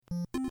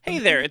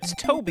there, it's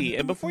Toby,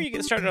 and before you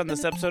get started on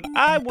this episode,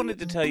 I wanted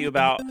to tell you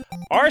about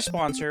our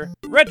sponsor,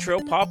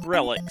 Retro Pop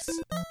Relics.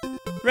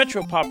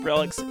 Retro Pop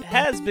Relics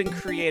has been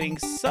creating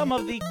some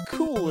of the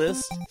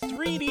coolest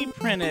 3D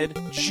printed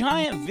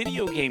giant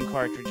video game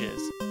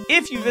cartridges.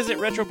 If you visit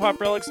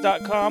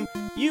retropoprelics.com,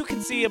 you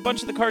can see a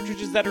bunch of the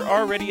cartridges that are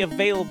already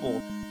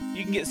available.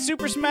 You can get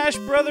Super Smash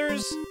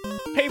Bros.,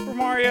 Paper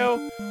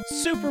Mario,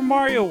 Super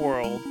Mario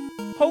World,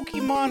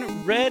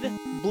 Pokemon Red,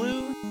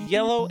 Blue,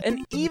 Yellow,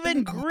 and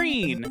even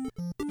Green.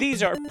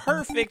 These are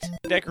perfect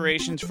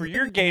decorations for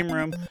your game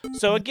room,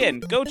 so again,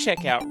 go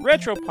check out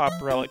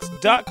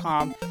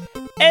retropoprelics.com,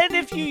 and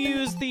if you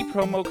use the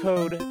promo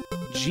code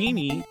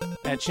GENIE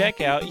at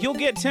checkout, you'll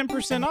get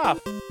 10% off.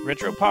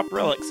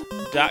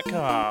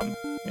 retropoprelics.com.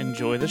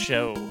 Enjoy the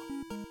show.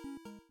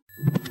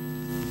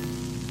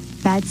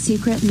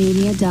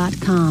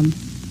 badsecretmedia.com.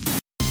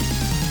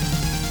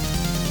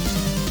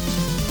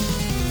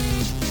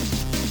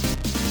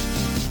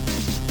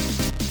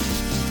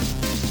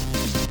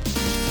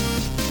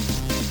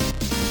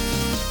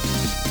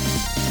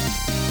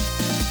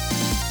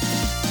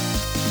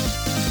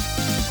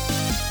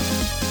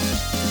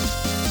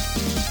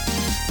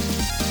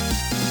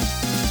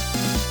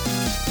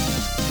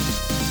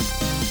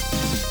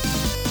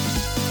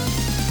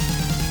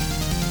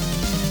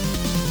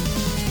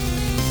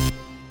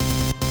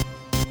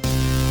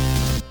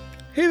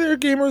 Hey there,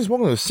 gamers.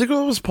 Welcome to the Secret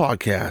Levels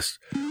Podcast.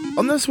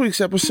 On this week's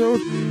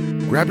episode,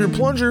 grab your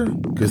plunger,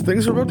 because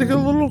things are about to get a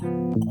little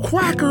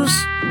quackers.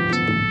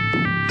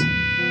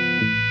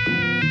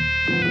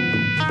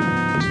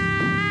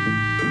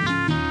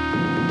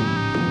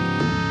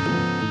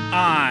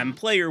 I'm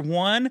player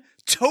one,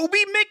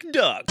 Toby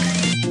McDuck.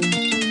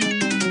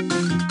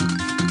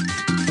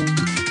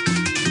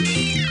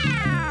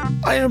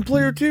 I am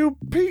player two,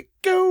 Pete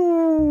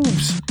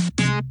Goobs.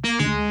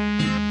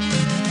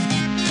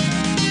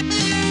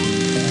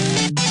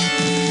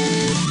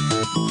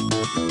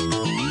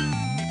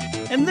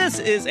 And this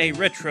is a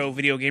retro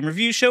video game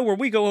review show where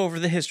we go over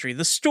the history,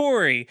 the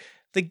story,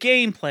 the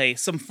gameplay,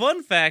 some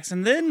fun facts,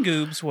 and then,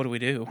 Goobs, what do we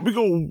do? We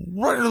go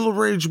right into the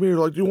rage meter.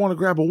 Like, do you want to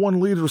grab a 1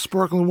 liter of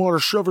sparkling water,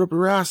 shove it up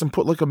your ass, and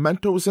put like a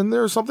Mentos in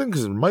there or something?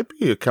 Because it might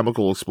be a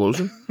chemical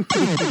explosion.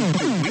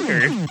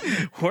 Weird.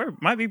 Or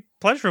it might be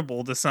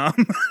pleasurable to some.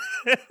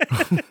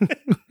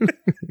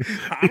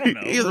 I don't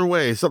know. Either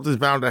way, something's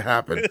bound to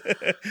happen.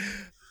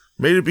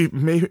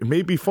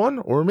 Maybe fun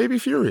or maybe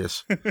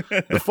furious.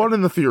 The fun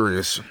and the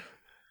furious.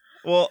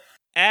 Well,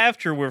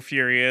 after we're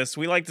furious,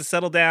 we like to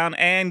settle down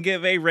and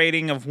give a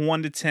rating of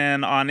 1 to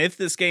 10 on if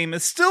this game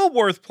is still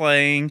worth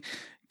playing.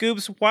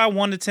 Goobs, why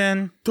 1 to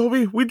 10?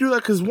 Toby, we do that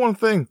because one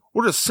thing.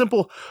 We're just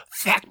simple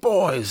fat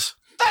boys.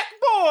 Thick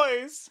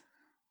boys!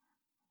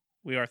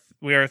 We are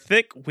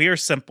thick, we are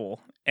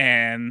simple,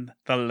 and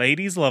the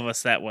ladies love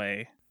us that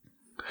way.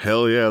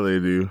 Hell yeah, they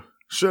do.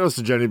 Shout out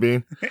to Jenny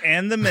Bean.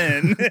 And the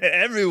men.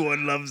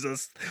 Everyone loves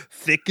us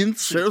thick and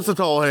simple. Shout out to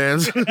Tall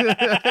Hands.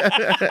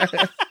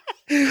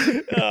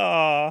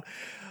 Oh,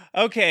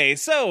 okay.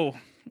 So,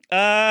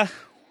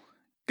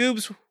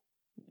 Goobs,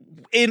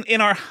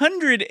 in our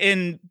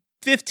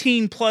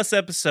 115 plus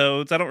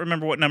episodes, I don't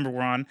remember what number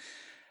we're on,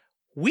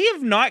 we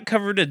have not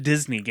covered a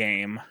Disney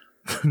game.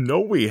 No,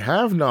 we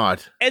have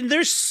not. And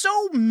there's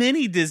so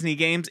many Disney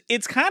games,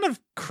 it's kind of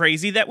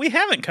crazy that we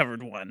haven't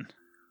covered one.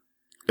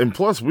 And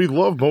plus, we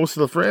love most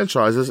of the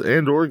franchises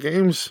and or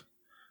games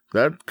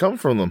that come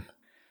from them.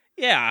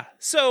 Yeah,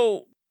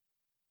 so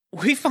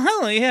we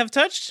finally have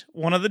touched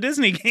one of the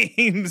Disney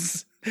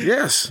games.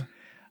 Yes.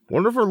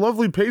 One of our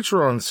lovely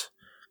patrons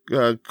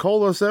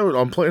called us out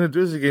on playing a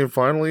Disney game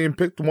finally and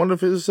picked one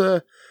of his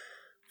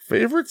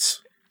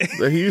favorites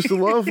that he used to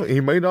love.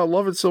 He may not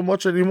love it so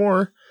much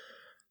anymore.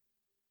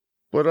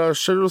 But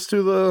shout us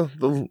to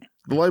the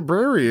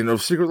librarian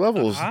of Secret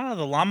Levels. Ah,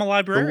 the llama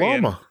librarian. The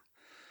llama.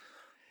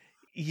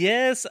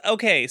 Yes.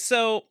 Okay,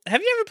 so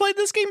have you ever played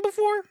this game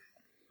before?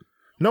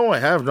 No, I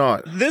have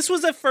not. This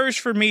was a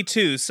first for me,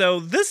 too. So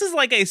this is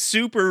like a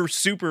super,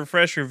 super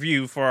fresh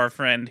review for our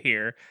friend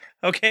here.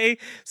 Okay?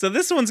 So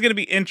this one's going to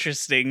be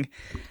interesting.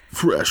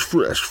 Fresh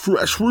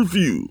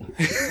review.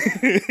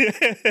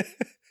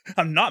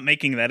 I'm not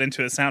making that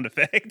into a sound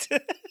effect.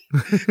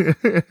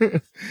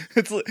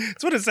 It's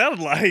what it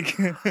sounded like.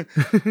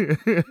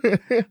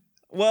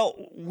 Well,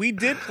 we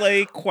did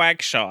play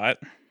Quackshot.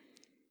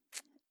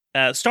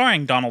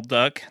 Starring Donald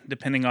Duck,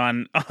 depending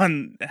on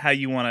how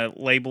you want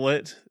to label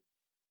it.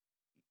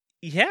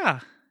 Yeah.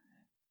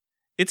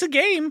 It's a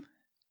game.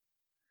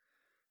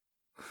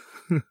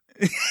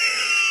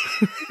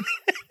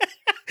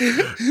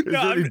 Is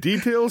there any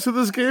details to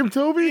this game,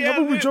 Toby? Yeah, How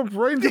about we jump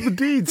right into the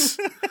deets?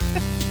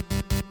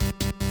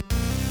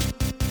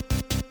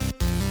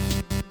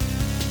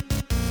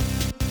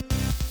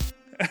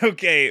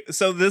 Okay,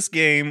 so this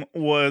game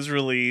was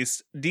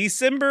released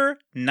December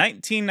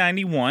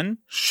 1991.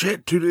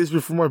 Shit, 2 days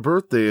before my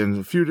birthday and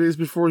a few days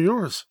before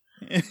yours.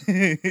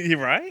 You're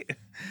right.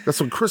 Got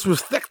some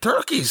Christmas thick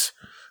turkeys.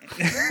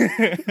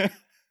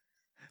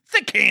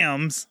 Thick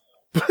hams.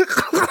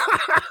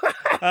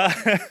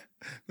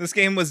 This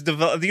game was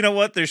developed. You know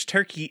what? There's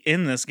turkey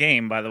in this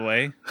game, by the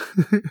way.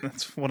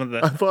 That's one of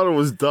the. I thought it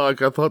was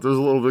duck. I thought there was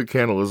a little bit of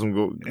cannibalism.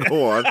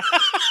 Go on.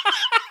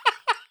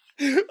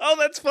 Oh,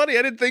 that's funny.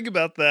 I didn't think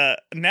about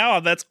that. Now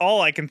that's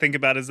all I can think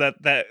about is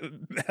that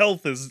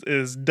health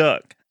is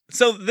duck.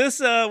 So this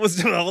was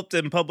developed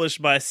and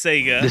published by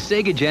SEGA. The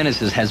Sega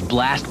Genesis has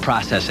blast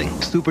processing.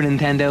 Super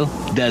Nintendo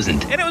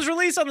doesn't. And it was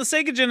released on the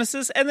Sega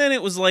Genesis, and then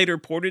it was later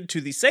ported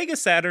to the Sega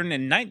Saturn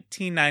in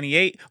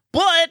 1998,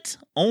 but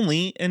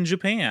only in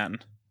Japan.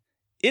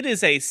 It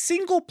is a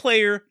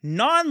single-player,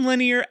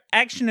 non-linear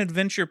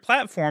action-adventure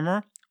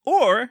platformer,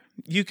 or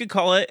you could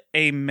call it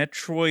a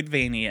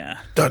Metroidvania.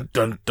 Dun,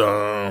 dun,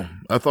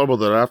 dun. I thought about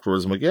that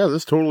afterwards. I'm like, yeah,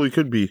 this totally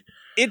could be.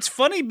 It's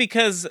funny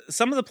because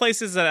some of the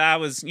places that I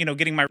was,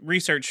 getting my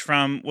research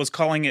from was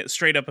calling it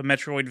straight up a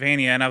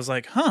Metroidvania, and I was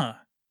like,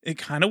 it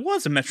kind of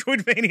was a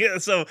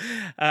Metroidvania. So,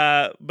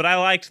 but I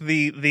liked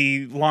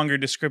the longer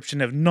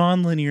description of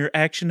non-linear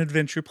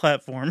action-adventure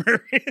platformer.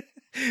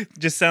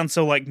 Just sounds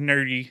so,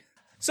 nerdy.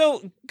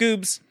 So,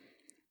 Goobs,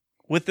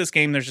 with this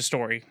game, there's a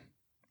story.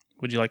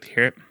 Would you like to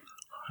hear it?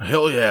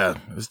 Hell yeah.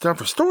 It's time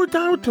for Story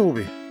Time with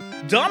Toby.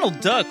 Donald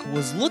Duck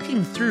was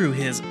looking through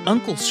his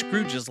Uncle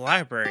Scrooge's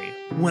library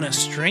when a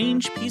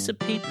strange piece of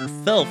paper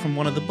fell from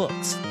one of the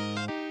books.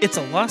 It's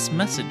a lost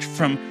message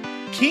from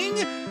King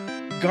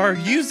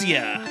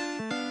Garuzia.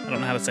 I don't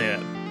know how to say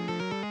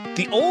that.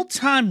 The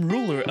old-time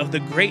ruler of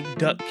the Great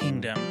Duck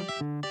Kingdom.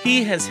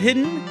 He has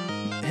hidden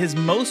his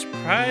most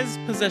prized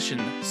possession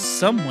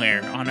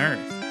somewhere on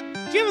Earth.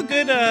 Do you have a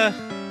good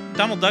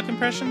Donald Duck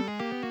impression?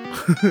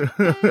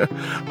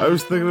 I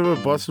was thinking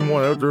about busting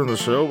one out during the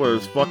show, but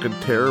it's fucking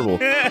terrible.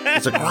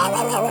 It's like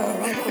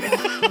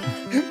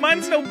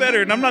mine's no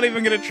better, and I'm not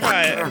even gonna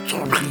try it.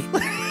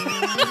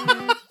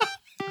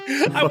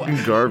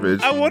 Fucking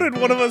garbage. I wanted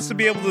one of us to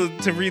be able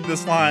to read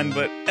this line,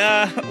 but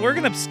we're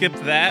gonna skip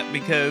that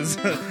because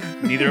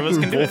neither of us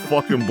can do it.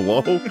 Fucking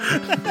blow.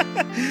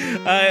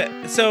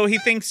 So he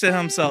thinks to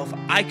himself,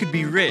 I could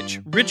be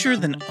richer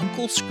than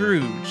Uncle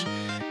Scrooge.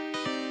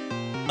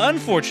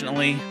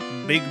 Unfortunately,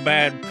 Big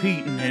Bad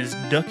Pete and his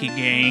ducky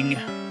gang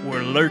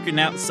were lurking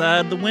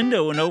outside the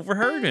window and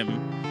overheard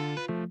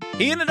him.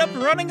 He ended up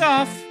running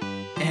off,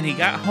 and he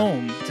got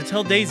home to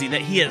tell Daisy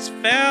that he has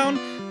found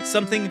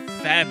something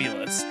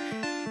fabulous.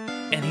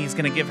 And he's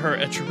going to give her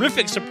a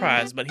terrific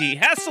surprise, but he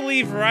has to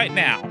leave right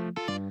now.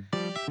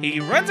 He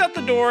runs out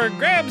the door,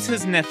 grabs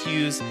his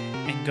nephews,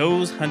 and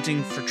goes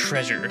hunting for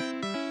treasure.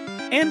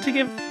 And to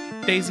give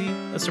Daisy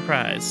a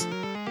surprise,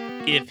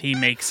 if he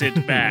makes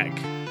it back.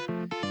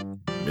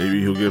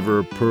 Maybe he'll give her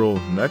a pearl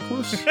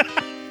necklace?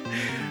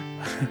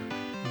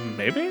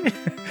 Maybe?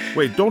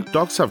 Wait, don't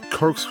ducks have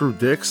corkscrew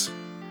dicks?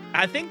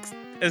 I think...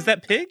 Is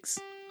that pigs?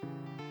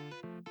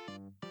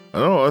 I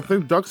don't know. I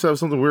think ducks have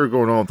something weird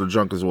going on with their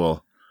junk as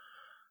well.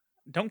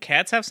 Don't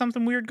cats have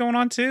something weird going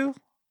on too?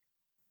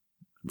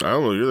 I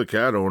don't know. You're the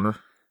cat owner.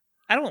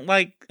 I don't,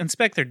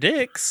 inspect their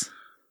dicks.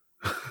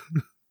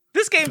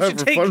 This game Time should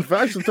for take... fun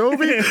facts with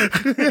Toby?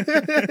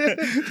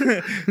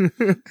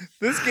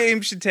 This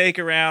game should take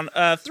around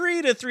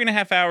 3 to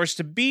 3.5 hours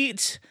to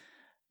beat.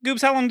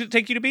 Goobs, how long did it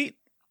take you to beat?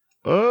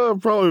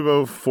 Probably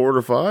about 4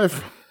 to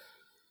 5.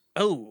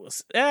 Oh,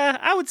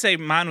 I would say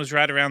mine was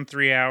right around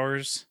 3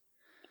 hours.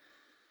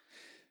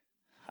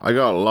 I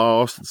got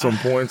lost at some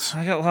points.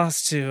 I got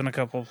lost too in a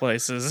couple of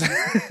places.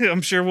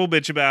 I'm sure we'll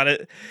bitch about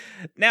it.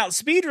 Now,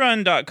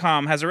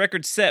 speedrun.com has a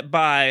record set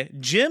by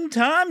Gym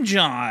Time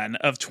John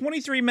of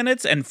 23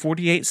 minutes and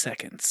 48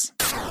 seconds.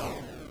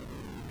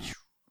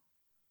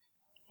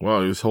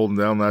 Wow, he was holding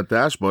down that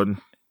dash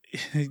button.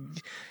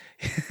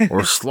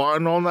 Or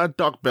sliding on that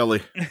duck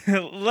belly.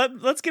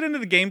 Let's get into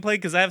the gameplay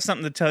because I have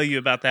something to tell you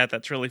about that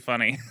that's really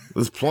funny.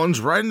 Let's plunge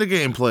right into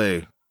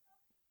gameplay.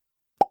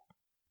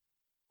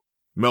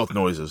 Mouth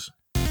noises.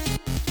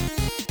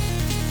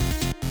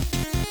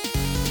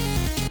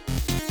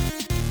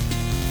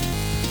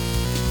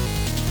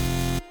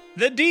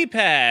 The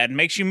D-pad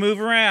makes you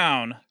move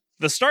around.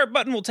 The start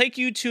button will take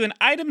you to an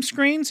item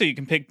screen so you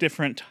can pick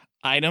different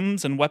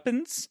items and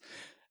weapons.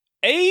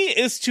 A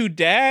is to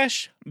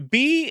dash,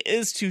 B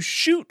is to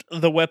shoot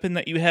the weapon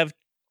that you have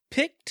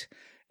picked,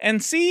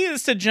 and C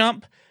is to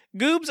jump.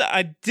 Goobs,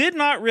 I did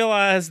not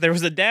realize there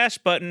was a dash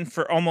button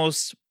for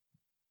almost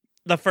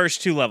the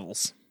first 2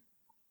 levels.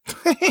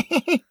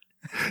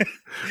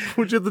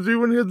 What'd you have to do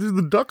when you had to do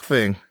the duck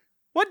thing?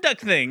 What duck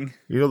thing?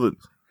 You know,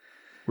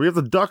 we have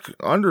the duck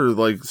under,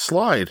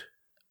 slide.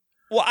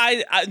 Well,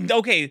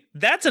 okay,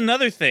 that's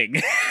another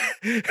thing.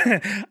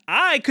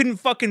 I couldn't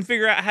fucking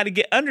figure out how to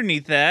get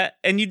underneath that,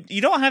 and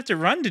you don't have to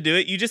run to do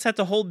it. You just have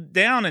to hold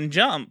down and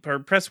jump, or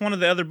press one of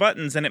the other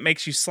buttons, and it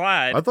makes you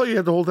slide. I thought you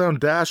had to hold down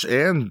dash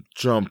and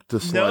jump to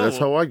slide. No. That's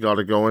how I got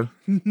it going.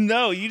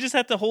 No, you just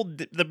have to hold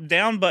the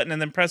down button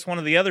and then press one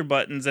of the other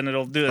buttons, and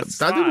it'll do it.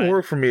 That didn't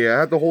work for me.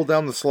 I had to hold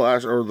down the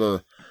slash or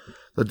the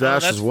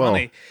dash as well.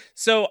 Funny.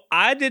 So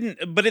I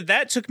didn't, but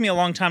that took me a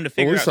long time to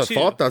figure out. At least I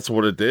thought that's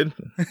what it did.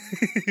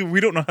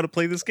 We don't know how to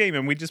play this game,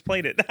 and we just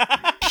played it.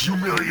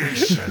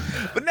 Humiliation.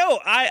 But no,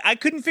 I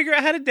couldn't figure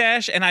out how to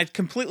dash, and I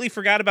completely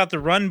forgot about the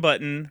run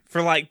button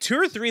for like 2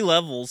 or 3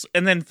 levels.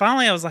 And then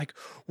finally I was like,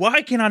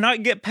 why can I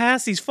not get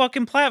past these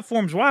fucking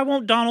platforms? Why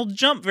won't Donald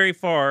jump very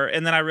far?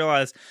 And then I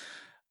realized,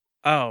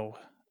 oh,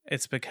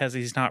 it's because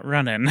he's not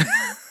running.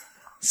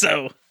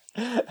 So...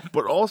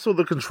 But also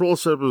the control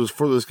setup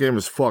for this game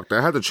is fucked.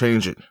 I had to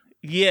change it.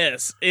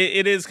 Yes,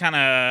 it is kind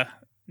of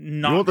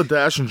not... You want the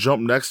dash and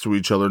jump next to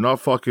each other, not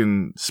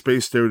fucking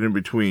spaced out in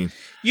between.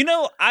 You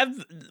know,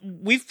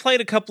 we've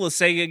played a couple of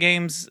Sega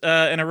games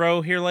in a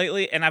row here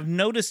lately, and I've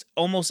noticed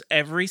almost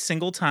every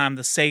single time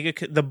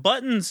the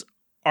buttons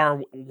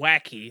are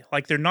wacky.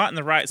 Like, they're not in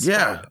the right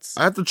spots.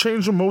 I have to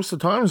change them most of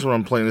the times when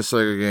I'm playing a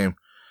Sega game.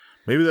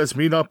 Maybe that's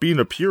me not being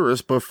a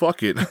purist, but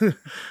fuck it.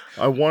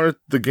 I wanted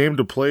the game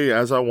to play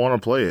as I want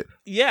to play it.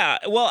 Yeah,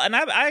 well, and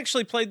I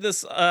actually played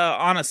this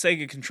on a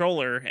Sega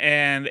controller,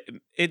 and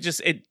it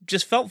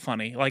just felt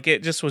funny. Like,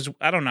 it just was,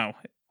 I don't know.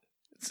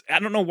 I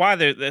don't know why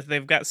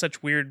they've got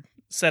such weird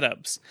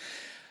setups.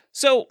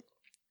 So,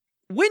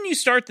 when you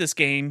start this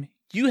game,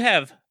 you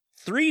have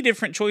 3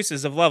 different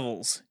choices of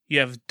levels.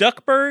 You have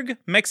Duckburg,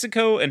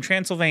 Mexico, and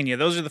Transylvania.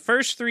 Those are the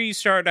first 3 you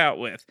start out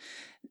with.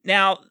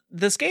 Now,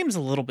 this game's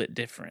a little bit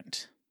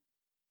different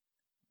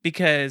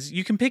because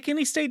you can pick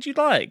any stage you'd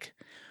like.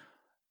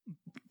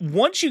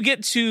 Once you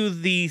get to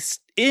the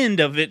end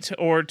of it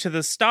or to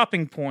the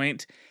stopping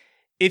point,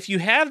 if you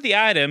have the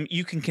item,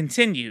 you can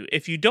continue.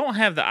 If you don't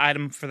have the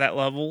item for that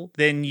level,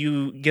 then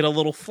you get a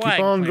little flag.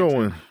 Keep on planted.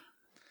 going.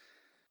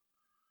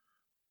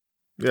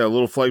 Yeah, a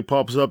little flag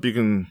pops up. You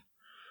can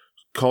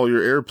call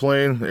your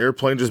airplane. The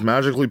airplane just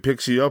magically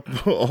picks you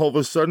up all of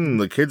a sudden.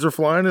 The kids are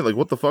flying it. Like,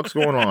 what the fuck's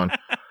going on?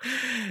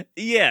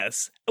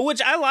 Yes,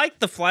 which I like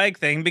the flag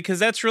thing because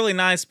that's really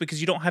nice because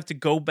you don't have to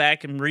go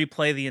back and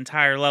replay the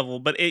entire level.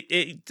 But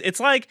it's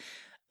like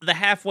the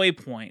halfway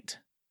point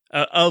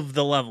of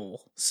the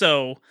level.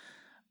 So,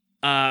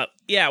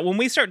 yeah, when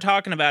we start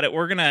talking about it,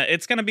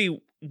 it's gonna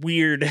be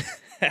weird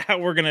how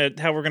we're gonna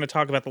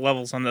talk about the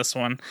levels on this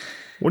one.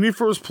 When you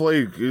first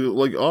played,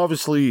 like,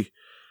 obviously,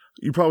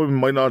 you probably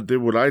might not did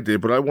what I did,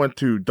 but I went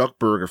to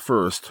Duckburg at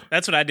first.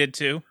 That's what I did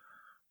too.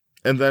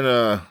 And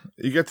then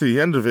you get to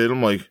the end of it,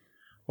 I'm like,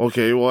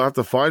 okay, well, I have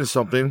to find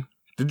something.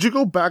 Did you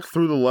go back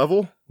through the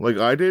level like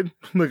I did?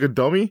 Like a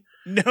dummy?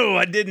 No,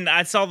 I didn't.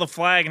 I saw the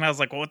flag and I was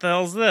like, what the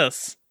hell is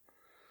this?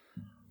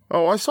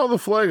 Oh, I saw the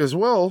flag as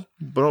well,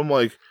 but I'm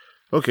like,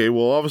 okay,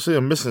 well, obviously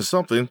I'm missing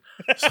something.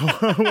 So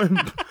I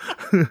went...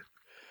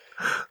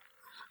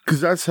 Because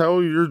that's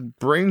how your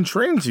brain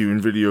trains you in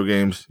video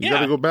games. You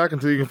gotta go back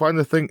until you can find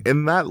the thing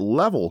in that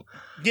level.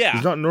 Yeah.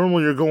 It's not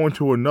normal you're going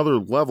to another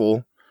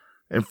level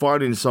and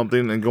finding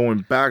something and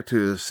going back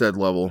to said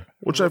level,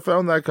 which I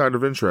found that kind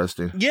of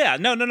interesting. Yeah,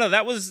 no.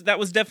 That was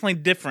definitely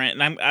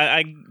different, and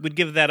I would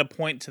give that a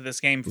point to this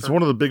game. It's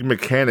one of the big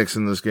mechanics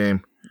in this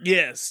game.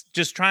 Yes,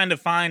 just trying to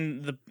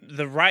find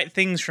the right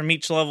things from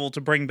each level to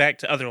bring back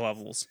to other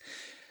levels.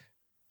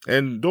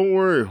 And don't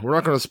worry, we're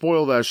not going to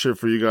spoil that shit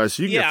for you guys.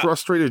 So you can get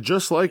frustrated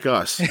just like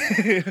us.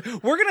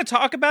 We're going to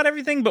talk about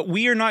everything, but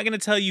we are not going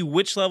to tell you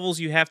which levels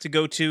you have to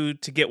go to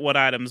get what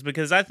items,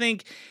 because I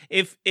think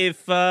if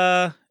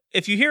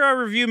you hear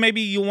our review, maybe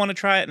you'll want to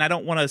try it, and I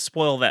don't want to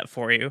spoil that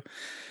for you.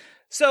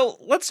 So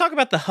let's talk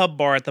about the hub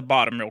bar at the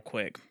bottom real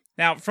quick.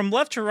 Now, from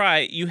left to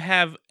right, you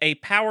have a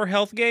power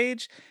health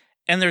gauge,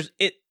 and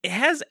it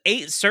has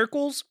 8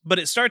 circles, but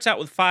it starts out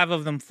with 5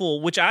 of them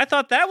full, which I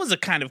thought that was a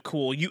kind of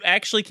cool. You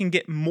actually can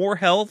get more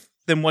health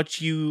than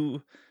what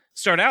you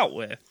start out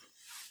with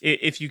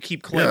if you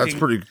keep collecting.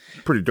 Yeah, that's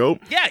pretty dope.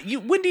 Yeah,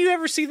 when do you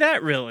ever see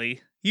that,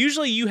 really?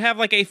 Usually you have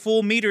like a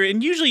full meter,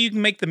 and usually you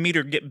can make the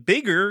meter get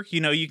bigger. You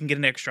know, you can get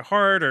an extra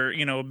heart or,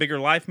 a bigger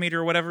life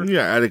meter or whatever.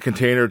 Yeah, add a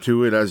container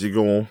to it as you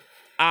go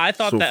I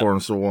thought so far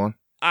and so on.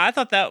 I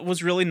thought that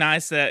was really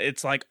nice that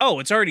it's like, oh,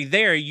 it's already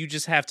there. You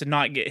just have to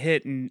not get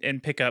hit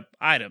and pick up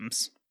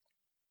items.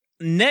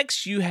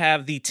 Next, you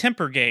have the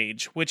temper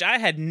gauge, which I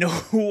had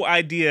no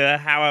idea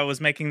how I was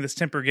making this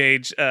temper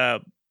gauge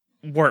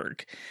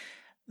work.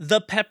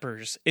 The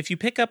peppers. If you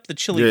pick up the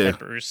chili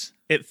peppers,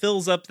 it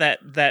fills up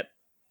that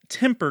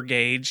temper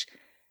gauge.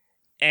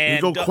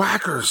 And you go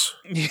Quackers.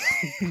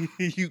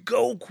 You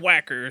go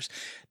Quackers.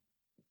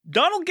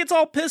 Donald gets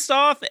all pissed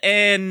off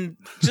and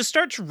just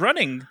starts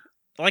running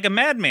like a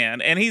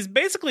madman, and he's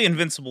basically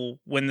invincible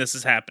when this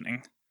is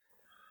happening.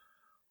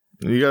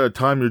 You gotta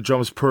time your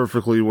jumps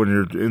perfectly when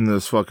you're in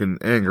this fucking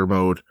anger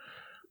mode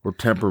or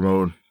temper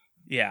mode.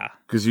 Yeah.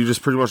 Because you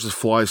just pretty much just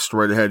fly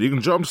straight ahead. You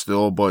can jump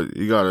still, but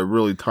you gotta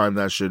really time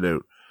that shit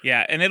out.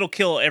 Yeah, and it'll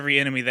kill every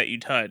enemy that you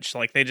touch.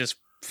 Like, they just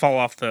fall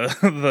off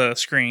the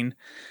screen.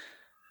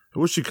 I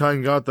wish you kind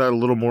of got that a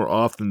little more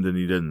often than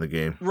you did in the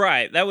game.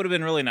 Right, that would have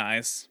been really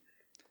nice.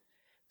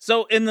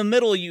 So in the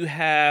middle, you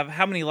have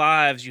how many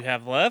lives you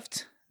have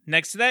left.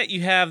 Next to that,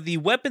 you have the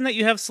weapon that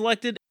you have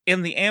selected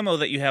and the ammo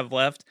that you have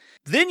left.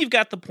 Then you've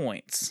got the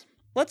points.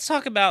 Let's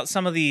talk about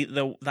some of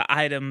the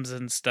items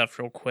and stuff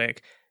real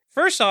quick.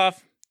 First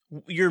off,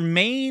 your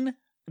main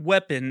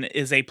weapon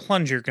is a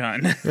plunger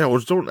gun. Yeah,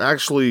 which don't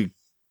actually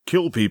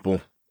kill people.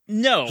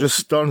 No. Just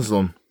stuns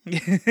them.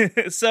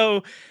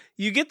 So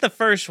you get the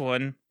first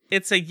one.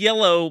 It's a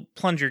yellow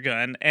plunger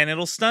gun, and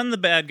it'll stun the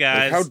bad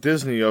guys. Like, how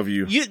Disney of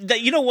you.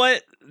 You know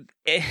what?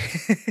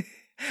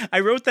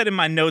 I wrote that in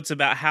my notes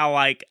about how,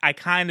 like, I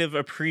kind of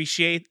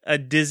appreciate a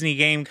Disney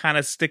game kind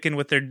of sticking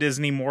with their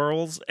Disney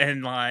morals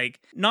and, like,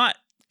 not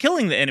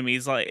killing the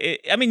enemies.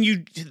 Like,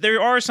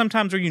 there are some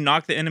times where you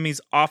knock the enemies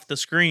off the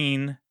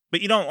screen, but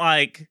you don't,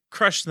 like,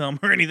 crush them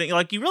or anything.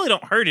 Like, you really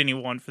don't hurt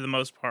anyone for the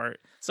most part.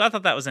 So I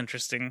thought that was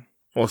interesting.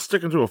 Well,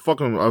 sticking to a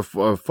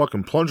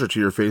fucking plunger to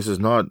your face is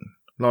not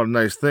a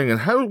nice thing.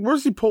 And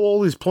where's he pull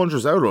all these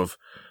plungers out of?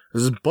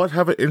 Does his butt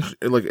have an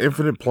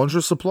infinite plunger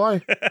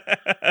supply?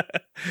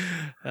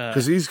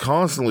 Because he's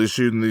constantly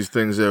shooting these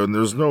things out, and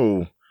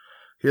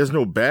he has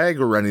no bag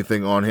or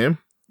anything on him.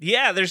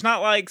 Yeah, there's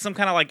not like some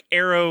kind of like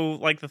arrow,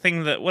 like the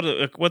thing that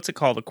what's it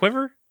called? A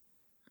quiver?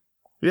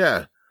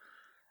 Yeah.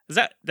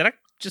 Did I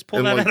just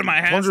pull that out of my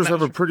ass? Plungers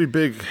have a pretty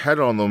big head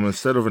on them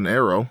instead of an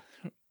arrow.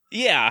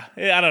 Yeah,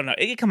 I don't know.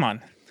 Come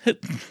on,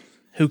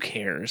 who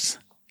cares?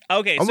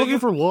 Okay, I'm looking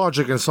for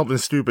logic in something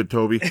stupid,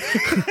 Toby.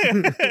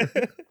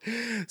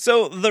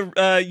 So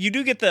you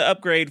do get the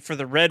upgrade for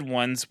the red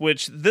ones,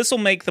 which this will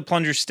make the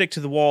plungers stick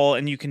to the wall,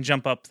 and you can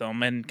jump up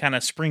them and kind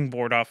of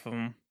springboard off of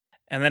them.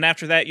 And then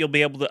after that, you'll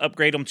be able to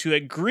upgrade them to a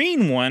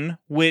green one,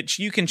 which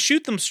you can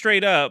shoot them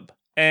straight up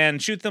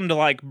and shoot them to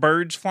like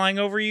birds flying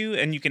over you,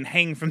 and you can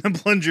hang from the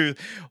plunger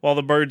while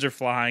the birds are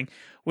flying.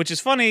 Which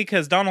is funny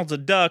because Donald's a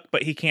duck,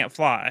 but he can't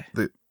fly.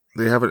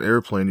 They have an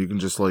airplane you can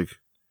just like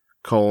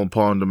call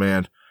upon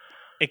demand.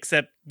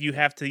 Except you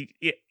have to...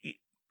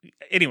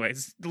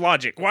 Anyways,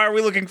 logic. Why are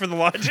we looking for the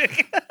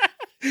logic?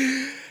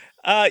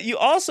 You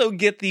also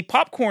get the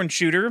popcorn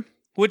shooter,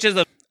 which is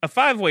a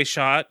 5-way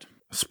shot.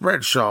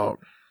 Spread shot.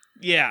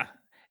 Yeah.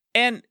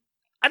 And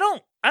I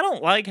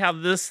don't like how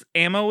this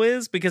ammo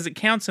is because it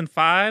counts in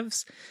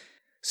 5s.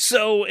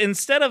 So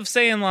instead of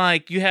saying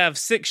like you have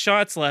 6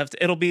 shots left,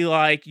 it'll be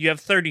like you have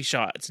 30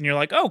 shots. And you're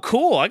like, oh,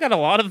 cool. I got a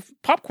lot of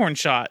popcorn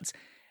shots.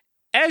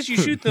 As you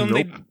shoot them,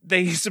 nope.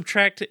 they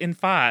subtract in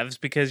 5s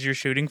because you're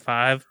shooting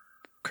 5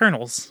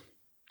 kernels.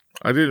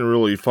 I didn't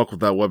really fuck with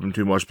that weapon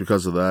too much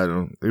because of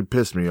that. It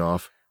pissed me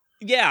off.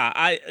 Yeah,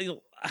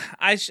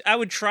 I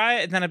would try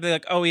it, and then I'd be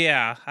like, oh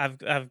yeah, I've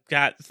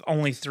got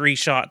only 3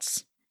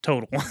 shots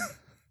total.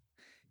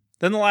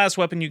 Then the last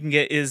weapon you can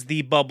get is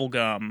the bubble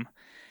gum.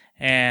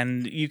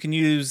 And you can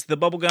use the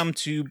bubble gum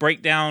to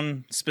break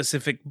down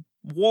specific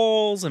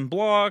walls and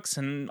blocks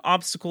and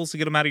obstacles to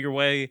get them out of your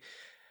way.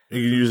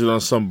 You can use it on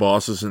some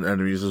bosses and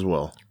enemies as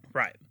well.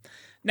 Right.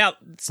 Now,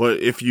 but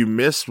if you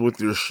miss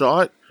with your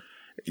shot,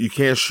 you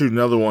can't shoot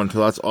another one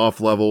until that's off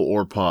level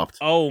or popped.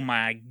 Oh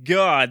my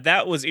god,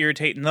 that was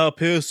irritating the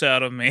piss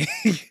out of me.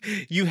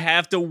 You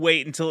have to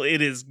wait until it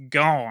is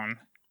gone.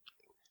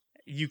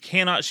 You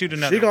cannot shoot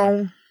another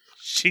one.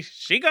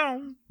 She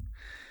gone.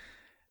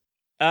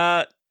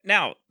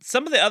 Now,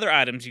 some of the other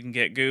items you can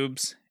get,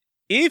 Goobs,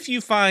 if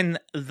you find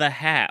the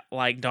hat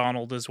like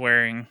Donald is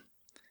wearing,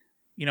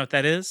 you know what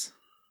that is?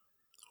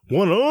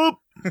 One up!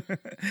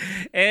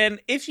 And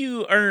if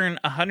you earn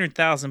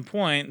 100,000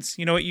 points,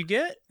 you know what you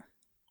get?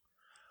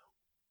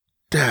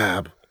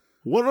 Dab.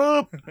 What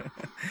up?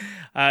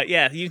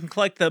 Yeah, you can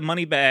collect the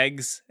money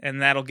bags,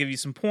 and that'll give you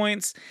some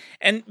points.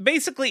 And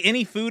basically,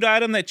 any food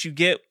item that you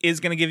get is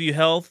going to give you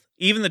health.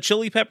 Even the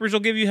chili peppers will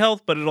give you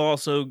health, but it'll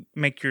also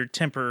make your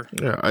temper.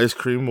 Yeah, ice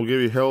cream will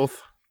give you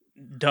health.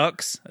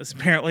 Ducks,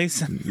 apparently.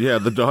 Yeah,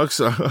 the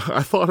ducks.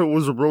 I thought it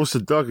was a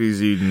roasted duck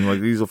he's eating.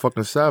 Like, he's a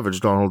fucking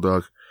savage, Donald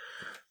Duck.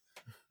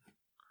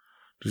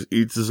 Just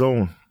eats his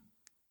own.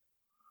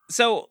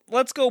 So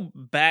let's go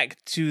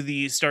back to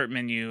the start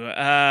menu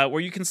where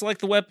you can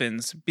select the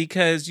weapons,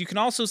 because you can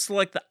also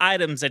select the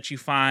items that you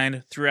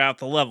find throughout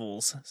the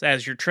levels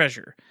as your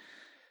treasure.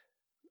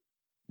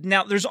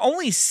 Now, there's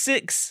only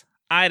 6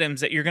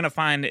 items that you're going to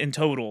find in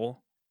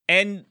total.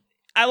 And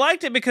I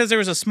liked it because there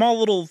was a small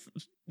little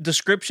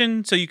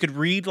description so you could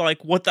read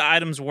like what the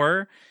items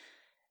were.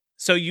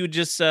 So you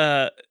just...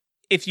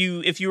 If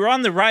you were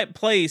on the right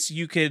place,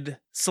 you could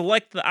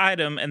select the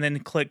item and then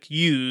click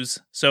use.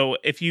 So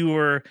if you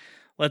were,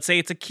 let's say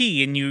it's a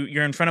key and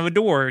you're in front of a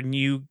door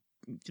and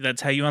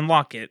that's how you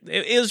unlock it.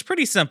 It was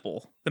pretty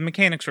simple. The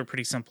mechanics were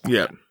pretty simple.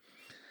 Yeah.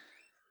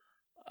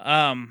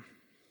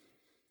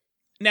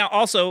 Now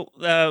also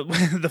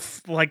the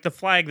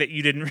flag that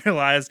you didn't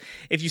realize,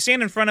 if you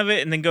stand in front of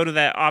it and then go to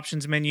that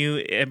options menu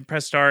and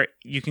press start,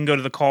 you can go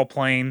to the call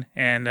plane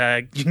and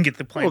you can get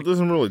the plane. Well, it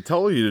doesn't really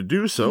tell you to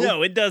do so.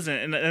 No, it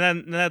doesn't,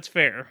 and that's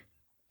fair.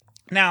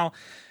 Now,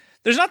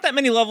 there's not that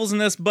many levels in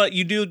this, but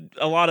you do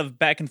a lot of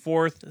back and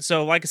forth.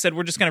 So, like I said,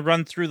 we're just going to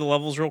run through the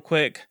levels real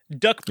quick.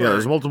 Duckburg. Yeah,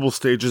 there's multiple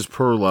stages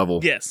per level.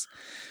 Yes.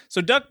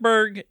 So,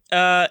 Duckburg,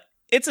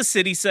 it's a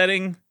city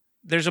setting.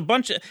 There's a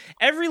bunch of...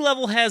 Every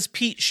level has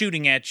Pete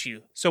shooting at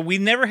you. So we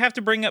never have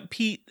to bring up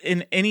Pete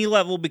in any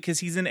level because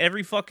he's in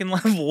every fucking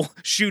level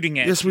shooting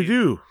at you. Yes, we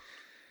do.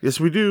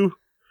 Yes, we do.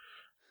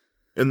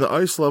 In the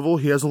ice level,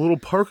 he has a little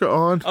parka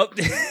on. Oh,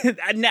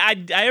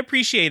 I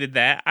appreciated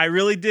that. I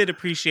really did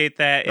appreciate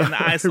that in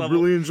the ice level.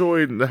 I really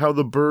enjoyed how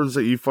the birds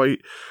that you fight,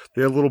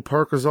 they had little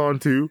parkas on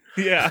too.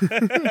 Yeah.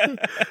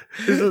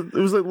 It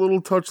was like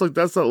little touch, like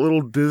that's that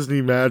little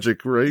Disney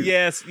magic, right?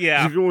 Yes,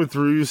 yeah. You're going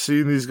through, you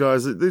seeing these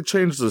guys, they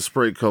changed the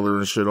sprite color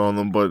and shit on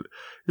them, but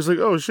it's like,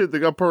 oh shit, they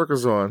got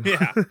parkas on.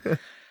 Yeah.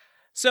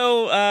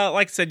 So,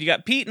 like I said, you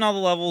got Pete in all the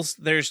levels.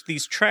 There's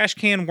these trash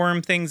can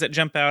worm things that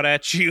jump out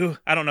at you.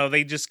 I don't know.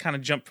 They just kind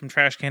of jump from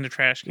trash can to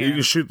trash can. You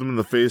can shoot them in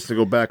the face and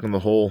go back in the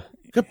hole.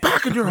 Get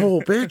back in your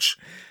hole, bitch.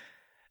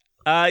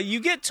 You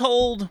get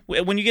told,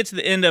 when you get to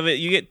the end of it,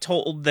 you get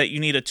told that you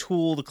need a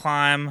tool to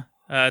climb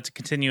to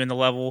continue in the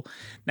level.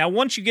 Now,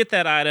 once you get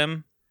that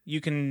item, you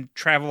can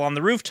travel on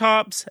the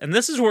rooftops, and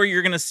this is where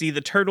you're going to see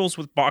the turtles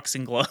with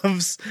boxing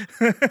gloves,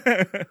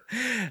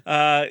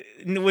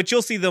 which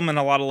you'll see them in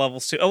a lot of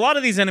levels too. A lot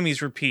of these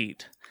enemies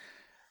repeat.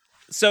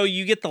 So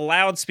you get the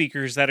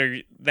loudspeakers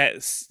that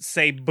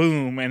say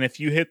boom, and if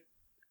you hit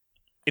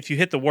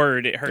the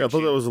word, it hurts. Yeah, I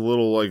thought that was a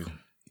little like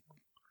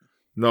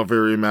not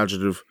very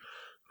imaginative.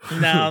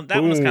 No,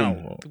 that was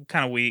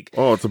kind of weak.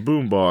 Oh, it's a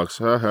boom box.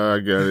 Haha, I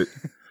get it.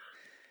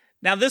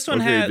 Now this one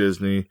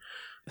Disney.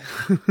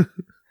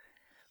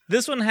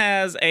 This one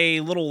has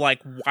a little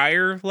like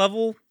wire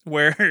level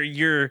where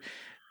you're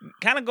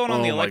kind of going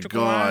on the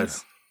electrical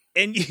lines,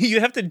 and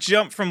you have to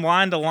jump from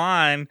line to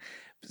line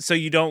so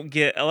you don't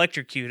get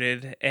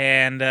electrocuted.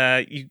 And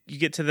you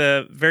get to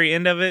the very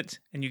end of it,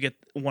 and you get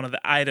one of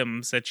the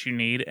items that you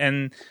need,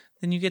 and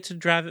then you get to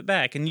drive it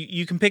back, and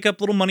you can pick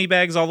up little money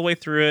bags all the way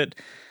through it.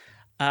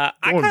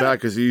 Going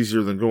back is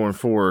easier than going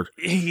forward.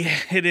 Yeah,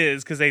 it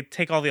is, because they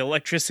take all the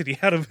electricity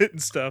out of it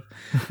and stuff.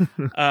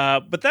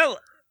 But that,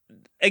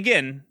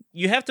 again,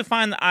 you have to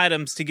find the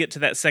items to get to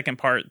that second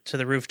part, to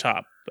the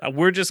rooftop.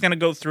 We're just going to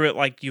go through it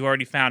like you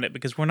already found it,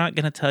 because we're not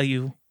going to tell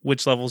you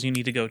which levels you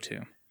need to go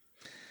to.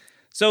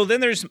 So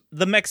then there's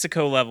the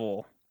Mexico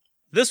level.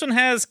 This one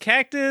has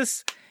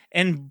cactus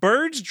and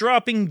birds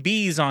dropping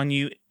bees on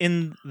you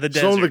in the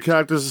desert. Some of the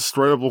cactus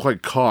straight up look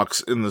like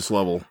cocks in this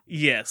level.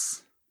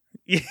 Yes.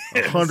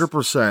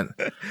 100%.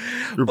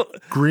 They're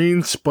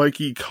green,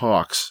 spiky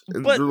cocks.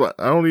 But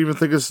I don't even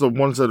think it's the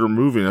ones that are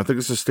moving. I think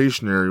it's the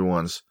stationary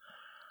ones.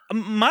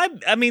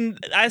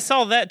 I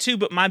saw that too,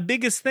 but my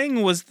biggest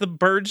thing was the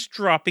birds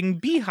dropping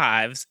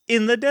beehives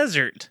in the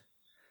desert.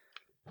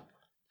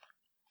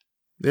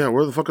 Yeah,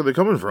 where the fuck are they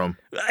coming from?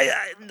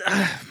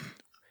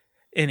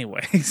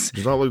 Anyways.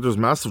 It's not like there's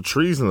massive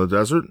trees in the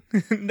desert.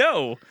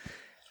 No.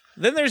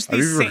 Then there's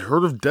these... Have you ever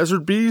heard of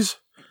desert bees?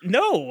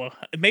 No.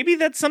 Maybe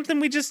that's something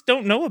we just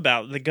don't know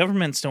about. The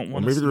governments don't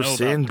want us to know about. Maybe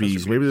they're sand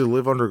bees. Maybe they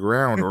live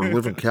underground or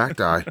live in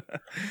cacti.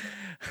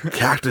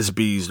 Cactus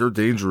bees, they're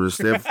dangerous.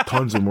 They have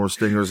tons of more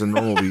stingers than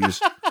normal bees.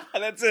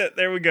 That's it.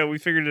 There we go. We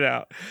figured it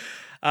out.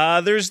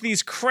 There's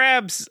these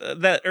crabs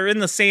that are in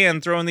the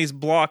sand throwing these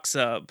blocks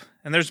up.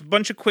 And there's a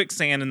bunch of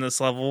quicksand in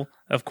this level,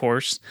 of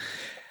course.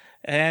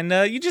 And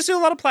you just do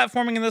a lot of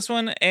platforming in this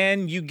one.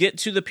 And you get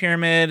to the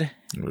pyramid.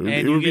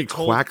 It would be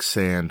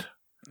Quacksand.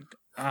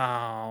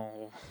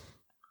 Oh.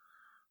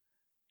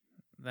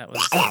 That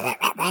was...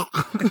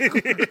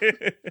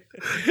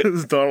 This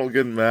is Donald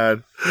getting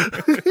mad.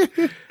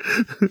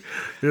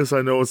 Yes,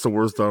 I know it's the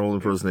worst Donald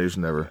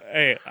impersonation ever.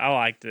 Hey, I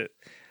liked it.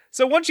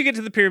 So once you get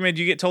to the pyramid,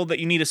 you get told that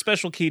you need a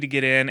special key to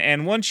get in.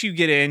 And once you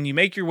get in, you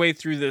make your way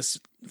through this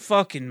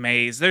fucking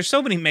maze. There's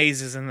so many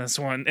mazes in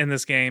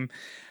this game.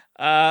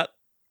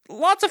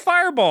 Lots of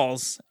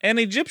fireballs and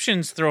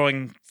Egyptians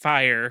throwing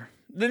fire.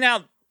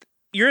 Now,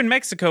 you're in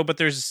Mexico, but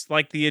there's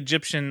like the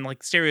Egyptian,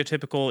 like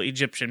stereotypical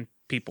Egyptian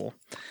people.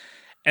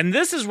 And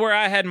this is where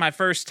I had my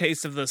first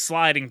taste of the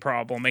sliding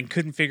problem and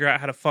couldn't figure out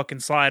how to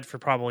fucking slide for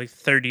probably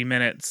 30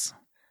 minutes.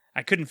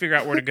 I couldn't figure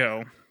out where to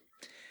go.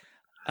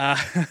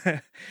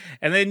 And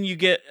then you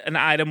get an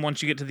item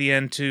once you get to the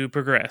end to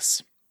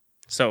progress.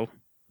 So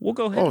we'll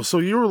go ahead. Oh, so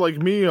you were like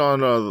me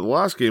on the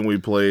last game we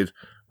played,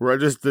 where I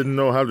just didn't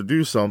know how to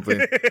do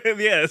something.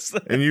 Yes.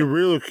 And you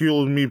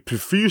ridiculed me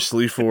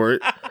profusely for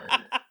it.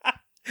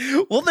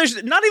 Well,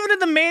 there's not even in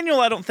the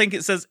manual, I don't think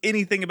it says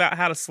anything about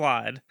how to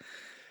slide.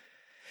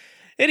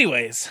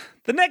 Anyways,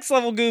 the next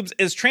level, Goobs,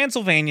 is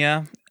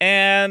Transylvania,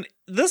 and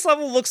this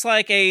level looks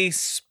like a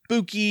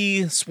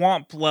spooky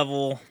swamp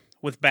level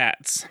with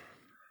bats.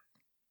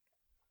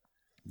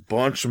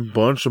 Bunch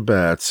of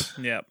bats.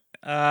 Yep.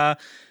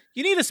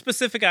 You need a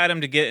specific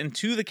item to get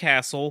into the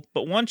castle,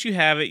 but once you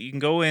have it, you can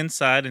go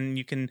inside and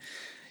you can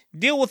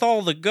deal with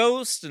all the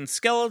ghosts and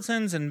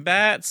skeletons and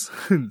bats.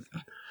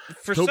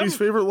 Toby's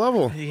favorite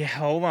level. Yeah,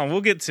 hold on.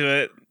 We'll get to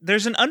it.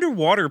 There's an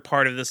underwater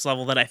part of this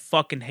level that I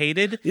fucking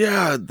hated.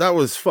 Yeah, that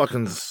was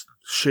fucking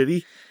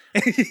shitty.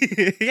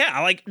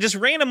 Yeah, like just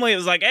randomly it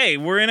was like, hey,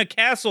 we're in a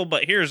castle,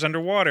 but here's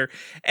underwater.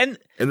 And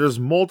there's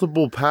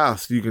multiple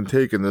paths you can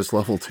take in this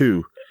level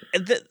too.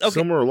 Okay.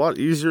 Some are a lot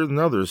easier than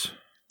others.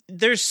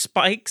 There's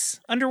spikes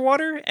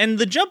underwater, and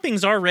the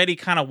jumping's already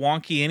kind of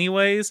wonky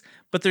anyways,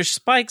 but there's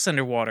spikes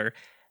underwater.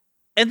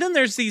 And then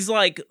there's these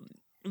like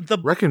the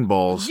wrecking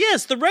balls.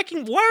 Yes, the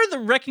wrecking. Why are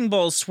the wrecking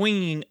balls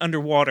swinging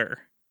underwater?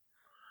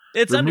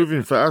 They're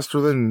moving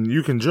faster than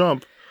you can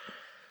jump.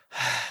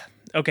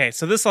 Okay,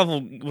 so this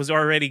level was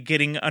already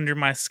getting under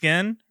my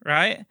skin,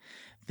 right?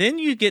 Then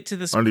you get to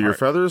this Under your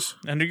feathers?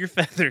 Under your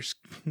feathers.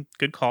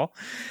 Good call.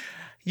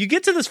 You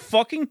get to this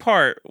fucking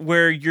part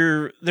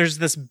where there's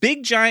this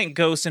big giant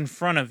ghost in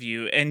front of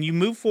you, and you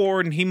move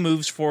forward and he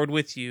moves forward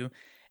with you,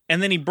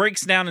 and then he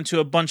breaks down into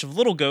a bunch of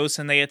little ghosts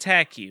and they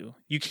attack you.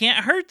 You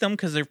can't hurt them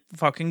because they're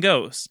fucking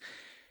ghosts.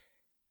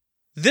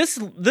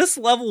 This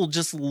level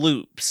just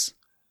loops.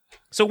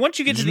 So once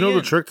you get to the end... Did you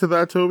know the trick to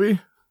that, Toby?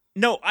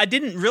 No, I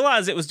didn't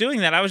realize it was doing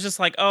that. I was just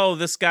like, oh,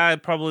 this guy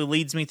probably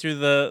leads me through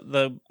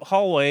the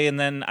hallway, and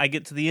then I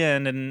get to the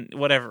end, and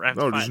whatever.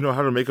 Did you know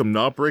how to make him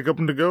not break up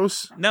into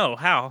ghosts? No,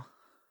 how?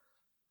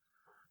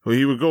 Well,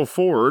 he would go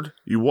forward,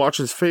 you watch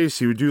his face,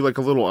 he would do like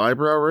a little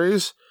eyebrow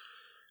raise,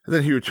 and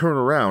then he would turn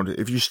around.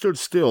 If you stood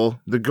still,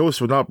 the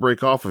ghost would not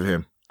break off of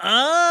him.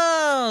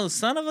 Oh,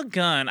 son of a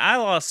gun. I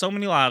lost so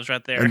many lives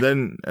right there. And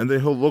then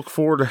he'll look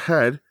forward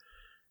ahead,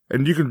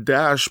 and you can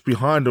dash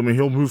behind him, and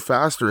he'll move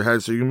faster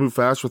ahead, so you can move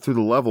faster through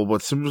the level. But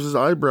as soon as his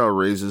eyebrow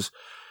raises,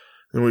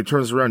 and when he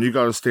turns around, you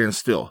got to stand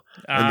still,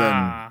 and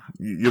then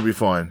you'll be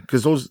fine.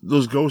 Because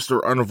those ghosts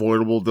are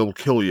unavoidable; they'll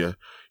kill you.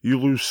 You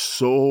lose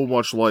so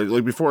much life.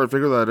 Like before I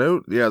figured that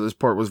out, yeah, this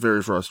part was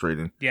very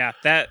frustrating. Yeah,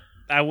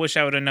 I wish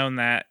I would have known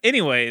that.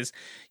 Anyways,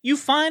 you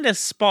find a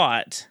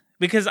spot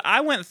because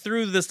I went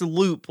through this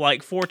loop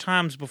like 4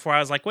 times before I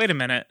was like, wait a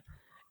minute.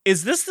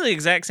 Is this the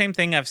exact same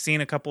thing I've seen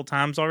a couple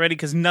times already?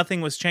 Because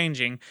nothing was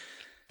changing.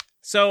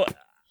 So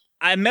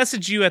I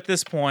messaged you at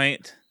this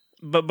point,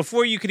 but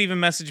before you could even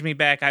message me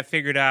back, I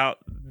figured out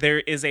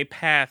there is a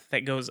path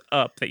that goes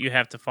up that you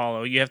have to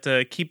follow. You have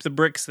to keep the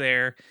bricks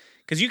there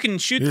because you can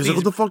shoot these. Like,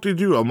 what the fuck do you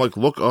do? I'm like,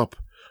 look up.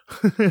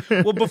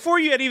 Well, before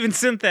you had even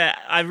sent that,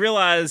 I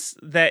realized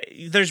that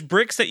there's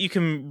bricks that you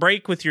can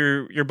break with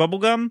your bubble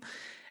gum,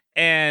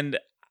 and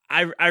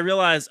I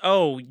realized,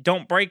 oh,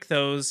 don't break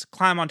those,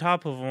 climb on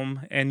top of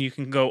them, and you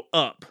can go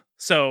up.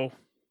 So,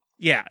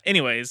 yeah,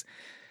 anyways,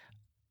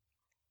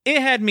 it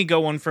had me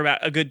going for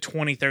about a good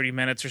 20, 30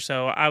 minutes or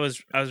so. I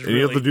was really... And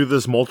you have to do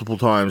this multiple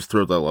times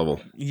throughout that level.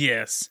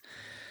 Yes.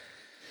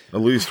 At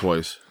least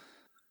twice.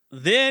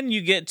 Then you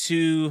get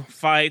to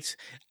fight...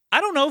 I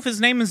don't know if his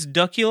name is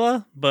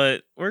Duckula,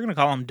 but we're going to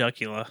call him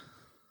Duckula.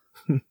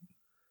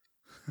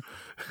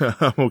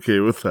 I'm okay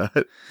with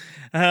that.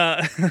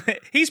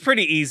 He's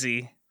pretty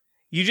easy.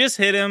 You just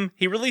hit him.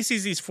 He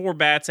releases these 4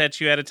 bats at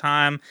you at a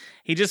time.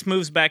 He just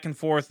moves back and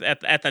forth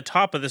at the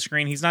top of the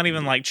screen. He's not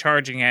even like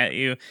charging at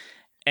you.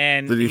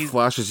 And then he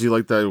flashes you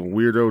like that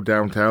weirdo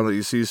downtown that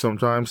you see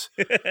sometimes.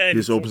 He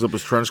just opens up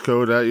his trench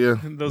coat at you.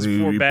 Those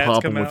 4 bats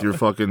pop come him out. with your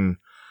fucking,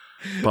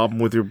 pop him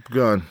with your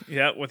gun.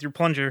 Yeah, with your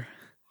plunger.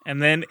 And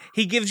then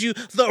he gives you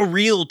the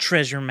real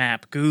treasure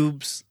map,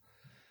 Goobs.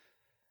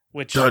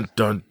 Which dun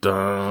dun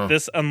dun.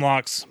 This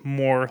unlocks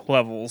more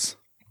levels.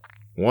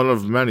 One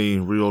of many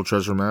real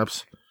treasure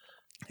maps.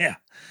 Yeah.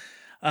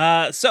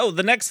 So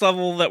the next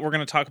level that we're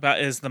going to talk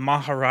about is the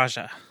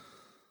Maharaja.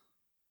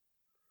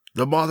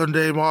 The modern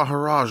day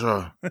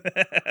Maharaja.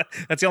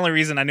 That's the only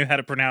reason I knew how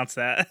to pronounce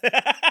that.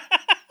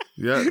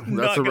 Yeah,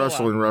 that's a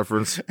wrestling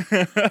reference.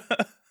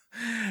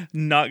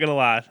 Not gonna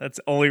lie, that's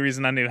the only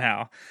reason I knew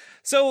how.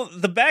 So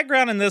the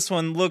background in this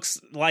one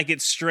looks like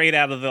it's straight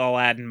out of the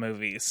Aladdin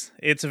movies.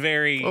 It's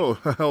very... Oh,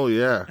 hell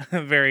yeah.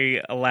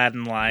 very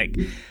Aladdin-like.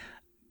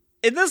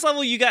 In this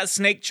level, you got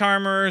snake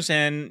charmers,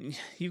 and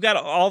you've got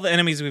all the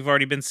enemies we've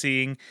already been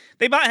seeing.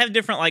 They might have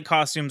different like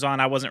costumes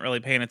on. I wasn't really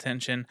paying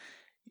attention.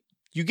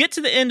 You get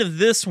to the end of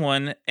this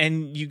one,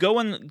 and you go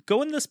in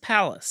this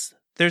palace.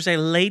 There's a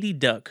lady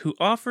duck who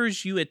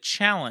offers you a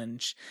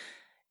challenge.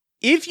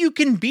 If you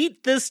can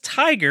beat this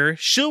tiger,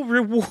 she'll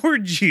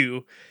reward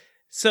you.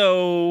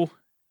 So...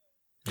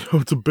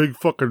 It's a big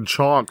fucking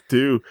chonk,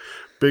 too.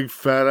 Big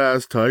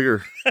fat-ass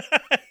tiger.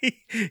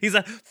 He's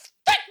a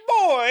thick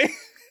boy!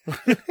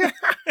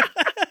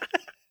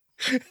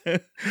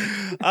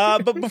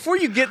 But before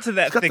you get to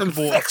that thick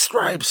boy... thick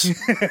stripes.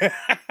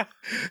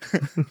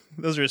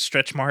 Those are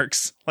stretch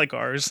marks, like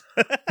ours.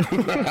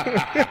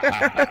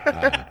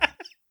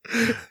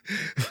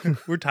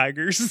 We're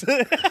tigers.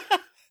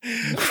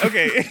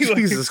 Okay,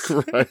 anyways. Jesus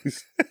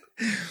Christ.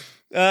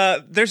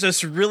 There's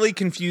this really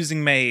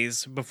confusing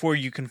maze before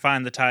you can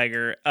find the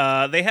tiger.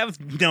 They have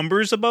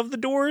numbers above the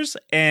doors,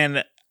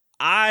 and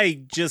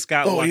I just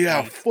got lucky. Oh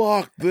yeah,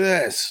 fuck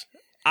this.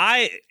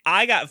 I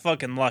got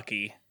fucking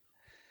lucky.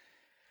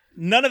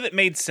 None of it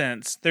made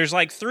sense. There's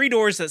like 3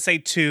 doors that say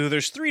 2.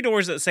 There's 3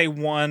 doors that say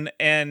 1,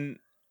 and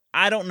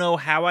I don't know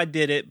how I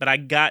did it, but I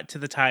got to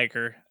the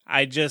tiger.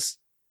 I just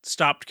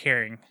stopped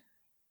caring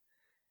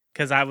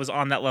because I was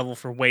on that level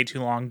for way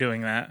too long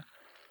doing that.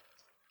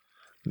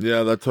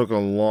 Yeah, that took a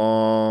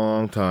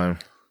long time.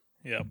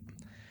 Yep.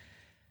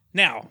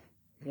 Now,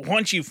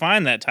 once you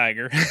find that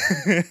tiger,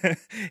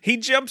 he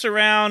jumps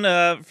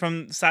around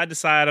from side to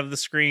side of the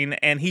screen,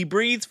 and he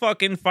breathes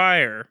fucking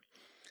fire.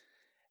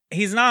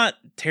 He's not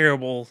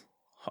terrible.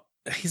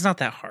 He's not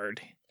that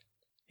hard.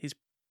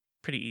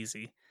 pretty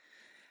easy.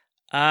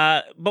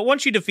 But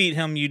once you defeat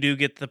him, you do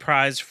get the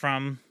prize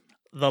from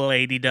the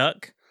Lady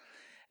Duck.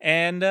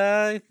 And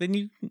then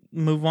you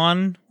move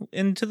on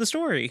into the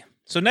story.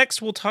 So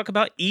next we'll talk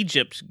about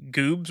Egypt,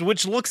 Goobs,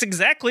 which looks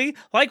exactly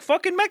like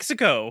fucking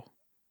Mexico.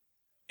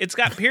 It's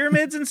got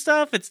pyramids and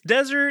stuff. It's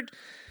desert.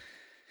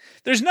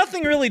 There's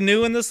nothing really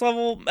new in this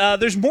level.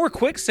 There's more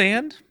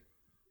quicksand.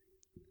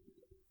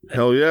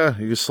 Hell yeah.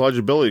 You can slide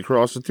your belly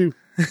across it too.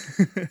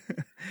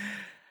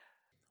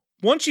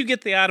 Once you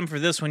get the item for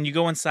this one, you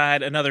go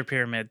inside another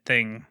pyramid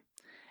thing.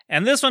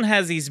 And this one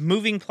has these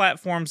moving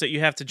platforms that you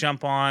have to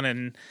jump on,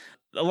 and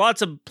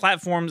lots of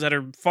platforms that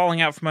are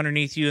falling out from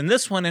underneath you. And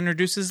this one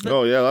introduces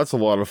Oh yeah, that's a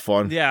lot of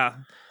fun. Yeah.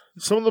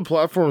 Some of the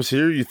platforms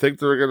here, you think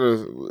they're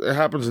gonna, it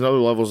happens in other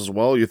levels as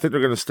well, you think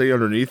they're gonna stay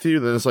underneath you,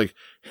 then it's like,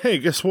 hey,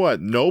 guess what?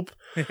 Nope.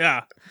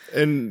 Yeah.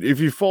 And if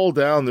you fall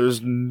down,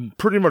 there's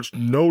pretty much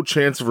no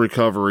chance of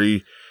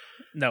recovery.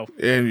 No.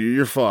 And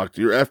you're fucked.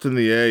 You're effed in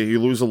the A, you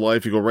lose a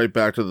life, you go right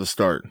back to the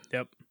start.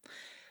 Yep.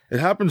 It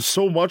happens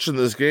so much in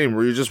this game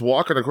where you're just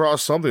walking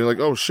across something like,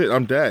 oh shit,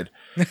 I'm dead.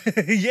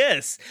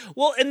 Yes.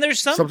 Well, and there's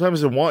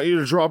sometimes they want you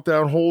to drop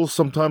down holes,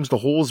 sometimes the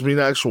holes mean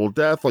actual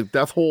death, like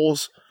death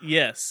holes.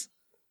 Yes.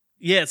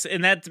 Yes,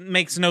 and that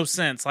makes no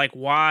sense. Like,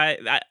 why?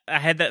 I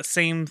had that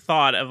same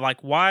thought of,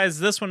 like, why is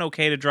this one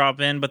okay to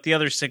drop in, but the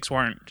other 6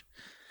 weren't?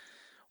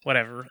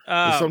 Whatever.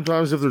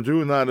 Sometimes if they're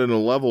doing that in a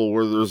level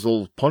where there's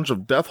a bunch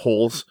of death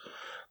holes,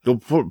 they'll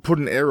put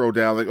an arrow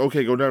down, like,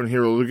 okay, go down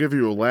here, they'll give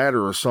you a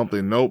ladder or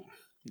something. Nope.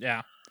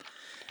 Yeah.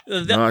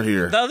 Not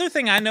here. The other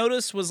thing I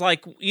noticed was,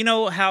 like, you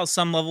know how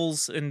some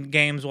levels in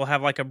games will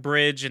have, like, a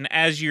bridge, and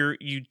as you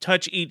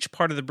touch each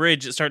part of the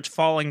bridge, it starts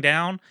falling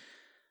down?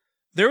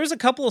 There was a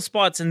couple of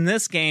spots in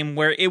this game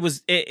where it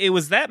was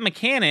that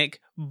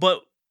mechanic, but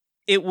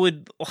it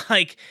would,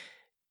 like,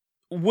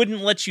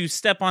 wouldn't let you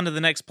step onto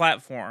the next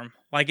platform.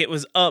 Like, it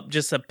was up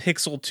just a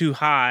pixel too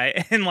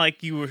high, and,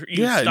 like, you stopped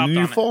and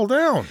you on fall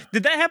down.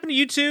 Did that happen to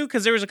you too?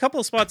 Because there was a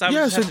couple of spots I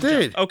Yes, it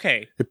did.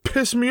 Okay. It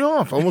pissed me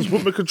off. I almost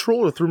put my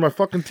controller through my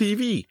fucking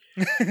TV.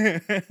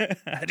 I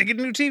had to get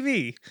a new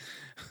TV.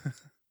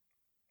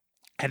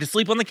 I had to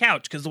sleep on the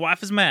couch because the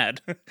wife is mad.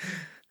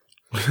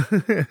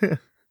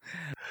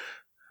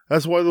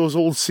 That's why those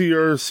old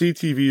CRC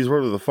TVs,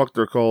 whatever the fuck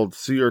they're called,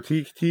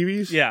 CRT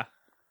TVs? Yeah.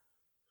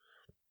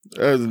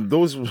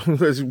 Those,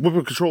 as you whip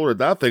a controller at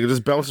that thing, it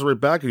just bounces right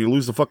back and you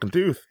lose the fucking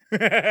tooth.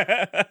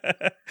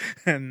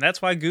 And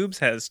that's why Goobs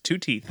has 2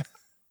 teeth.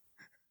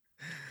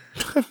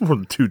 More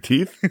than 2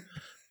 teeth.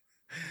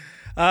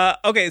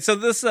 Okay, so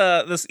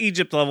this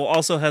Egypt level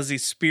also has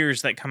these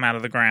spears that come out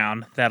of the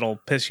ground that'll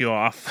piss you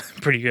off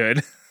pretty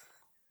good.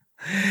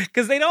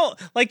 Because they don't,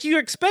 like, you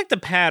expect a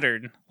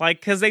pattern,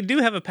 like, because they do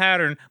have a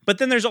pattern, but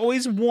then there's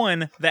always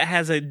one that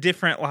has a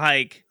different,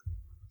 like,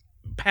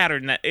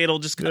 pattern that it'll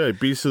just come. Yeah,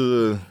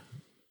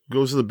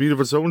 goes to the beat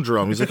of its own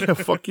drum. He's like, yeah,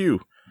 fuck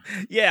you.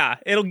 Yeah,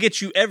 it'll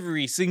get you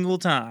every single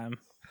time.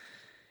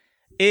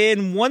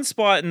 In one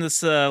spot in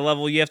this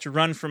level, you have to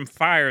run from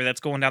fire that's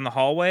going down the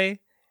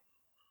hallway.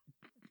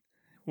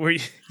 Where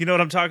you know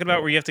what I'm talking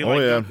about? Where you have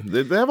to.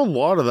 They have a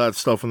lot of that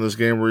stuff in this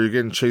game where you're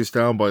getting chased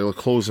down by like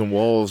closing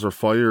walls or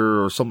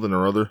fire or something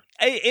or other.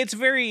 It's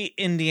very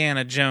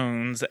Indiana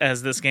Jones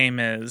as this game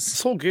is.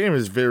 This whole game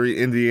is very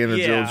Indiana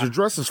Jones. You're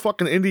dressed as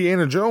fucking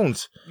Indiana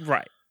Jones.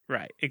 Right,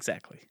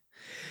 exactly.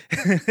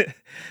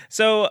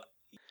 So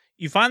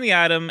you find the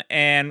item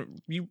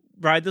and you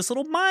ride this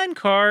little mine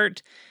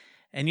cart.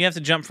 And you have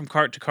to jump from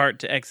cart to cart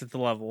to exit the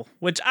level,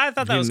 which I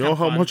thought that was kind of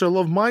fun. You know how much I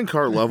love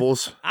minecart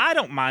levels. I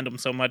don't mind them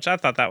so much. I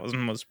thought that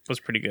was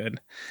pretty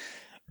good.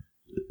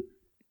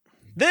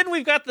 Then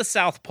we've got the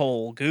South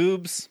Pole, Yeah,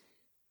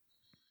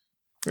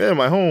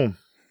 my home.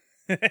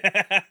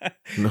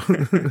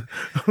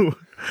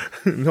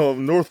 No,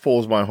 North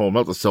Pole's my home,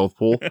 not the South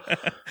Pole.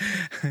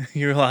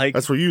 You're like...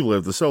 That's where you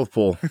live, the South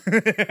Pole.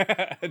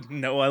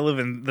 No, I live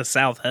in the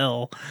South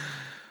Hell.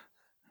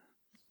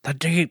 The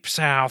Deep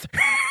South.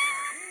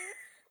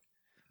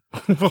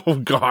 Oh,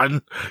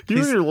 God. You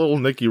and your little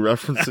Nicky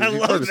references. You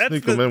try to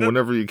sneak them in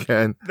whenever you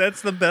can.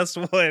 That's the best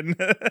one.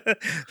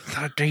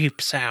 The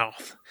Deep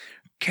South.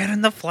 Get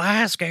in the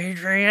flask,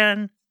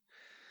 Adrian.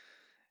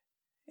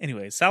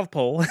 Anyway, South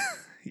Pole.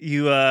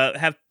 You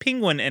have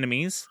penguin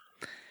enemies.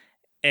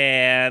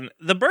 And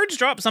the birds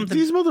drop something.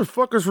 These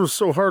motherfuckers were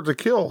so hard to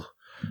kill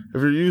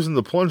if you're using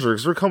the plunger,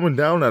 because they're coming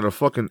down at a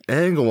fucking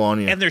angle on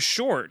you. And they're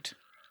short.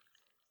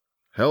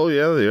 Hell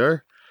yeah, they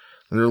are.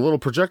 And they're little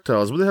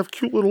projectiles, but they have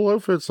cute little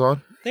outfits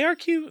on. They are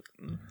cute.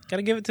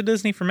 Gotta give it to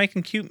Disney for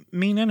making cute,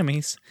 mean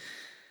enemies.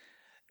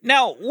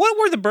 Now, what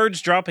were the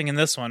birds dropping in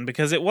this one?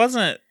 Because it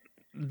wasn't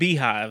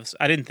beehives.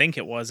 I didn't think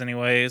it was,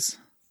 anyways.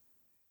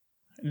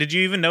 Did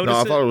you even notice No,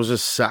 I thought it was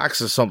just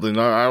sacks or something.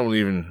 I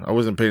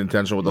wasn't paying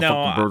attention what the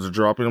fuck the birds are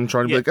dropping. I'm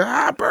trying to be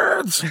like,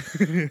 birds!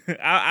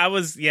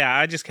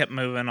 I just kept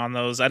moving on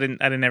those. I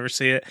didn't ever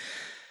see it.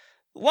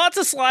 Lots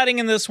of sliding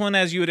in this one,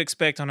 as you would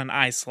expect on an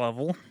ice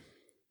level.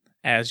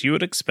 As you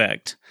would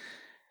expect.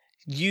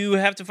 You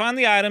have to find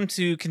the item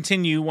to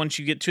continue once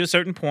you get to a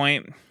certain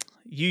point.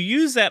 you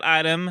use that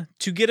item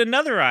to get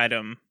another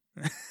item.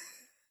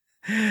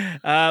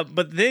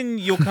 But then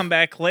you'll come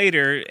back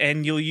later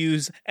and you'll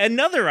use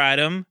another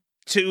item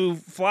to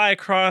fly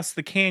across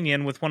the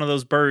canyon with one of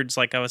those birds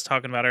like I was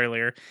talking about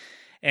earlier.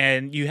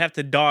 And you have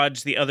to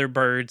dodge the other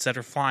birds that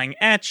are flying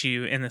at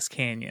you in this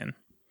canyon.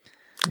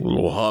 A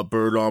little hot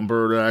bird on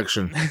bird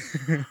action.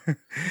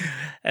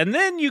 And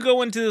then you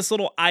go into this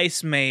little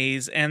ice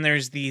maze, and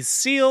there's these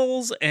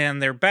seals,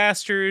 and they're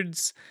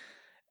bastards.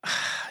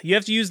 You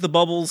have to use the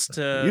bubbles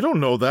to... You don't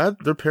know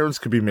that. Their parents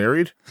could be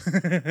married.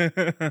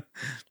 The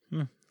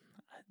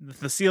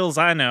seals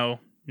I know,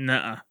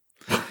 nuh-uh.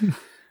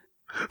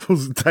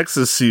 Those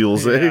Texas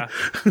seals, eh?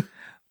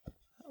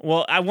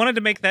 Well, I wanted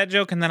to make that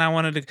joke, and then I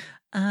wanted to...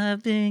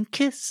 I've been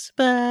kissed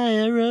by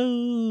a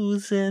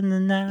rose in the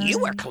night. You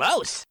were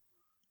close.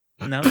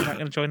 No, you're not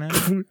going to join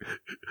in?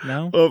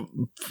 No?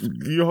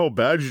 You know how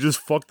bad you just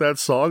fucked that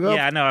song up?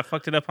 Yeah, I know. I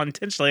fucked it up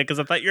intentionally because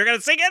I thought you were going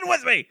to sing in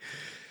with me.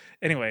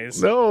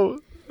 Anyways. No,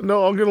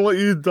 I'm going to let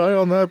you die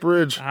on that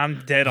bridge.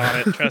 I'm dead on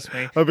it. Trust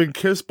me. I've been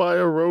kissed by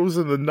a rose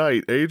in the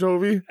night, eh,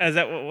 Toby?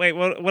 Wait,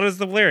 what is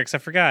the lyrics? I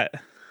forgot.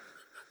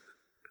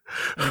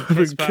 I've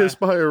been kissed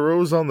by a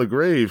rose on the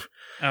grave.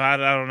 Oh, I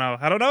don't know.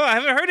 I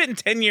haven't heard it in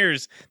 10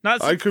 years.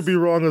 I could be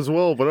wrong as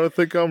well, but I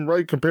think I'm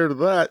right compared to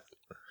that.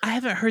 I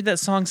haven't heard that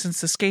song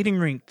since the skating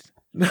rink.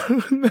 No,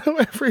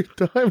 every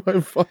time I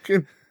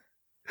fucking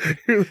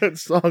hear that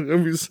song, I'm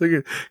gonna be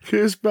singing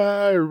 "Kissed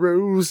by a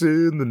Rose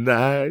in the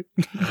Night."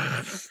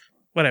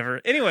 Whatever.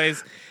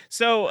 Anyways,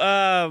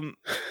 so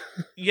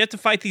you have to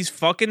fight these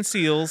fucking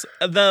seals.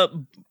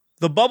 The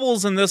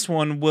bubbles in this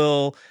one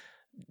will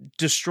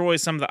destroy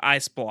some of the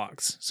ice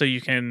blocks, so you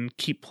can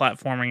keep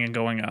platforming and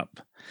going up.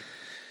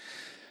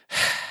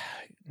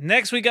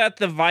 Next, we got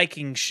the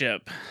Viking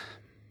ship.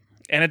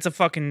 And it's a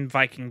fucking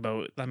Viking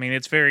boat. I mean,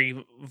 it's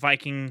very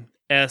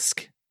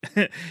Viking-esque.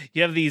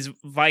 You have these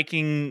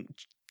Viking...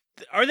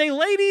 Are they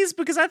ladies?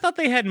 Because I thought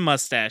they had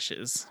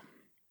mustaches.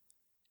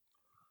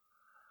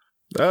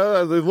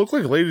 They look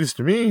like ladies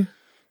to me.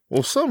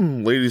 Well,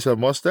 some ladies have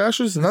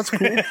mustaches, and that's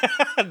cool.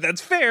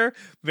 That's fair.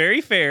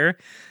 Very fair.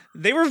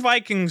 They were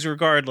Vikings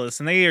regardless,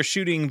 and they are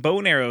shooting bow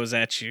and arrows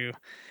at you.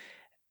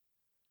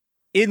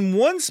 In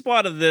one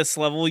spot of this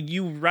level,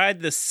 you ride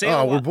the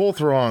sail... Oh, we're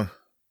both wrong.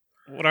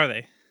 What are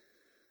they?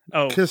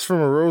 Oh, Kiss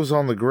from a Rose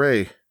on the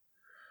Gray.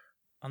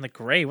 On the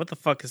Gray? What the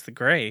fuck is the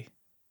Gray?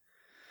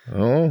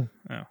 Oh.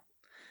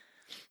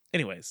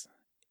 Anyways,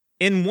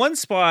 in one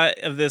spot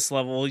of this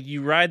level,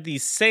 you ride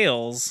these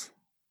sails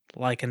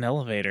like an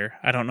elevator.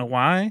 I don't know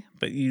why,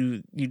 but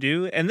you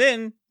do. And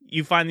then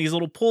you find these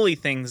little pulley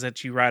things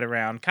that you ride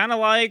around, kind of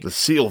like... The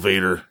Seal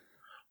Vader.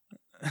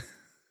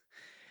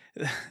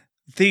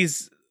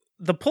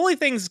 The pulley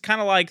things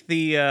kind of like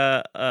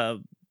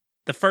the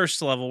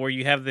first level where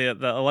you have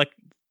the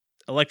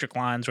electric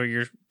lines where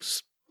you're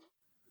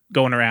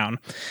going around.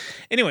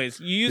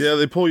 Anyways, Yeah,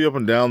 they pull you up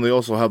and down. They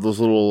also have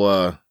those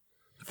little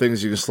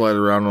things you can slide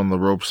around on the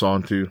ropes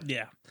onto.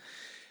 Yeah.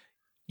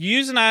 You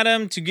use an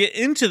item to get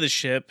into the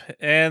ship,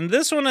 and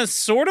this one is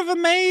sort of a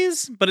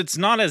maze, but it's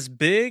not as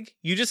big.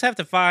 You just have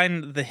to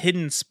find the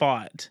hidden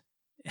spot.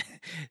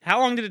 How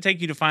long did it take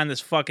you to find this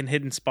fucking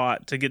hidden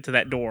spot to get to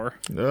that door?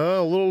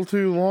 A little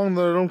too long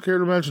that I don't care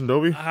to mention,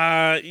 Dobie.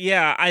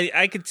 Yeah,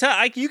 I could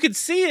tell. You could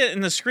see it in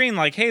the screen,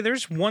 like, hey,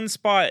 there's one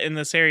spot in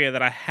this area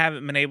that I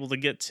haven't been able to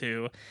get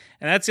to,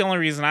 and that's the only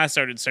reason I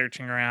started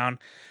searching around.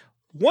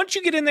 Once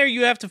you get in there,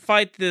 you have to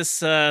fight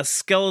this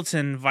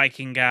skeleton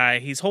Viking guy.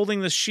 He's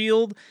holding the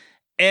shield,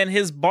 and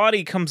his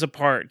body comes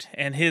apart,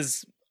 and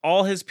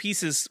all his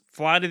pieces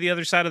fly to the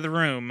other side of the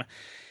room.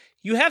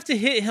 You have to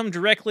hit him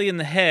directly in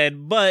the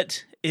head,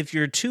 but if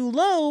you're too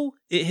low,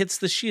 it hits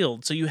the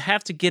shield. So you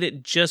have to get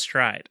it just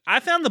right. I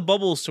found the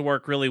bubbles to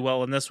work really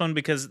well in this one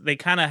because they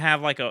kind of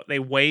have they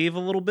wave a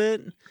little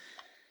bit.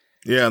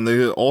 Yeah, and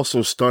they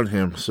also stun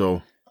him,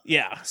 so...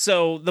 Yeah,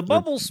 so the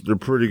bubbles... They're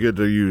pretty good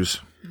to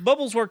use.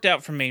 Bubbles worked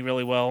out for me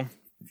really well.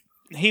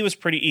 He was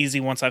pretty easy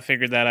once I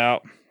figured that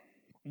out.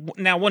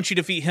 Now, once you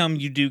defeat him,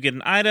 you do get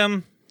an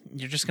item.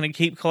 You're just going to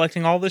keep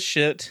collecting all this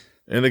shit.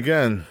 And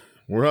again...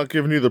 We're not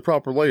giving you the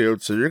proper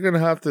layout, so you're going to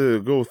have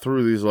to go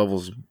through these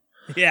levels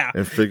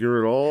and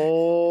figure it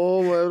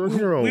all out on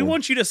your own. We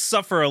want you to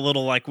suffer a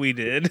little like we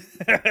did.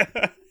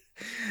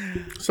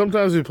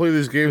 Sometimes we play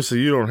these games so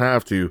you don't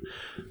have to,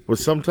 but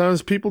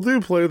sometimes people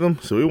do play them,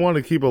 so we want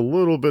to keep a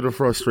little bit of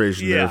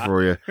frustration there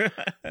for you.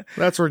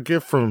 That's our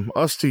gift from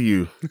us to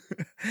you.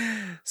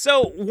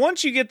 So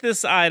once you get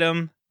this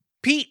item...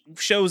 Pete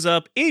shows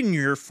up in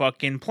your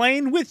fucking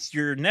plane with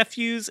your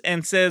nephews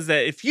and says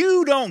that if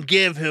you don't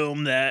give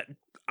him that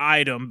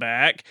item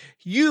back,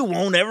 you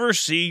won't ever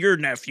see your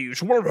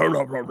nephews.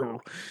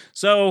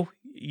 So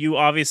you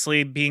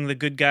obviously, being the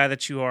good guy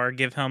that you are,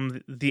 give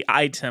him the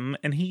item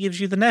and he gives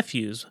you the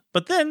nephews.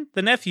 But then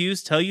the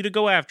nephews tell you to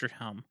go after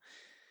him.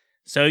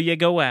 So you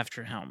go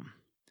after him.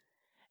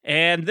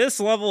 And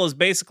this level is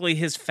basically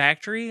his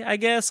factory, I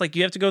guess. Like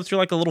you have to go through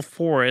like a little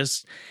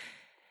forest.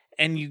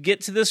 And you get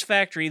to this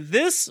factory.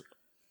 This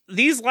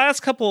these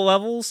last couple of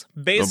levels,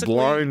 basically... The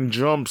blind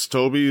jumps,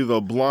 Toby.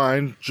 The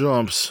blind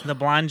jumps. The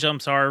blind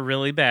jumps are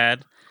really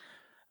bad.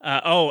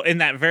 In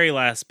that very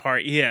last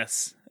part,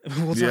 yes.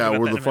 We'll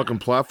where the fucking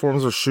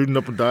platforms are shooting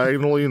up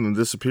diagonally and then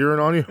disappearing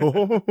on you.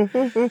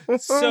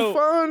 So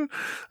fun.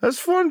 That's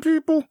fun,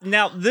 people.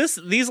 Now,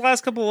 these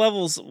last couple of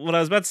levels, what I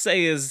was about to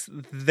say is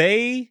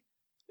they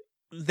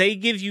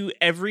give you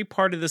every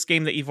part of this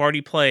game that you've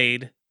already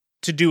played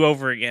to do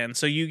over again.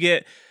 So you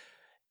get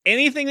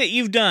anything that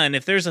you've done.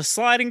 If there's a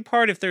sliding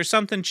part, if there's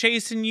something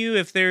chasing you,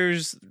 if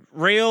there's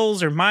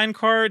rails or mine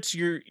carts,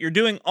 you're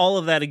doing all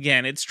of that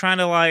again. It's trying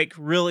to like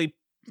really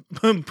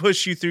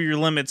push you through your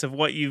limits of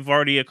what you've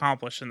already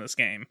accomplished in this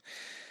game.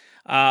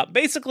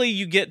 Basically,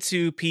 you get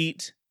to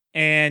Pete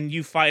and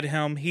you fight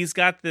him. He's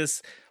got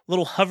this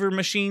little hover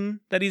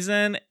machine that he's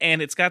in,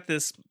 and it's got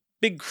this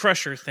big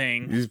crusher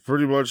thing. He's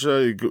pretty much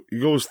he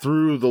goes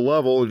through the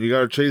level, and you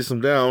got to chase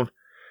him down,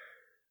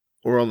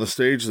 or on the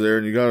stage there,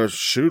 and you got to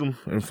shoot him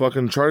and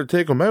fucking try to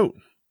take him out.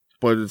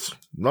 But it's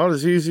not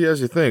as easy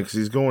as you think, 'cause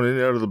he's going in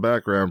and out of the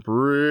background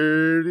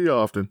pretty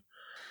often.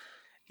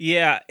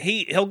 Yeah,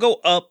 he'll go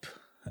up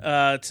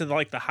to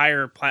like the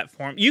higher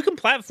platform. You can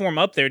platform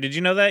up there. Did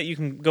you know that? You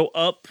can go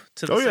up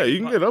to the you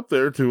can get up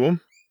there to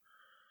him.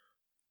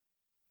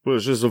 But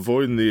it's just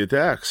avoiding the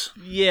attacks.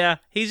 Yeah,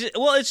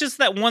 it's just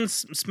that one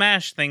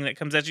smash thing that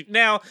comes at you.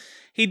 Now,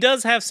 he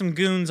does have some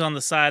goons on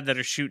the side that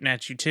are shooting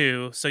at you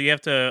too, so you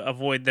have to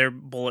avoid their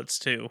bullets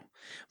too.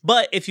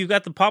 But if you've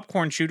got the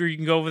popcorn shooter, you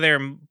can go over there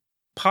and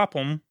pop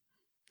them,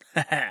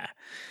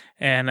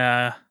 and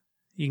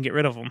you can get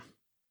rid of them.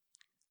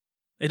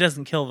 It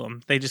doesn't kill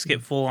them. They just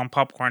get full on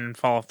popcorn and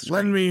fall off the screen.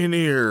 Lend me an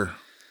ear.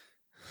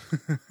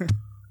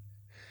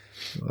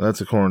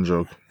 That's a corn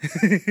joke.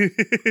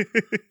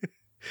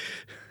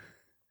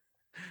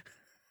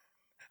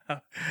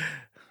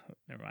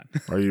 Never mind.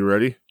 Are you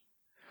ready?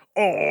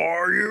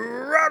 Are you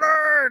ready?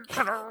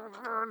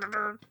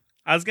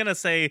 I was going to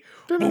say...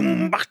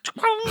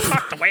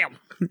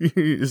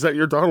 Is that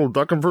your Donald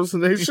Duck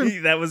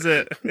impersonation? That was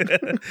it.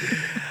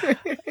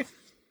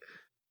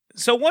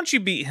 So once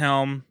you beat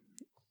him,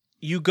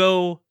 you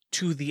go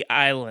to the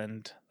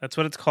island. That's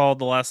what it's called.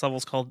 The last level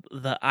is called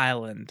The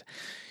Island.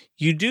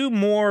 You do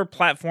more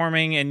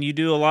platforming, and you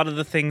do a lot of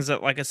the things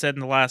that, like I said in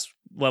the last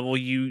level,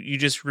 you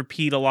just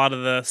repeat a lot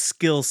of the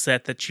skill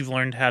set that you've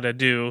learned how to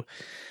do.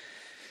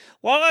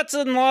 Lots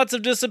and lots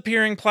of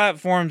disappearing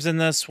platforms in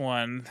this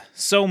one.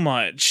 So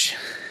much.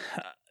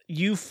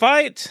 You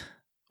fight...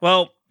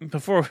 Well,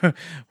 before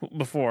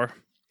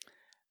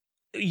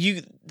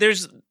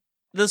there's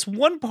this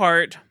one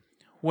part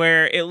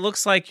where it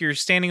looks like you're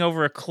standing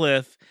over a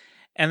cliff,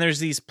 and there's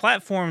these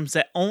platforms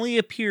that only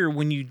appear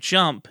when you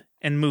jump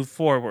and move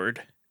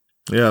forward.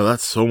 Yeah,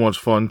 that's so much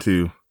fun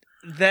too.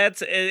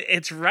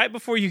 It's right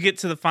before you get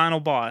to the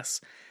final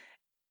boss.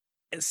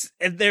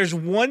 There's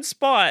one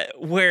spot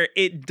where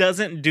it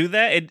doesn't do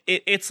that.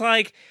 It's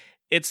like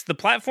it's the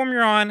platform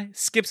you're on,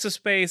 skips a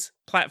space,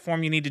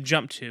 platform you need to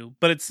jump to,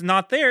 but it's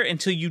not there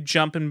until you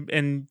jump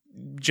and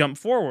jump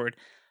forward.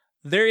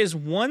 There is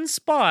one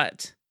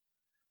spot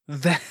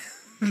that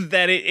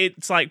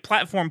it's like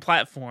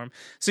platform.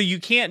 So you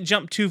can't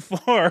jump too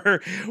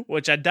far,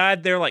 which I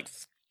died there like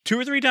 2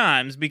 or 3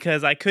 times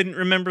because I couldn't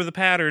remember the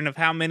pattern of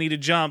how many to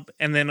jump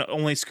and then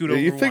only scoot over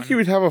you think one. you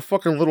would have a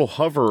fucking little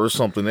hover or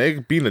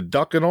something, being a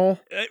duck and all?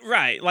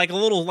 Right, like a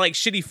little like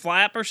shitty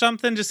flap or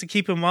something just to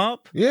keep him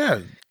up.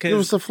 Yeah, it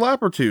was a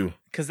flap or two.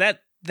 Because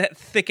that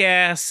thick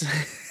ass,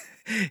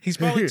 he's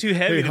probably too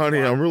heavy. Hey, honey,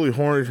 I'm really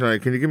horny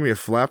tonight. Can you give me a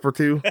flap or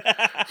two?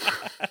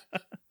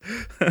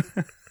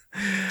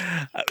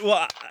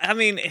 Well, I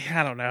mean,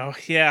 I don't know.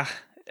 Yeah,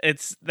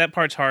 that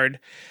part's hard.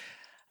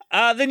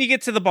 Then you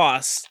get to the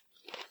boss,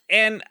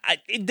 and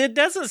it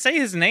doesn't say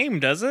his name,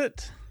 does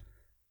it?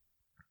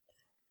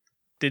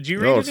 Did you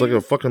read it? No, it's like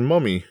a fucking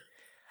mummy.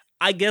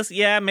 I guess,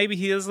 yeah, maybe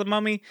he is the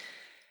mummy.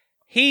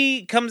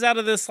 He comes out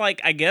of this, like,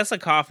 I guess a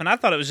coffin. I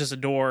thought it was just a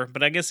door,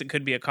 but I guess it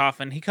could be a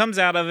coffin. He comes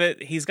out of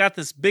it. He's got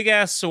this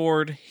big-ass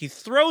sword. He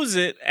throws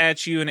it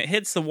at you, and it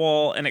hits the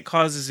wall, and it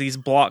causes these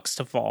blocks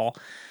to fall.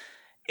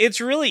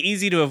 It's really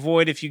easy to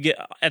avoid if you get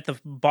at the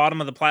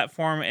bottom of the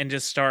platform and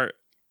just start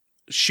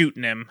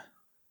shooting him.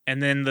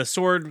 And then the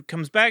sword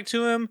comes back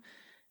to him,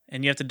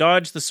 and you have to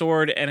dodge the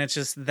sword, and it's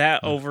just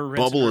that over.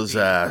 Bubble his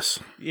ass.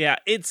 Yeah,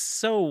 it's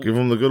so... Give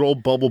him the good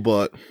old bubble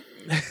butt.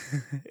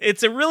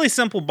 It's a really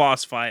simple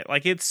boss fight.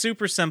 Like, it's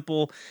super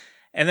simple.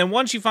 And then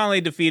once you finally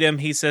defeat him,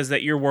 he says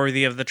that you're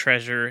worthy of the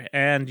treasure,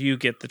 and you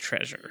get the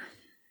treasure.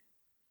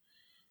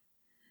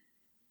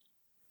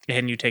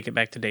 And you take it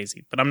back to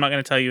Daisy. But I'm not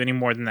going to tell you any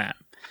more than that.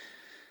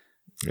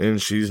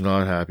 And she's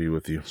not happy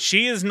with you.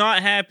 She is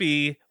not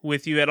happy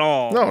with you at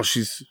all. No,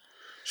 she's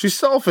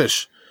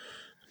selfish.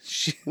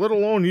 Let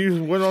alone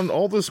you went on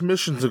all this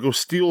mission to go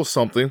steal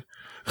something.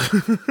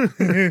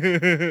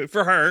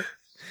 For her.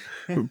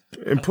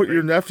 And put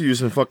your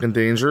nephews in fucking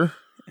danger.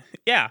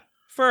 Yeah,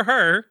 for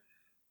her.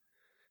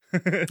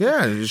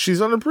 Yeah,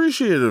 she's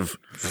unappreciative.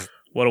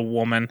 What a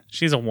woman.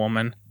 She's a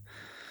woman.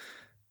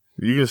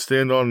 You can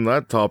stand on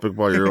that topic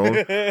by your own.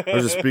 I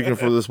was just speaking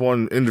for this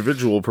one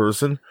individual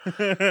person.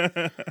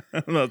 I'm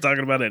not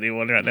talking about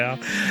anyone right now.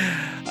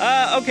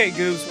 Okay,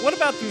 Goobs, what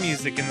about the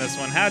music in this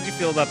one? How'd you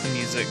feel about the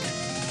music?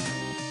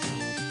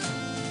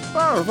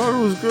 Oh, I thought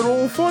it was good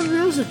old fun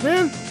music,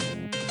 man.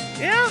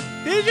 Yeah?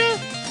 Did you?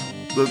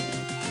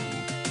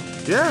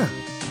 Yeah.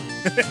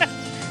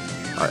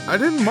 I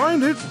didn't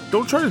mind it.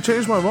 Don't try to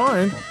change my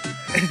mind.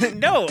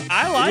 No,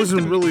 I liked it. It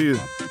wasn't really...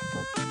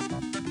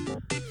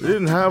 It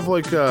didn't have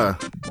like not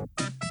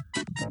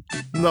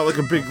like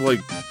a big like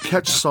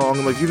catch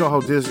song, like you know how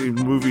Disney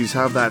movies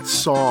have that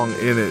song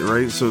in it,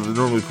 right? So they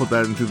normally put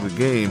that into the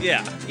game.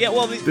 Yeah,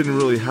 well, didn't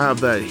really have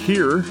that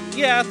here.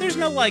 Yeah, there's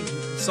no like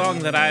song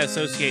that I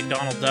associate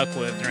Donald Duck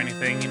with or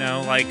anything. You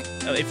know, like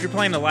if you're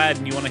playing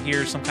Aladdin, you want to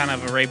hear some kind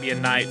of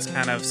Arabian Nights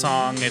kind of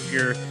song. If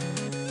you're,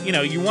 you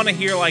know, you want to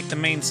hear like the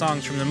main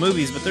songs from the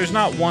movies, but there's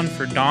not one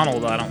for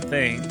Donald, I don't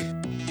think.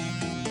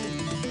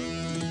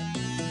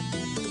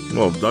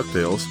 Well,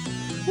 DuckTales.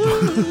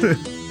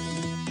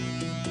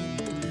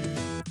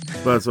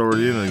 That's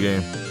already in the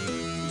game.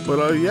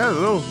 But yeah,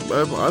 no,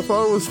 I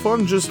thought it was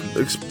fun, just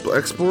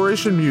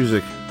exploration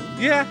music.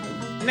 Yeah.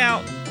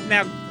 Now,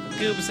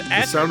 Goobs,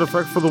 the sound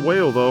effect for the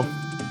whale, though.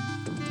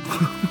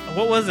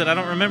 What was it? I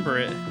don't remember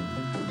it.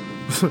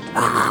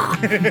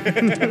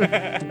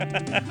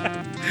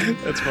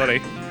 That's funny.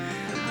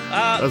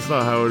 That's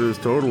not how it is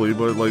totally,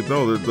 but like,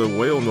 no, the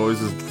whale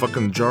noise is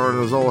fucking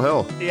jarring as all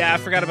hell. Yeah, I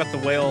forgot about the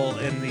whale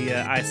in the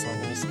ice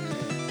levels.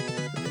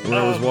 When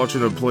I was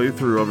watching a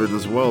playthrough of it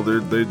as well,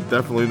 they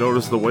definitely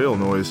noticed the whale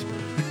noise.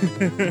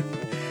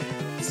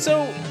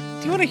 So,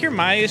 do you want to hear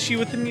my issue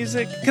with the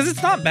music? Because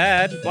it's not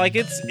bad. Like,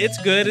 it's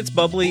good, it's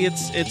bubbly,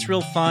 it's real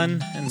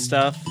fun and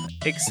stuff,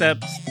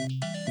 except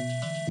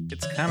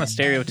it's kind of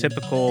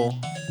stereotypical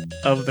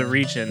of the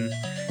region.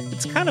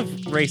 It's kind of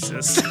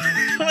racist.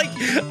 Like,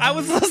 I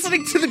was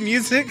listening to the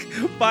music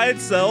by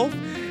itself,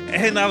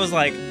 and I was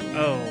like,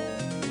 oh,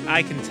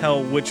 I can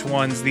tell which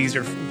ones these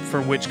are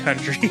for which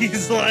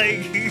countries.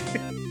 Like,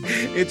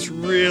 it's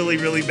really,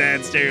 really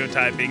bad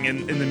stereotyping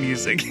in the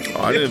music.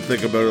 I didn't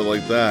think about it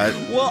like that.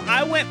 Well,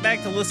 I went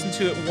back to listen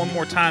to it one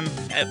more time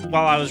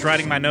while I was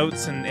writing my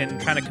notes and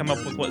trying to come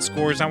up with what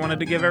scores I wanted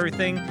to give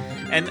everything.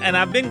 And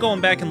I've been going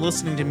back and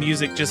listening to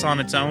music just on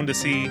its own to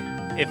see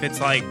if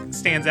it's like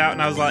stands out.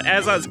 And I was like,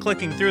 as I was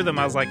clicking through them,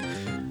 I was like,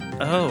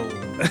 oh.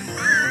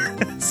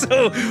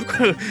 So,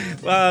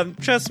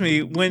 trust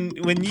me,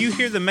 when you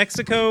hear the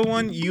Mexico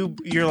one,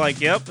 you're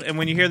like, yep. And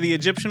when you hear the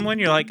Egyptian one,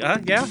 you're like,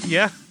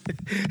 yeah.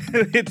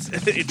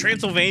 It's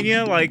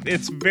Transylvania. Like,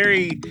 it's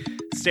very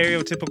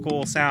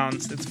stereotypical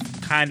sounds. It's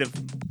kind of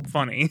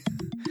funny.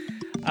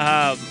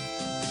 And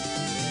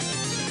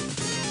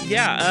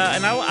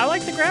I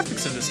like the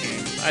graphics of this game.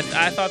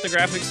 I thought the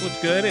graphics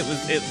looked good.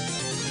 It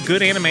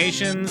good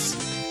animations.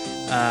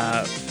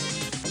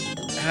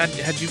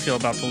 How'd you feel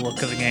about the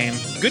look of the game?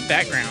 Good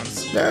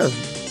backgrounds. Yeah,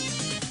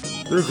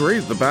 they're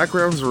great. The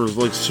backgrounds are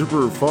like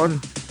super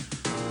fun.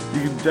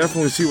 You can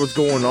definitely see what's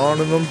going on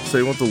in them.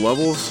 Same with the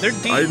levels. They're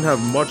deep. I didn't have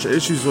much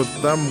issues with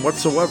them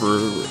whatsoever.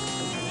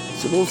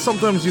 So, well,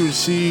 sometimes you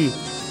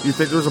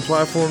think there's a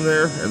platform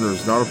there, and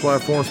there's not a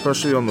platform,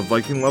 especially on the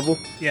Viking level.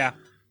 Yeah.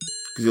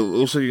 Because it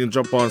looks like you can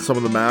jump on some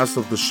of the masts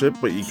of the ship,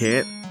 but you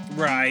can't.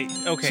 Right.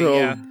 Okay. So,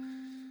 yeah.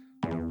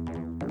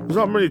 There's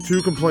not many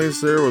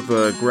complaints there with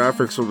the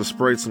graphics or the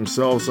sprites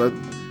themselves. I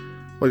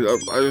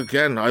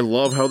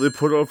love how they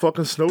put a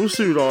fucking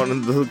snowsuit on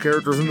and the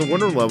characters in the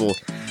winter level.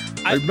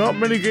 Not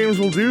many games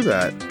will do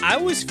that. I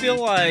always feel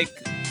like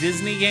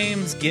Disney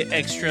games get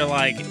extra,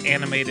 like,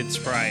 animated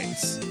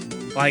sprites.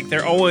 Like,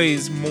 they're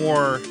always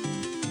more...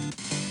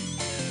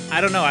 I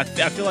don't know, I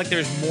feel like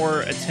there's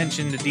more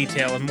attention to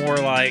detail and more,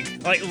 like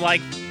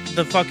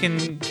the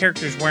fucking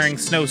characters wearing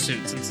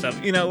snowsuits and stuff.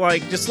 You know,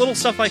 like, just little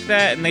stuff like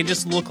that, and they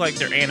just look like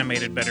they're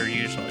animated better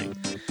usually.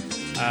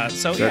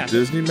 So, yeah. That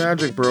Disney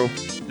magic, bro.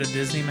 The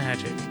Disney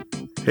magic.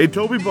 Hey,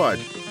 Toby Bud.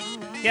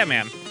 Yeah,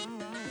 man.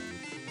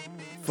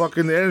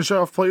 Fucking the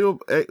NHL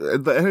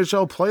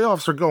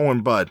playoffs are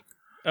going, bud.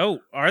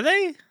 Oh, are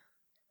they?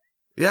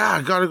 Yeah,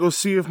 I gotta go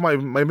see if my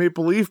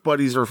Maple Leaf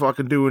buddies are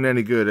fucking doing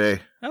any good, eh?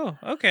 Oh,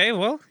 okay.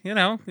 Well, you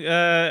know,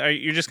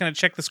 you're just gonna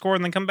check the score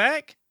and then come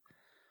back?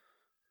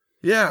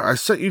 Yeah, I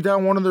sent you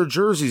down one of their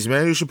jerseys,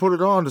 man. You should put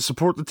it on to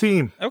support the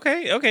team.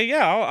 Okay,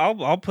 yeah,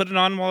 I'll put it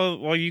on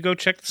while you go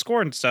check the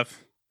score and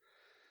stuff.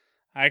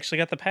 I actually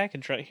got the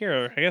package right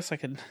here. I guess I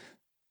could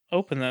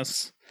open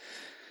this.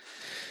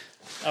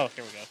 Oh,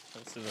 here we go.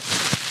 Let's do this.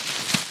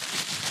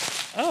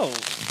 Oh,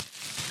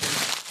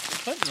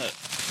 what in the?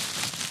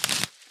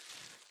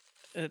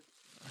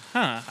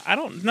 I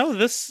don't know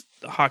this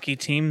hockey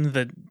team.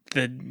 The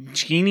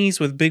Genies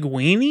with big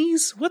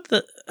weenies. What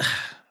the?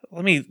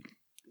 Let me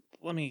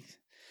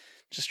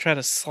just try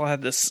to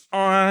slide this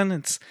on.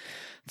 It's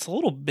a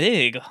little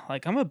big.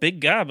 Like, I'm a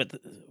big guy, but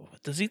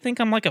does he think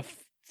I'm like a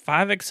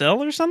 5XL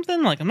or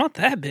something? Like, I'm not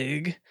that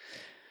big.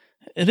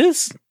 It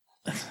is.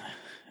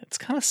 It's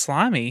kind of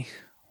slimy.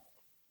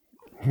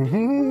 Try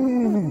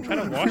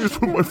to wash it.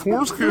 Put my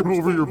foreskin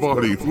over your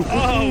body.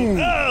 Oh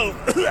no!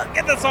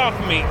 Get this off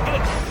of me.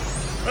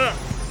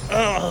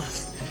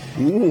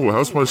 Ooh,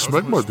 how's my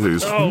smegma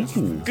taste? Oh,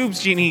 Ooh.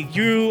 Goobs Genie,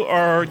 you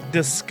are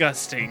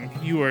disgusting.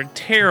 You are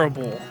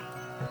terrible.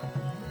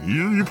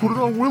 You put it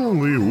on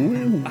willingly.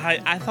 Ooh.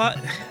 I thought...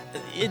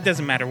 It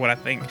doesn't matter what I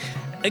think.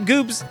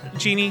 Goobs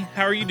Genie,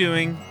 how are you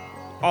doing?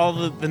 All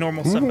the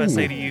normal stuff I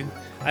say to you.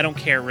 I don't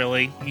care,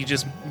 really. You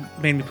just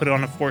made me put it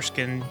on a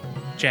foreskin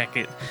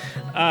jacket.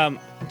 Do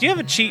you have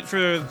a cheat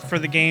for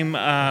the game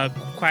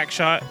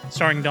Quackshot,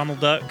 starring Donald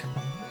Duck?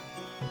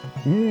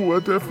 Ooh, I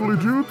definitely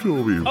do,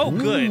 Toby. Oh,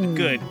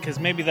 good, because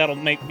maybe that'll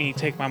make me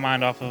take my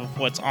mind off of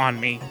what's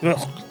on me.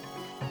 Ugh.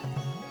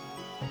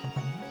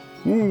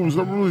 Ooh, it's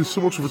not really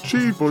so much of a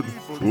cheat, but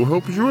we'll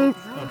help you out.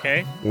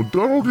 Okay. When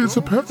Donald eats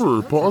a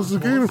pepper, pause the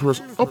game and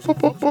press up,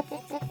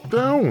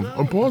 down.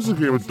 Unpause the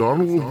game and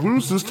Donald will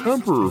lose his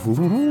temper.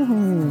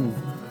 Ooh.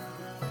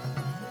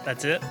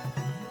 That's it?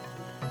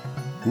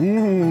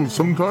 Ooh,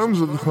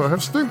 sometimes I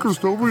have stinkers,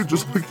 Toby,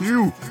 just like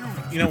you.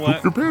 You know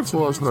what? Your pants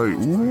last night.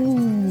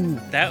 Ooh.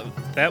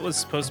 That was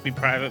supposed to be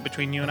private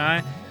between you and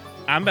I.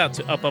 I'm about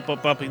to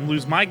up and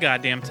lose my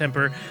goddamn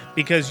temper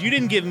because you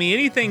didn't give me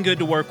anything good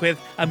to work with.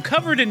 I'm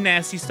covered in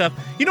nasty stuff.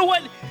 You know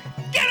what?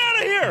 Get out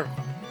of here!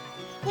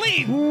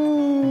 Leave!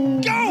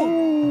 Ooh.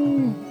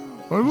 Go!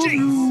 I love Jeez.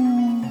 you.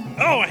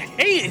 Oh, I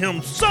hate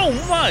him so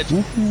much.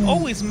 Ooh.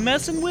 Always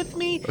messing with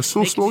me. I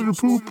still smell your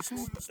poop.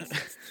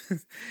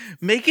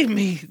 Making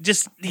me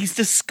he's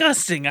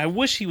disgusting. I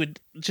wish he would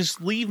just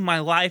leave my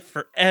life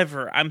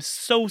forever. I'm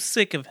so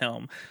sick of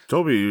him.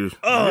 Toby, you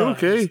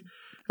okay?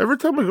 Every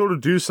time I go to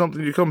do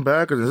something, you come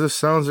back and it just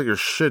sounds like you're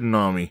shitting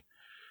on me.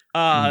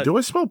 Do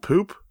I smell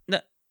poop?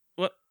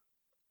 What?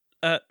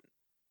 You want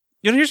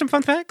to hear some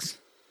fun facts?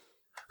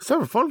 Let's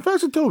have a fun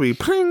fact with Toby.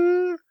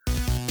 Pring!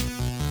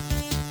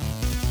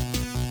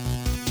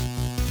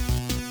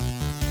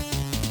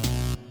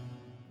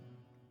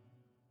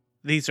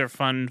 These are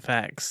fun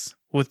facts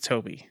with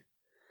Toby.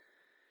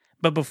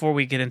 But before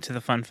we get into the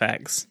fun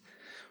facts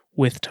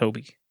with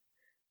Toby,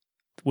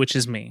 which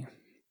is me,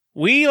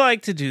 we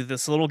like to do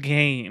this little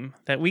game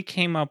that we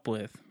came up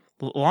with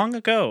long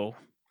ago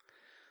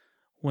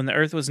when the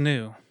Earth was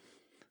new.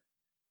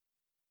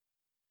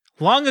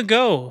 Long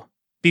ago,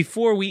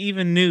 before we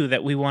even knew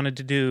that we wanted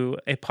to do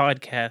a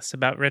podcast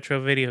about retro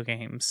video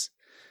games.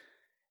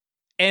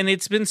 And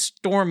it's been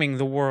storming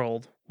the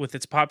world with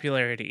its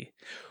popularity.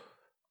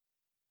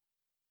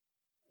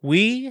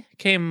 We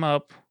came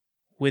up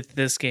with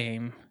this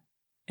game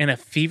in a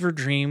fever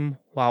dream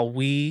while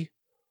we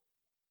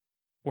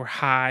were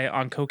high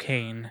on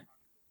cocaine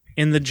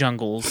in the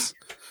jungles.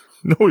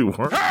 No, we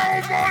weren't. How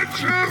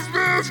much is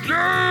this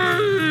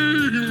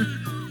game?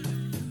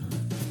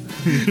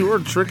 You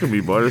weren't tricking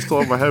me, bud. I still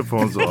have my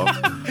headphones off.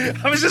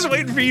 I was just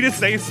waiting for you to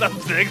say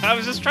something. I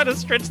was just trying to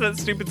stretch that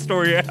stupid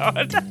story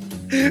out.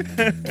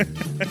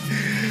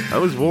 I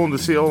was willing to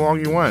see how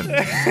long you went.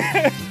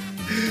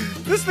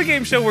 This is the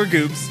game show where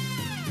Goobs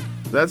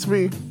That's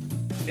me.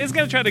 is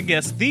going to try to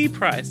guess the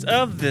price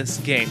of this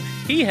game.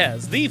 He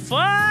has the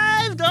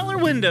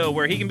 $5 window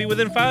where he can be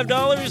within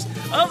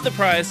 $5 of the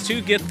price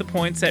to get the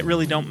points that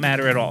really don't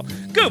matter at all.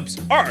 Goobs,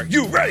 are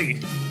you ready?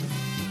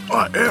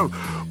 I am.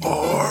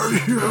 Are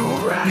you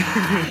ready?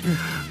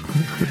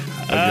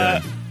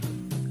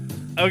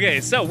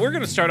 Okay, so we're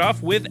going to start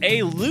off with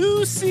a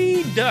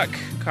Lucy Duck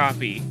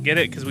copy. Get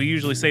it? Because we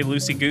usually say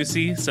Lucy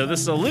Goosey. So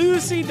this is a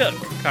Lucy Duck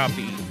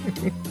copy.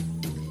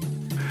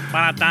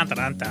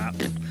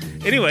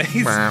 Anyways,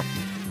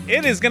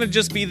 it is going to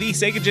just be the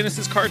Sega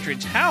Genesis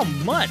cartridge. How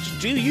much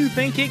do you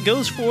think it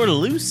goes for,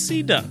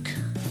 Lucy Duck?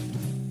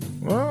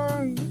 Well,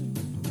 I'm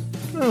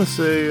going to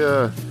say,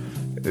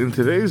 in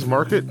today's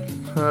market,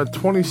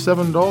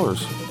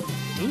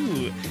 $27.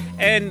 Ooh.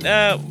 And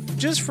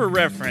just for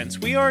reference,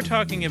 we are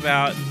talking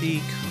about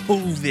the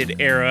COVID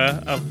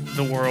era of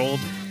the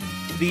world.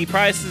 The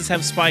prices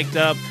have spiked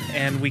up,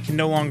 and we can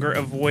no longer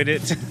avoid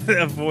it,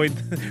 avoid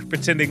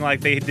pretending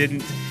like they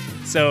didn't.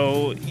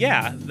 So,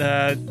 yeah,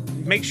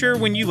 make sure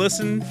when you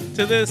listen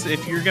to this,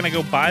 if you're going to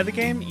go buy the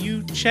game,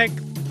 you check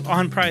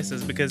on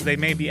prices because they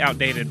may be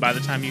outdated by the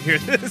time you hear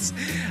this.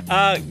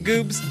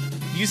 Goobs,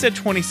 you said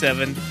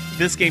 $27.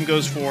 This game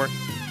goes for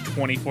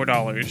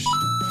 $24.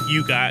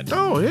 You got...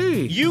 Oh,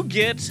 hey. You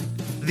get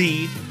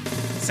the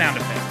sound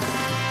effect.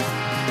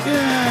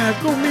 Yeah,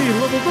 go me,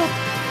 leveled up.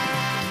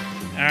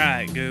 All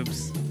right,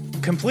 Goobs.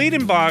 Complete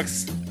in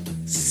box.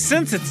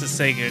 Since it's a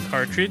Sega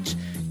cartridge,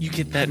 you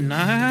get that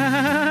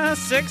nice,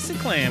 sexy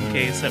clam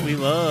case that we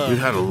love. We've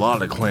had a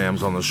lot of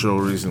clams on the show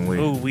recently.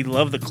 Oh, we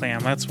love the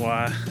clam. That's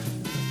why.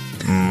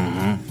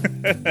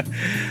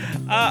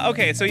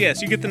 Okay, so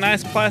yes, you get the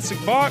nice plastic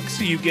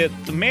box, you get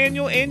the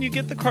manual, and you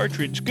get the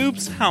cartridge.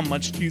 Goobs, how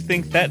much do you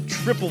think that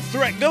triple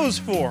threat goes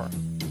for?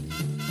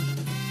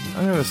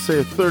 I'm going to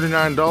say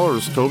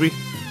 $39, Toby.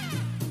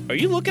 Are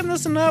you looking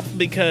this one up?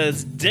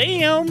 Because,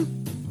 damn,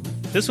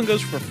 this one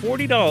goes for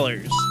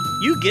 $40.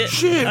 You get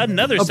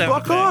another a sound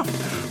buck effect.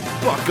 off.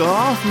 Buck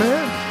off,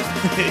 man.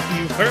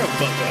 You were a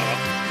buck off.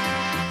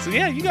 So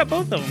yeah, you got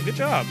both of them. Good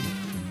job.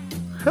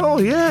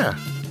 Hell yeah.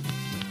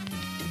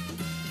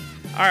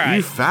 All right. Are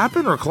you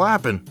fapping or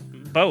clapping?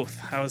 Both.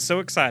 I was so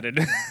excited.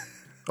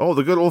 Oh,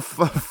 the good old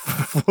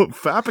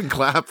fap and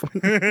clap.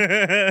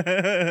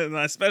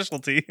 My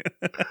specialty.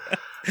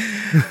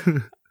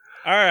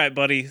 All right,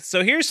 buddy.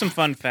 So here's some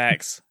fun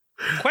facts.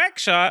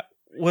 Quackshot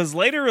was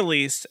later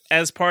released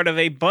as part of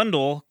a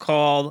bundle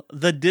called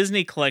The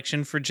Disney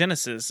Collection for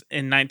Genesis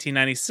in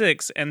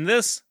 1996, and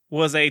this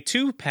was a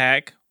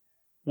 2-pack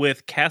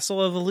with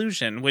Castle of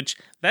Illusion, which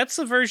that's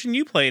the version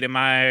you played, am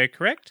I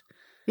correct?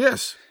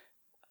 Yes.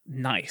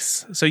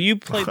 Nice. So you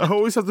played... I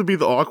always have to be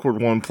the awkward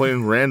one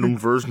playing random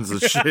versions of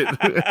shit.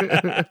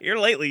 Here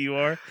lately you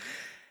are.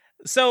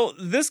 So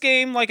this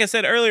game, like I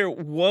said earlier,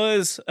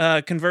 was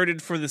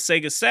converted for the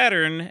Sega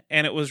Saturn,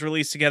 and it was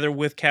released together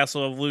with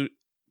Castle of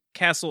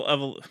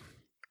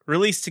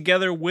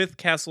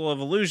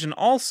Illusion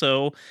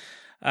also.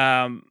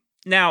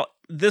 Now,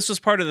 this was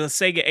part of the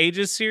Sega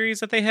Ages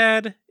series that they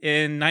had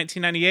in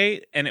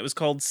 1998, and it was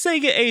called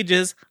Sega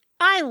Ages,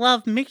 I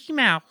Love Mickey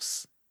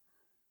Mouse.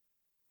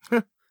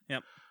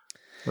 Yep.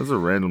 That's a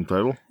random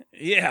title.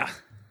 Yeah.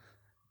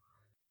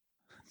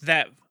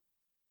 That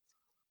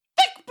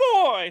big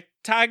boy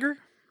tiger.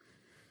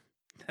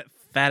 That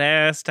fat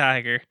ass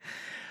tiger.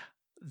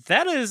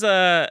 That is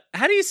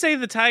how do you say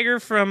the tiger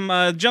from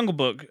Jungle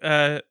Book?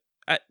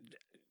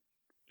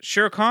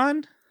 Shere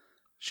Khan?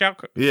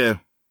 Yeah.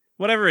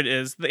 Whatever it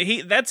is.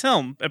 That's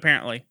him,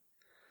 apparently.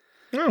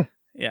 Oh.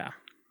 Yeah.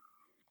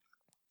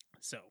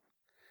 So.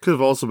 Could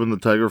have also been the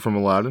tiger from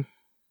Aladdin.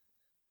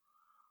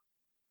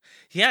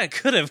 Yeah, it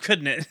could have,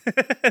 couldn't it?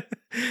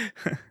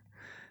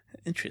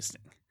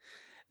 Interesting.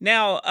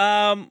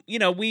 Now,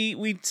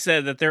 we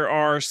said that there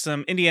are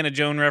some Indiana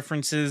Jones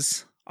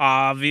references,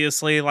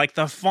 obviously. Like,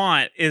 the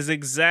font is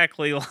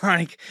exactly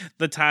like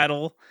the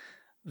title.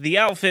 The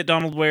outfit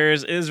Donald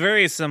wears is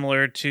very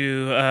similar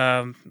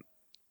to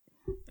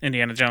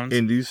Indiana Jones.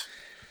 Indies.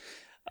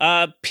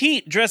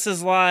 Pete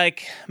dresses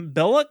like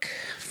Belloc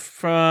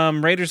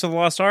from Raiders of the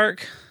Lost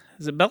Ark.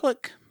 Is it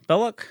Belloc?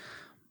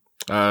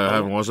 I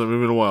haven't watched that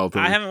movie in a while.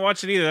 I haven't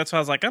watched it either. That's why I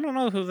was like, I don't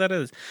know who that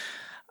is.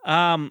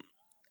 And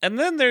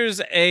then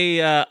there's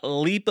a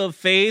leap of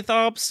faith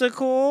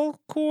obstacle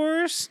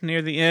course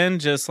near the end,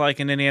 just like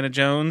in Indiana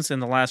Jones in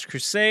The Last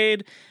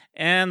Crusade.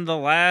 And the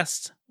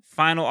last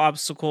final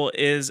obstacle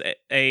is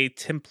a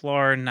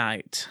Templar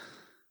Knight.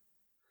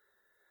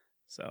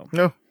 So.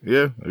 No,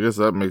 yeah, I guess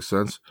that makes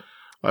sense.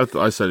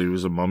 I said he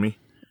was a mummy.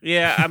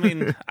 Yeah, I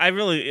mean,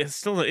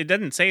 it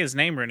doesn't say his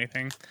name or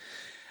anything.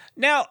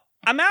 Now,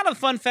 I'm out of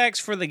fun facts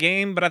for the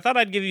game, but I thought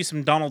I'd give you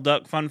some Donald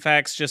Duck fun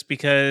facts just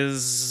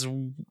because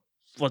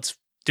let's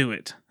do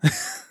it.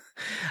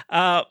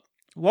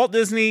 Walt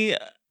Disney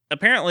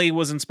apparently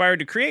was inspired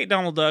to create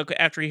Donald Duck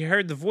after he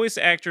heard the voice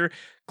actor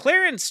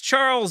Clarence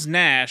Charles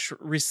Nash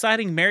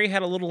reciting Mary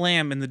Had a Little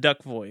Lamb in the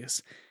duck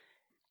voice.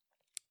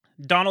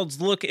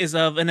 Donald's look is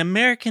of an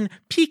American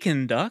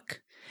Pekin duck,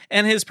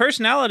 and his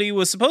personality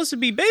was supposed to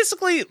be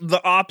basically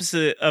the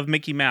opposite of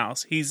Mickey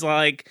Mouse. He's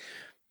like,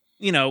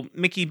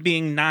 Mickey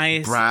being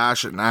nice.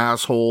 Brash, an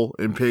asshole,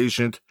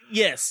 impatient.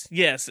 Yes.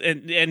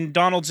 And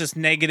Donald's just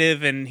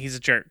negative and he's a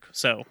jerk.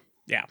 So,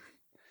 yeah.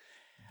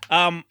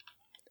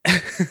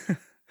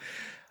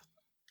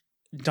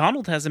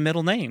 Donald has a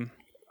middle name.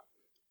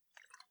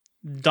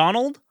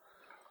 Donald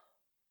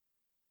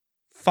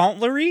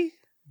Fauntleroy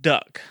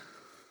Duck.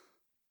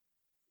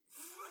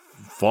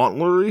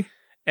 Fauntleroy?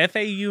 Fauntleroy.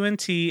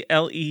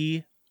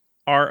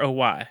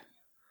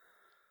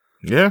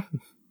 Yeah.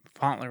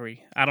 Fauntleroy.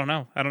 I don't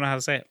know how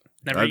to say it.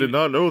 I did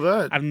not know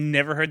that. I've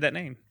never heard that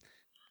name.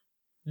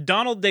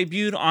 Donald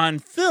debuted on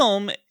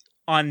film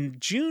on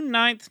June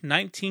 9th,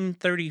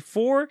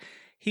 1934.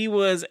 He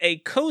was a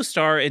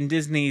co-star in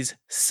Disney's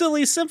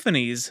Silly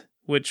Symphonies,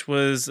 which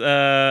was in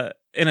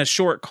a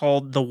short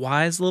called The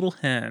Wise Little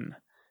Hen.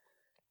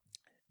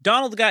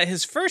 Donald got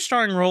his first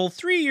starring role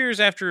 3 years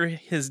after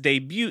his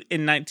debut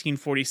in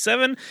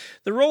 1947.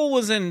 The role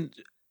was in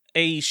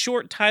a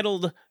short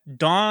titled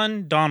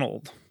Don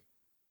Donald.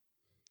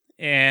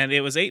 And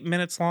it was 8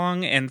 minutes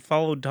long and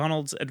followed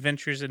Donald's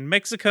adventures in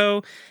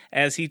Mexico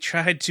as he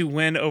tried to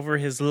win over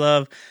his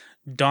love,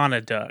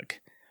 Donna Duck.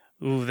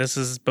 Ooh, this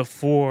is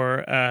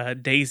before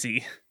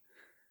Daisy.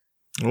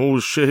 Oh,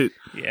 shit.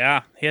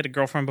 Yeah, he had a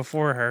girlfriend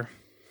before her.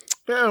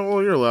 Yeah,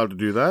 well, you're allowed to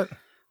do that.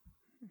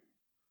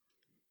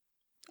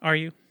 Are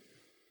you?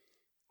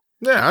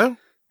 Yeah.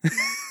 I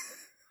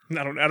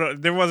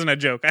don't. There wasn't a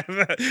joke.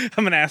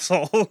 I'm an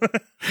asshole.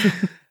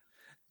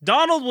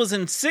 Donald was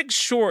in 6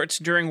 shorts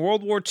during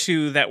World War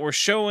II that were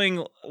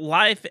showing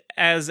life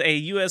as a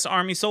U.S.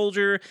 Army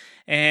soldier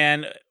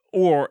and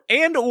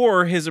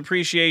his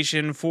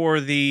appreciation for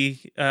the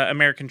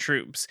American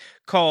troops,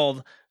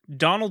 called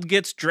Donald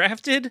Gets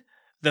Drafted,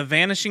 The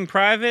Vanishing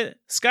Private,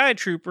 Sky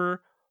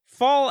Trooper,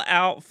 Fall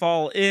Out,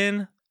 Fall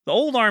In, The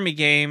Old Army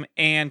Game,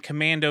 and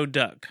Commando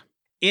Duck.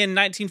 In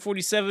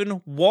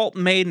 1947, Walt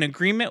made an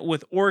agreement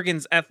with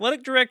Oregon's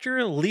athletic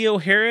director, Leo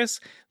Harris,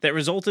 that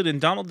resulted in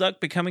Donald Duck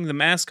becoming the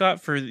mascot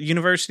for the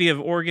University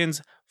of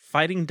Oregon's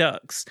fighting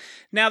ducks.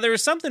 Now, there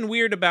was something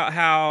weird about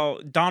how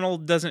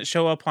Donald doesn't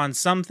show up on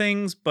some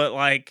things, but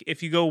like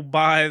if you go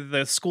buy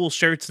the school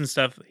shirts and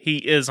stuff, he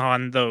is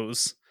on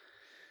those.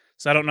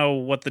 So I don't know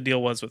what the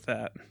deal was with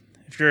that.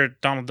 If you're a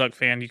Donald Duck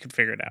fan, you can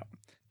figure it out.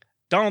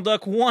 Donald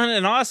Duck won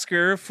an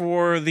Oscar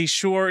for the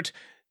short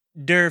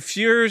Der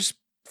Fuhrer's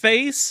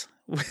Face,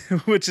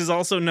 which is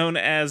also known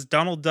as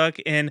Donald Duck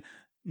in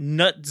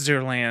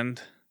Nutzerland.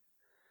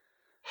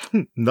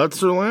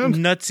 Nutzerland?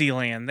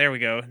 Nutsyland. There we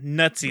go.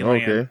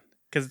 Nutsyland. Okay.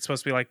 Because it's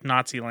supposed to be like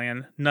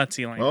Naziland.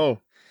 Nutsyland.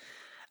 Oh.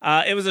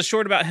 It was a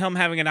short about him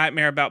having a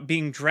nightmare about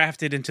being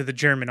drafted into the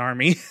German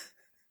army.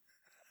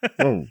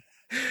 Oh.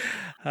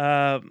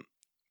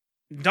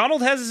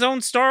 Donald has his own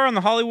star on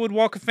the Hollywood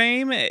Walk of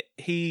Fame.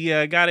 He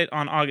got it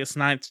on August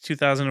 9th,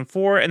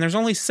 2004, and there's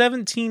only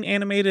 17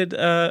 animated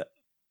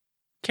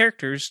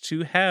characters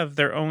to have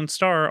their own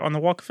star on the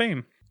Walk of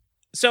Fame.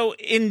 So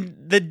in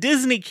the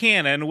Disney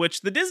canon,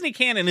 which the Disney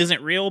canon isn't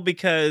real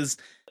because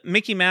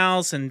Mickey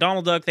Mouse and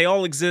Donald Duck, they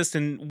all exist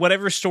in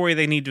whatever story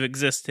they need to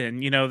exist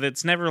in. You know,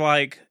 that's never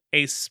like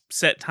a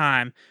set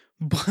time.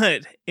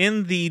 But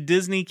in the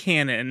Disney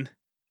canon,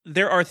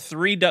 there are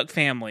 3 duck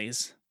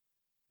families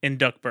in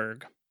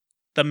Duckburg: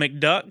 the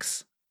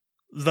McDucks,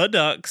 the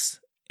Ducks,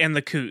 and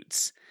the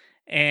Coots.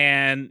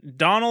 And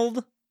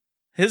Donald,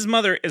 his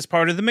mother, is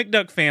part of the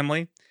McDuck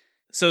family.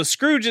 So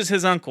Scrooge is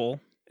his uncle,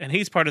 and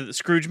he's part of the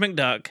Scrooge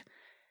McDuck.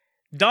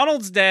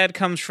 Donald's dad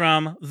comes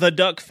from the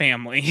Duck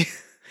family.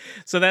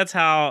 So that's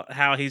how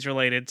he's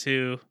related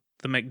to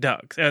the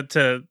McDuck,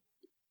 to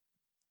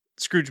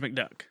Scrooge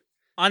McDuck.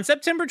 On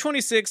September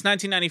 26,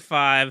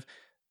 1995,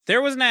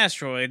 there was an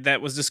asteroid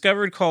that was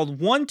discovered called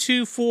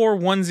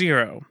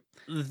 12410.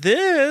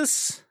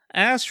 This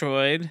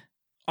asteroid,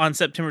 on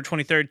September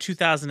 23rd,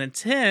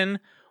 2010,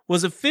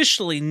 was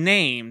officially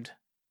named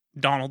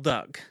Donald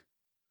Duck.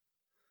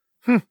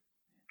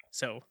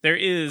 So there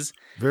is...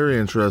 Very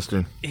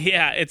interesting.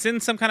 Yeah, it's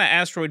in some kind of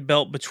asteroid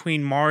belt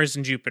between Mars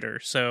and Jupiter.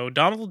 So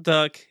Donald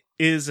Duck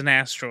is an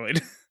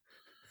asteroid.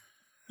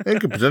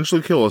 It could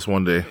potentially kill us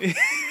one day.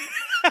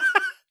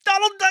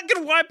 Donald Duck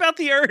can wipe out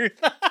the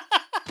Earth.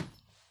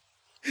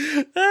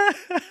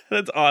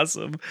 That's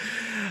awesome.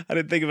 I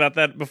didn't think about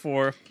that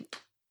before.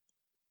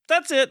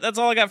 That's it. That's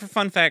all I got for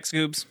fun facts,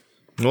 Goobs.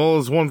 Well,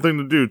 there's one thing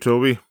to do,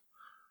 Toby.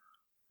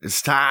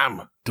 It's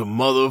time to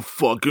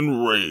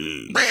motherfucking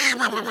rage.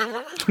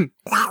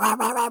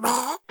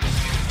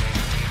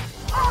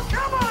 Oh,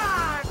 come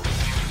on!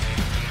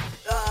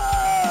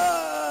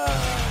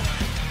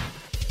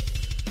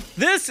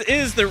 This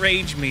is the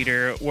Rage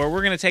Meter, where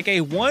we're going to take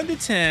a 1 to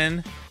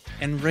 10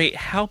 and rate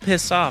how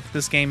pissed off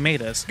this game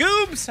made us.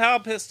 Goobs, how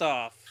pissed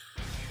off?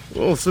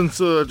 Well, since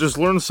I just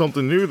learned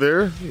something new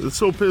there, it's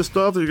so pissed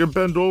off that you can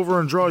bend over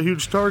and draw a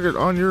huge target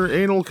on your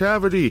anal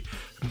cavity.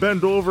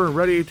 Bend over and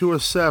ready to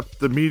accept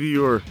the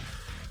meteor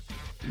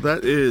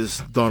that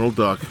is Donald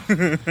Duck.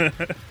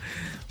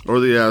 Or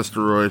the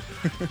asteroid.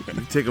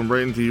 You take him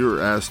right into your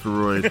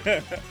asteroid.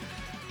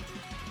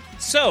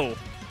 So,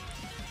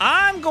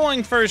 I'm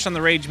going first on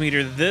the Rage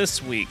Meter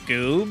this week,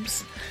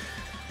 Goobs.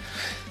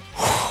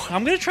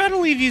 I'm going to try to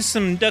leave you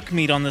some duck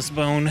meat on this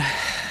bone.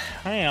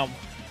 I am.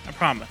 I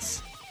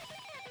promise.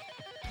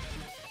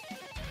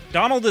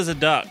 Donald is a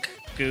duck,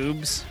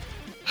 Goobs.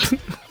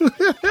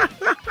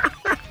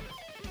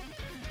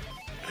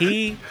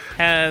 He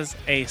has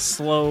a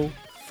slow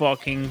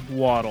fucking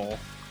waddle.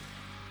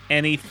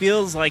 And he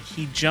feels like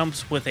he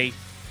jumps with a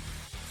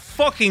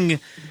fucking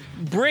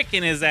brick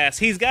in his ass.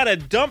 He's got a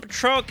dump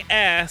truck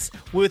ass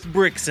with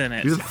bricks in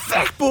it. He's a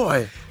thick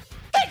boy.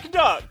 Thick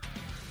duck!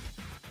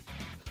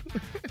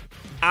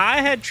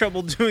 I had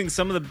trouble doing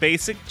some of the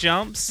basic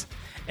jumps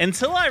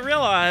until I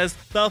realized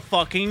the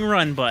fucking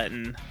run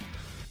button.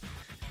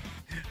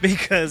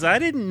 Because I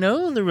didn't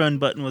know the run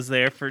button was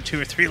there for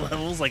 2 or 3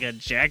 levels like a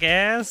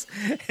jackass.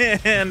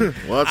 And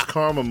well, that's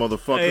karma,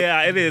 motherfucker.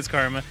 yeah, it is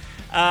karma.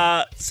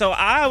 So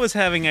I was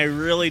having a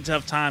really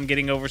tough time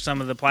getting over some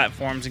of the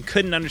platforms and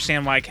couldn't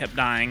understand why I kept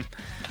dying.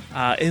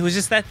 It was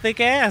just that thick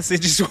ass.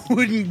 It just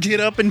wouldn't get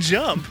up and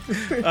jump.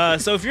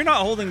 So if you're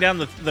not holding down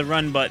the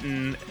run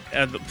button,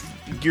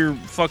 you're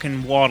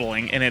fucking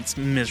waddling, and it's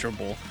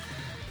miserable.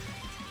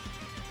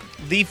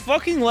 The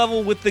fucking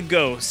level with the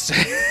ghost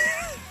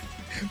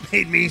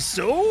made me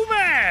so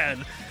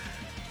mad.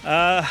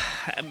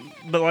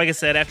 But like I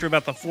said, after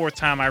about the 4th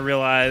time, I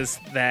realized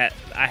that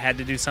I had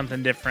to do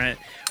something different.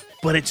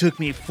 But it took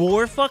me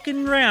 4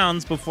 fucking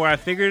rounds before I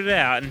figured it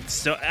out. And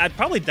so I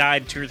probably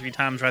died 2 or 3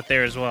 times right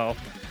there as well.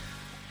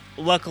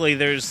 Luckily,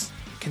 there's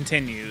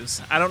continues.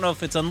 I don't know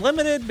if it's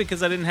unlimited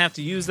because I didn't have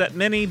to use that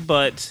many,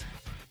 but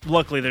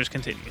luckily there's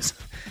continues.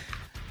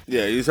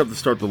 Yeah, you just have to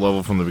start the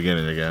level from the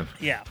beginning again.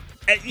 Yeah.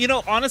 You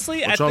know,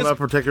 honestly, which on that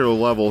particular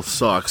level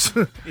sucks.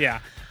 Yeah.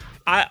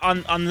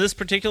 On this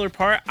particular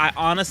part, I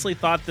honestly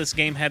thought this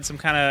game had some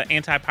kind of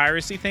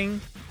anti-piracy thing.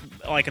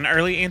 Like an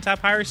early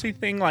anti-piracy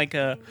thing. Like,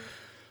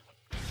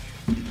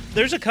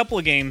 there's a couple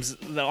of games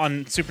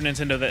on Super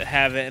Nintendo that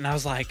have it, and I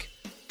was like,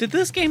 did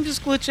this game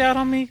just glitch out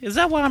on me? Is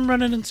that why I'm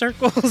running in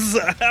circles?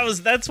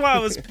 That's why I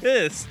was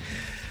pissed.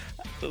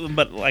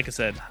 but like I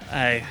said,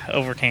 I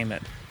overcame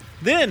it.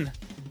 Then,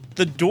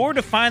 the door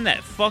to find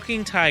that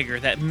fucking tiger,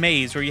 that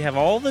maze where you have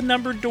all the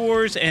numbered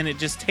doors and it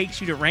just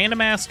takes you to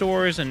random ass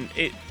doors, and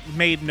it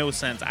made no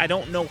sense. I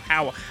don't know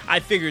how I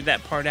figured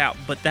that part out,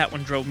 but that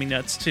one drove me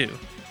nuts too.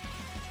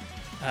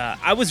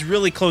 I was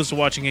really close to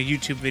watching a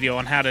YouTube video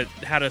on how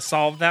to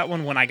solve that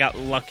one when I got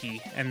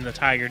lucky and the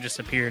tiger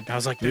disappeared. I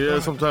was like, yeah,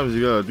 sometimes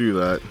you gotta do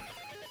that.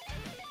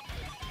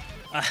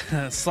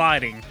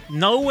 Sliding.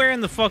 Nowhere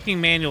in the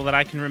fucking manual that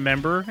I can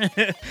remember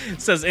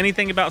says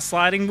anything about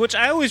sliding, which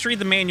I always read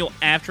the manual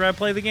after I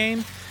play the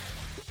game,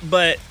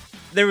 but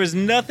there was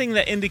nothing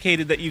that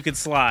indicated that you could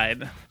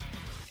slide,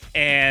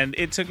 and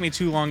it took me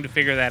too long to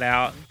figure that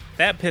out.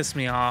 That pissed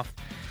me off.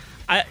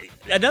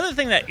 Another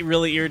thing that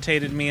really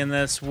irritated me in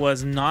this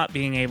was not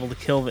being able to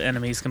kill the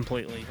enemies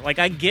completely. Like,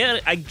 I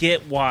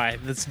get why.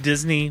 It's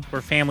Disney,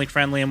 we're family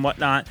friendly and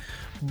whatnot,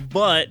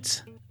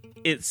 but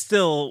it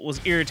still was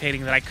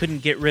irritating that I couldn't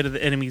get rid of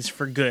the enemies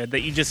for good.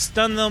 That you just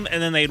stun them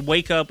and then they'd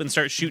wake up and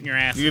start shooting your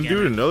ass. You can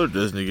do it in other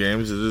Disney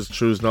games. It just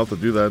choose not to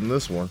do that in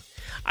this one.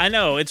 I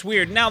know, it's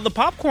weird. Now, the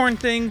popcorn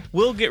thing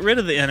will get rid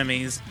of the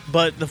enemies,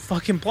 but the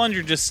fucking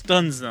plunger just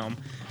stuns them.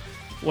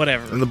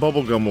 Whatever. And the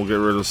bubblegum will get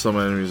rid of some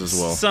enemies as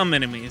well. Some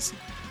enemies.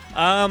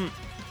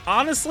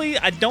 Honestly,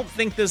 I don't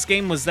think this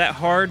game was that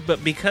hard,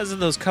 but because of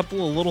those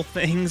couple of little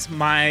things,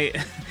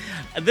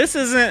 this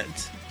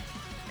isn't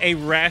a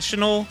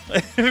rational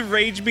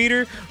rage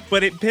meter,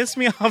 but it pissed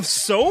me off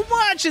so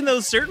much in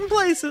those certain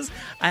places.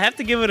 I have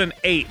to give it an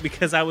 8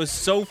 because I was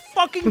so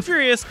fucking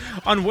furious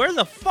on where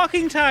the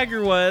fucking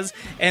tiger was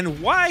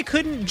and why I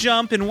couldn't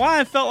jump and why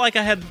I felt like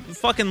I had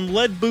fucking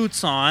lead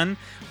boots on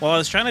while I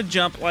was trying to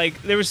jump.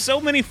 Like, there were so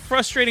many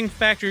frustrating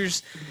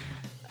factors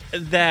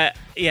that,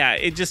 yeah,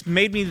 it just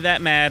made me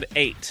that mad.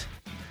 8.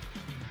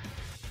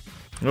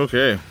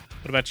 Okay.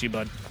 What about you,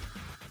 bud?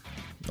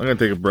 I'm gonna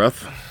take a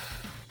breath.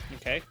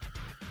 Okay.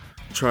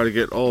 Try to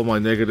get all my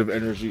negative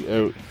energy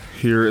out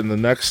here in the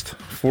next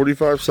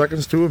 45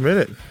 seconds to a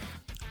minute.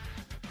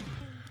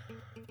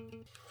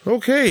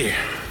 Okay,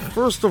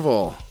 first of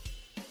all,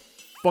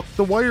 fuck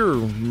the wire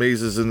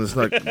mazes in this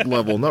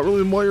level. Not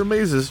really wire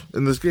mazes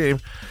in this game,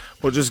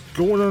 but just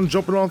going on,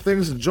 jumping on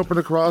things and jumping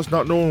across,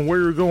 not knowing where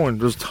you're going.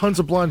 There's tons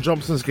of blind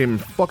jumps in this game,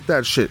 and fuck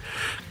that shit.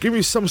 Give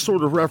me some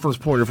sort of reference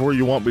point of where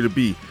you want me to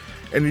be.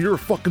 And you're a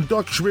fucking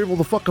duck, you should be able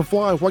to fucking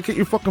fly. Why can't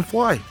you fucking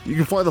fly? You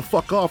can fly the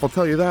fuck off, I'll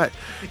tell you that.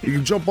 You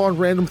can jump on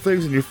random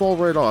things and you fall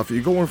right off.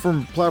 You're going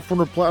from platform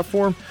to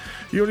platform,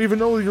 you don't even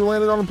know that you're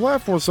landed on a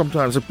platform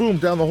sometimes. Like, boom,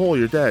 down the hole,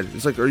 you're dead.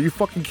 It's like, are you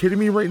fucking kidding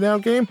me right now,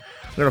 game?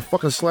 I'm gonna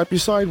fucking slap you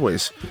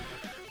sideways.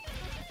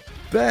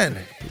 Then,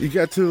 you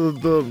get to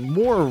the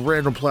more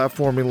random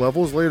platforming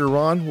levels later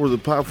on, where the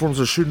platforms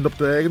are shooting up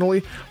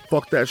diagonally.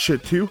 Fuck that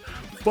shit too.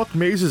 Fuck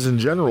mazes in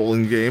general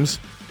in games.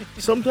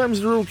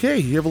 Sometimes they're okay.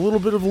 You have a little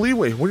bit of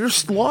leeway. When you're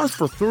lost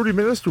for 30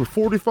 minutes to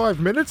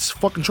 45 minutes,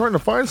 fucking trying to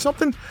find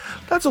something,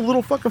 that's a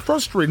little fucking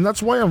frustrating.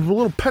 That's why I'm a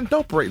little pent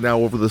up right now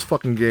over this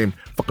fucking game.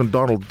 Fucking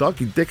Donald Duck,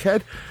 you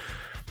dickhead.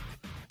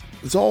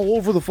 It's all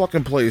over the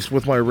fucking place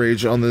with my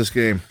rage on this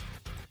game.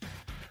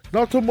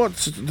 Not too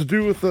much to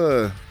do with,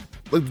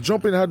 like,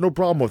 jumping I had no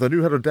problem with. I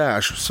knew how to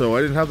dash, so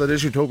I didn't have that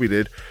issue Toby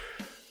did.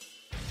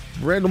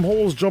 Random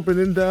holes jumping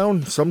in,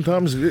 down,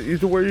 sometimes get you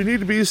to where you need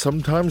to be,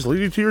 sometimes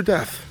lead you to your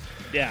death.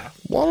 Yeah.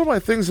 A lot of my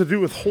things to do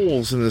with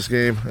holes in this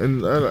game,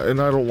 and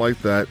I don't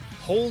like that.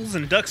 Holes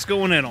and ducks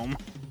going in them.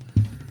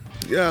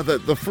 Yeah,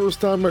 that the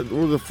first time,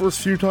 or the first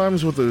few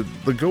times with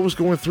the ghost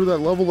going through that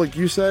level, like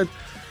you said,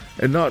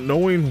 and not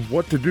knowing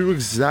what to do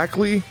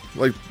exactly,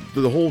 like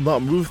the whole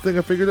not move thing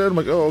I figured out, I'm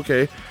like, oh,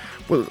 okay.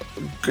 But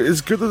it's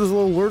good that there's a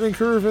little learning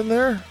curve in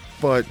there,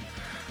 but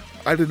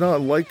I did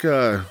not like,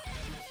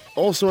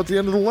 also at the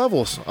end of the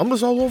levels, I'm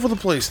just all over the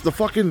place.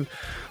 The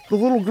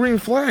little green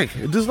flag,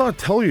 it does not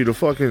tell you to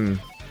fucking...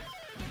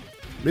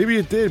 Maybe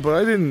it did, but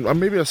I didn't...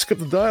 Maybe I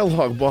skipped the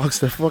dialogue box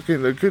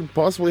that could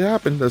possibly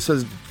happen that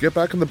says, get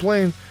back in the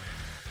plane,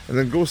 and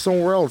then go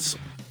somewhere else.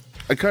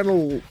 I kind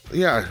of...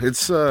 Yeah,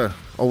 it's... I'll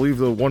leave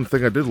the one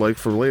thing I did like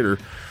for later.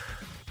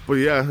 But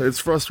yeah, it's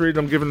frustrating.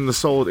 I'm giving it a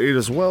solid 8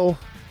 as well.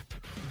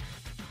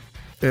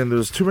 And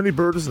there's too many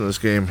birds in this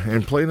game,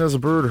 and playing as a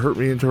bird hurt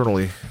me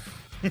internally.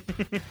 Did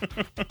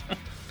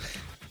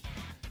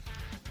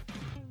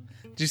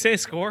you say a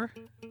score?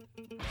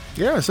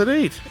 Yeah, I said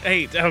 8.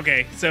 8,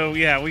 okay. So,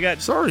 yeah, we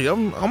got... Sorry,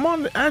 I'm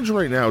on edge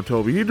right now,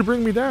 Toby. You need to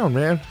bring me down,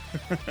 man.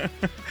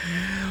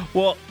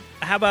 Well,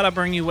 how about I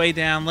bring you way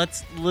down?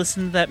 Let's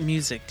listen to that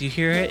music. Do you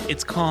hear it?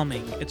 It's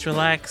calming. It's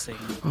relaxing.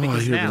 Oh, I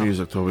hear the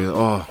music, Toby.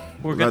 Oh,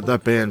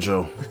 that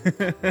banjo.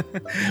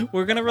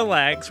 We're going to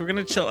relax. We're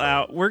going to chill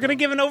out. We're going to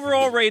give an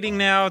overall rating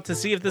now to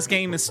see if this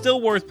game is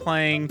still worth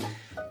playing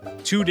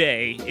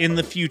today in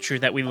the future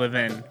that we live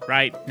in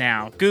right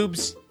now.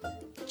 Goobs,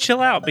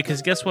 chill out,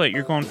 because guess what?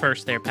 You're going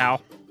first there,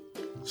 pal.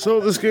 So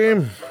this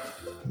game,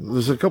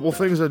 there's a couple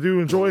things I do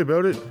enjoy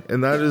about it,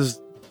 and that is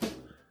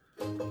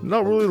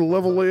not really the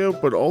level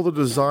layout, but all the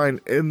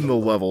design in the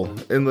level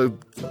and the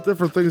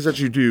different things that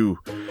you do,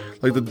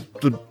 like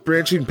the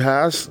branching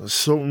paths.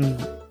 So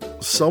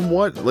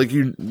somewhat, like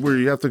where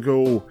you have to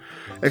go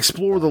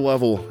explore the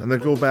level and then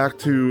go back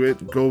to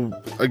it, go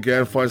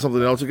again, find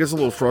something else. It gets a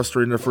little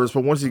frustrating at first,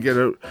 but once you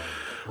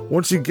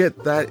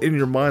get that in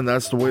your mind,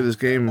 that's the way this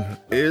game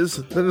is,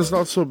 then it's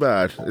not so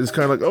bad. It's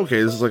kind of like,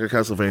 okay, this is like a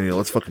Castlevania,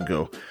 let's fucking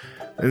go.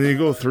 And then you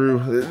go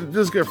through, it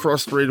does get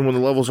frustrating when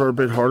the levels are a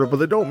bit harder, but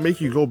they don't make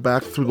you go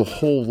back through the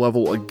whole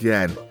level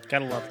again.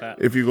 Gotta love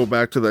that. If you go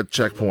back to that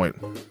checkpoint.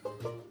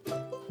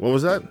 What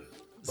was that?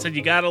 Said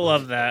you gotta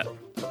love that.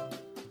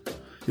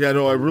 Yeah,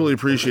 no, I really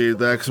appreciated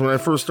that, because when I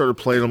first started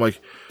playing, I'm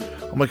like,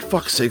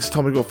 fuck's sakes,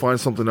 tell me to go find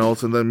something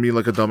else, and then me,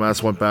 like a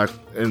dumbass, went back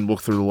and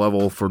looked through the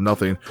level for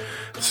nothing.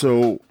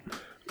 So,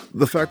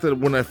 the fact that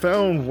when I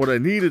found what I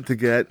needed to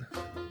get,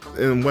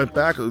 and went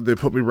back, they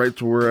put me right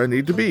to where I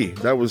need to be.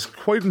 That was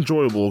quite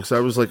enjoyable, because I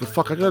was like,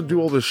 fuck, I gotta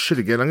do all this shit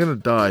again, I'm gonna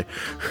die.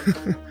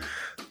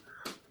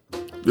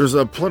 There's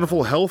a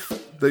plentiful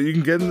health that you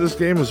can get in this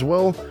game as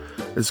well.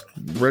 It's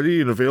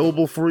ready and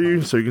available for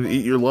you, so you can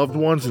eat your loved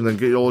ones and then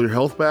get all your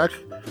health back.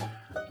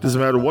 Doesn't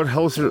matter what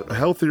health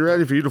you're at,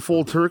 if you eat a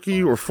full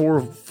turkey or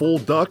full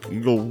duck, you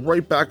go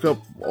right back up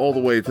all the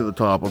way to the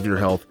top of your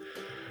health,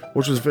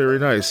 which is very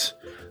nice.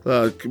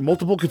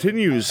 Multiple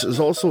continues is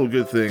also a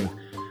good thing,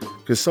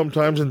 because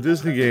sometimes in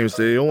Disney games,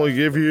 they only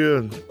give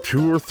you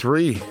 2 or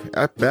 3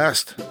 at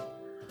best,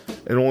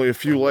 and only a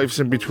few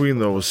lives in between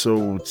those,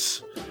 so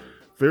it's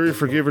very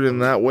forgiving in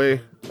that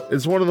way.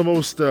 It's one of the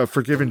most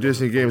forgiving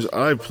Disney games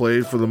I've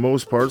played for the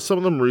most part. Some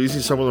of them are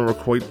easy, some of them are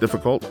quite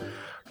difficult,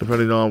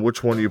 depending on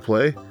which one you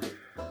play.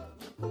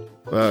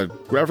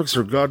 Graphics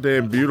are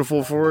goddamn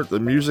beautiful for it. The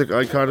music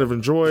I kind of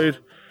enjoyed,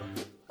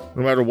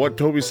 no matter what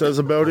Toby says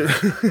about it.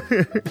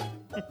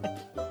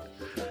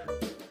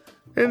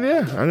 And yeah,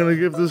 I'm going to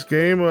give this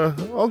game,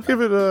 I'll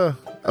give it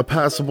a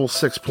passable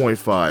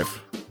 6.5.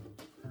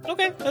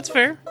 Okay, that's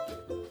fair.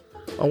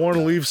 I want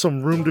to leave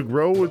some room to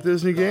grow with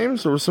Disney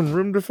games, or some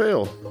room to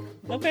fail.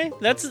 Okay,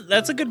 that's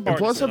a good bar. And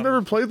plus, I've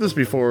never played this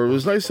before. It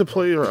was nice to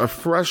play a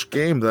fresh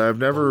game that I've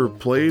never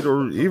played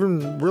or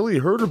even really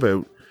heard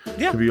about,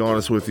 to be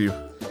honest with you.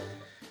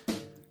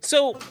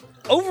 So,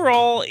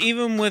 overall,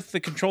 even with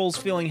the controls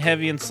feeling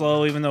heavy and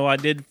slow, even though I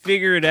did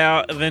figure it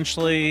out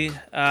eventually,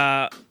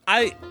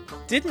 I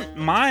didn't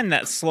mind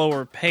that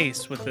slower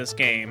pace with this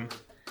game.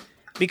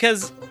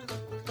 Because,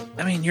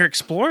 I mean, you're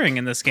exploring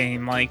in this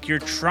game. Like, you're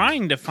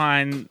trying to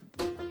find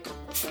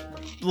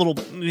little,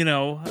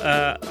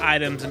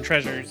 items and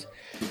treasures.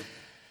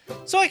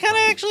 So I kind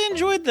of actually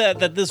enjoyed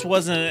that this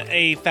wasn't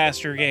a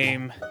faster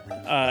game.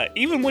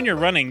 Even when you're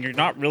running, you're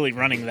not really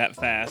running that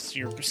fast.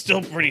 You're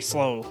still pretty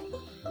slow.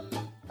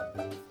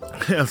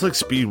 Yeah, it's like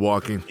speed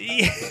walking.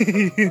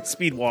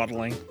 Speed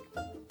waddling.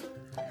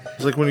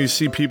 It's like when you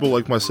see people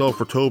like myself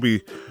or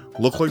Toby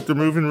look like they're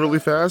moving really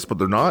fast, but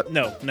they're not.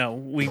 No,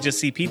 we just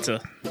see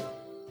pizza.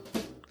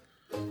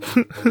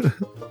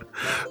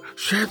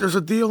 Shit, there's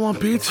a deal on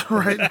pizza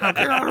right now.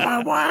 Get out of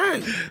my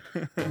way.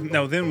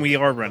 No, then we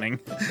are running.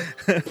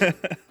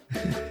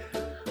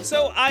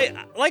 So,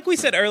 like we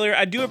said earlier,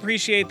 I do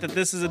appreciate that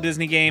this is a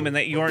Disney game and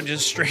that you aren't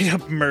just straight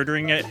up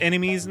murdering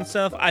enemies and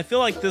stuff. I feel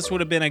like this would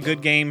have been a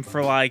good game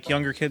for, like,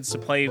 younger kids to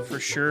play for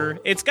sure.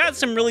 It's got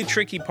some really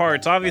tricky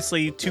parts.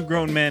 Obviously, 2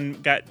 grown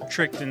men got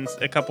tricked in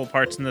a couple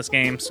parts in this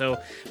game, so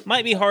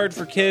might be hard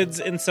for kids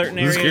in certain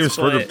areas. This game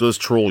straight up does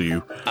troll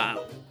you.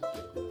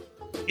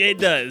 It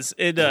does.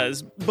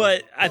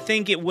 But I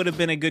think it would have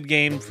been a good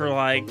game for,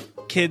 like,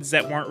 kids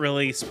that weren't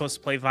really supposed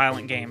to play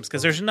violent games,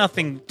 because there's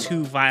nothing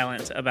too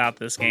violent about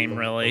this game,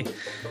 really.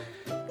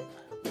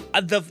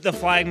 The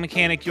flag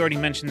mechanic, you already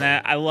mentioned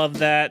that. I love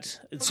that.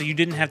 So you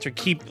didn't have to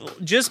keep...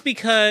 Just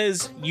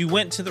because you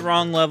went to the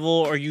wrong level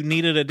or you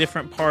needed a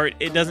different part,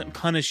 it doesn't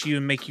punish you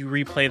and make you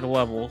replay the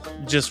level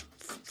just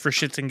for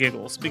shits and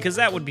giggles, because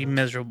that would be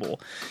miserable.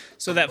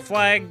 So that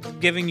flag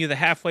giving you the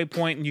halfway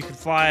point and you can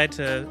fly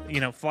to,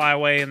 fly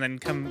away and then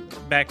come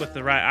back with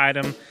the right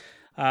item.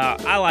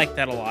 I like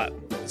that a lot.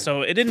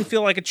 So it didn't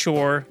feel like a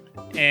chore,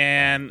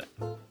 and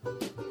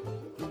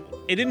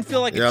it didn't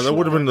feel like a chore. Yeah, that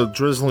would have been the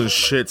drizzling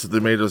shits if they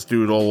made us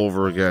do it all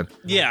over again.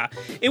 Yeah,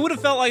 it would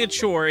have felt like a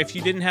chore if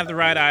you didn't have the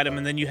right item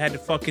and then you had to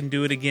fucking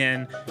do it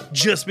again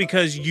just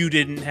because you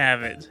didn't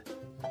have it.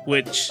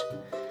 Which...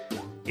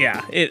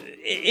 yeah,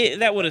 it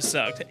that would have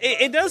sucked.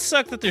 It does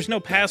suck that there's no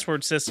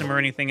password system or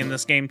anything in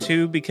this game,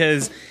 too,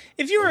 because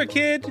if you were a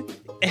kid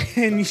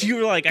and you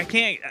were like,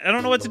 I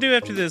don't know what to do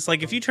after this,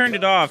 like, if you turned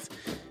it off,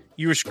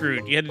 you were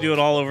screwed. You had to do it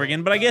all over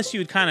again, but I guess you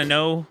would kind of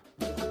know,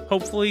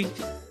 hopefully.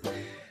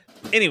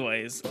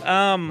 Anyways,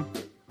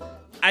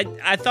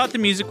 I thought the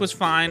music was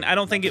fine. I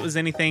don't think it was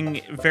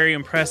anything very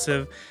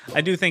impressive.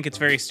 I do think it's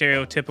very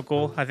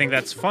stereotypical. I think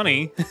that's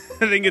funny.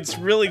 I think it's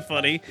really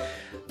funny.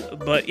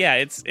 But yeah,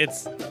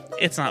 it's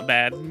not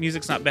bad.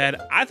 Music's not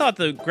bad. I thought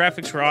the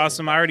graphics were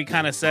awesome. I already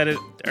kind of said it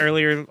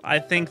earlier. I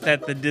think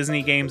that the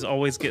Disney games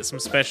always get some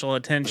special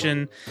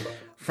attention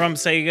from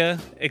Sega,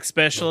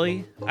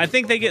 especially. I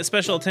think they get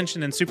special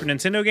attention in Super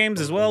Nintendo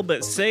games as well,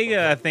 but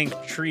Sega, I think,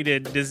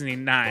 treated Disney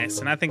nice,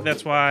 and I think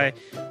that's why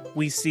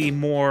we see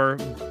more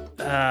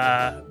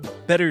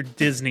better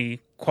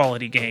Disney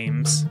quality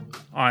games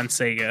on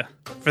Sega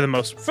for the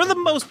most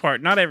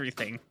part, not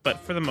everything, but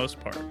for the most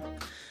part.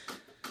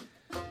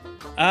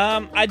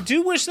 I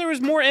do wish there was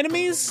more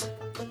enemies.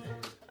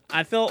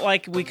 I felt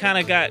like we kind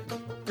of got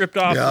ripped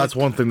off. Yeah, that's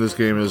one thing this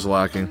game is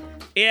lacking.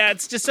 Yeah,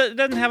 it's just it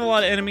doesn't have a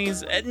lot of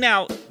enemies.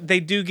 Now, they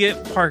do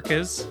get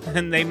parkas,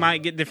 and they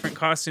might get different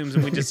costumes,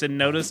 and we just didn't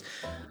notice.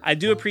 I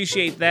do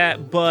appreciate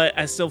that, but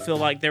I still feel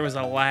like there was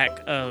a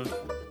lack of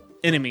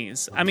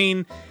enemies. I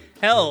mean,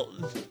 hell,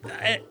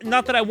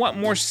 not that I want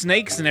more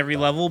snakes in every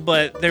level,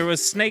 but there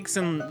was snakes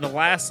in the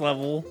last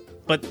level,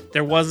 but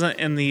there wasn't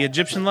in the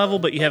Egyptian level,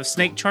 but you have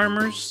snake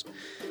charmers.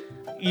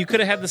 You could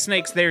have had the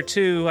snakes there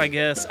too, I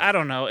guess. I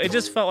don't know. It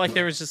just felt like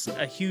there was just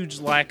a huge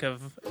lack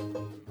of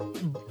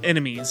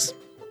enemies.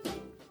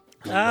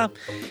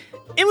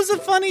 It was a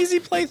fun, easy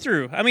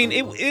playthrough. I mean,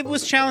 it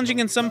was challenging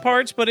in some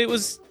parts, but it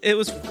was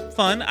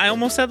fun. I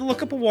almost had to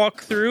look up a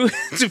walkthrough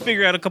to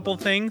figure out a couple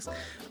of things,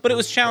 but it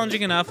was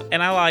challenging enough,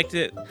 and I liked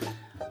it.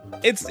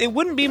 It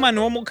wouldn't be my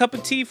normal cup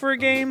of tea for a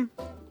game,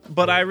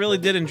 but I really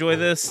did enjoy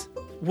this.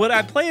 Would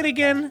I play it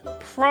again?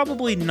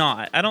 Probably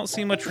not. I don't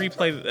see much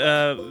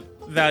replay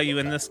value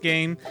in this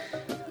game.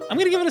 I'm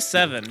going to give it a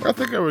 7. I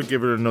think I would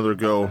give it another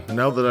go.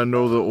 Now that I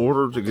know the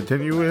order to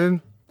continue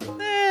in.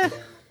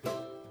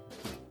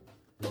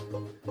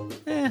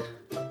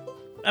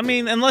 I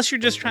mean, unless you're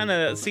just trying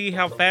to see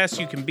how fast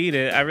you can beat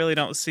it, I really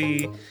don't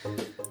see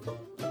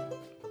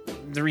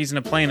the reason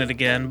of playing it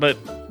again. But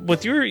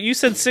with you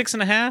said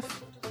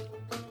 6.5?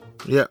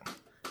 Yeah.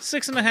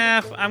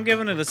 6.5. I'm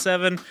giving it a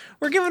 7.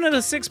 We're giving it a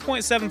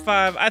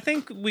 6.75. I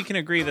think we can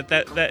agree that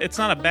it's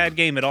not a bad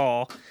game at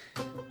all.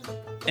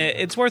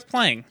 It's worth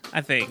playing,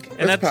 I think.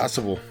 And that's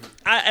possible.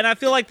 I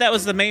feel like that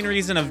was the main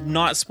reason of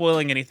not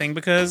spoiling anything,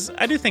 because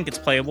I do think it's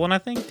playable, and I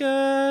think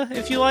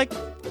if you like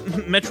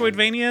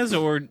Metroidvanias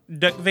or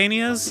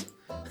Duckvanias,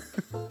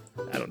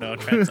 I don't know, I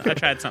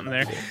tried something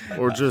there.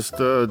 Or just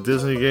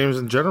Disney games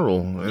in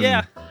general. And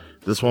yeah.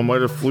 This one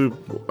might have flew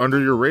under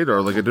your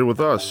radar like it did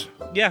with us.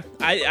 Yeah,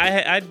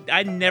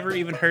 I never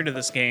even heard of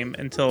this game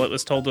until it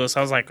was told to us.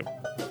 I was like,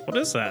 what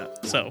is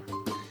that? So,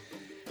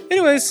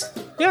 anyways,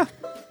 yeah,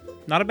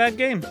 not a bad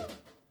game.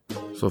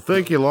 So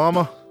thank you,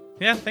 Llama.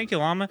 Yeah, thank you,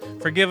 Llama,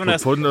 for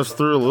putting us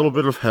through a little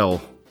bit of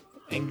hell.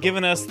 And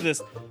giving us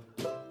this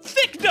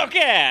thick duck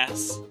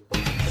ass.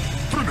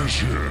 Finish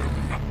him.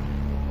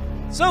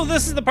 So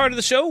this is the part of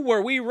the show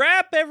where we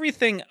wrap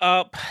everything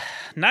up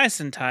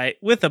nice and tight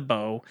with a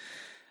bow.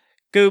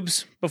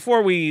 Goobs,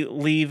 before we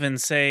leave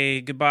and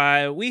say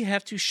goodbye, we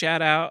have to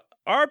shout out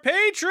our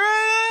patrons!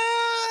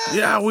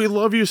 Yeah, we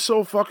love you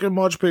so fucking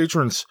much,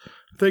 patrons.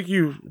 Thank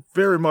you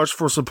very much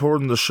for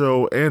supporting the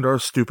show and our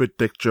stupid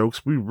dick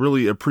jokes. We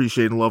really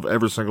appreciate and love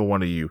every single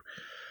one of you.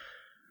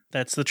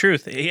 That's the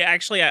truth.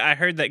 I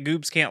heard that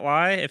Goobs can't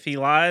lie. If he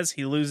lies,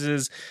 he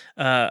loses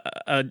a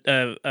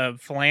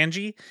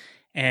phalange,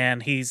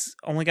 and he's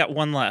only got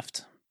one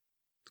left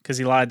because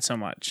he lied so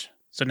much.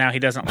 So now he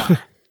doesn't lie.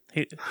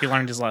 He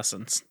learned his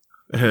lessons.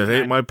 It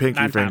ain't my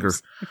pinky finger.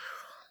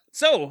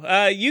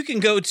 So you can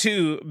go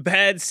to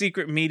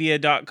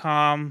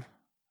badsecretmedia.com,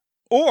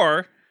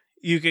 or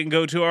you can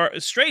go to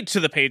straight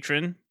to the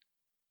Patreon,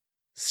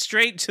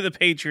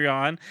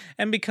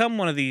 and become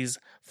one of these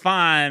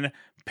fine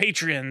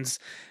patrons.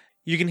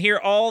 You can hear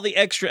all the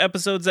extra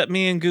episodes that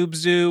me and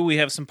Goobs do. We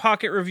have some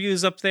pocket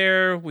reviews up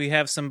there. We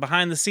have some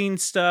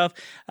behind-the-scenes stuff.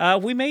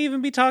 We may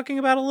even be talking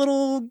about a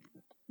little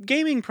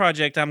gaming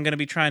project I'm going to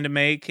be trying to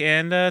make,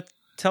 and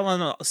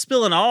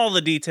spilling all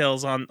the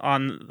details on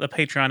the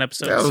Patreon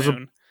episode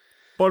soon. A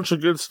bunch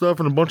of good stuff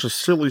and a bunch of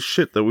silly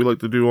shit that we like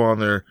to do on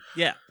there.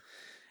 Yeah.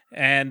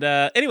 And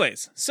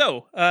anyways,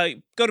 so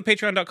go to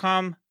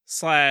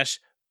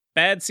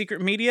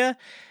patreon.com/badsecretmedia,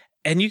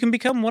 and you can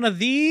become one of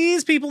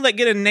these people that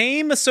get a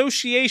name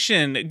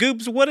association.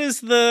 Goobs, what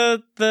is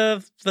the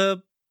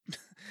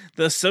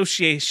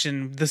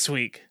association this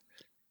week?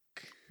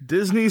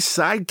 Disney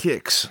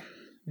Sidekicks.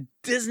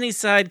 Disney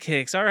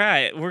Sidekicks. All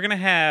right, we're gonna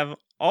have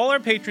all our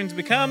patrons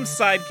become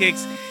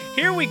sidekicks.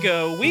 Here we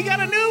go. We got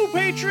a new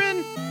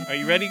patron. Are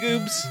you ready,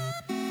 Goobs?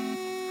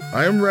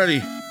 I am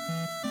ready.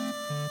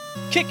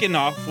 Kicking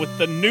off with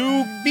the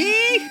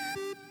newbie,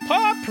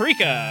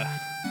 Paprika.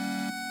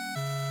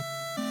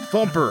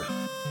 Thumper.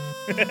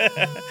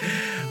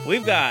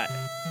 We've got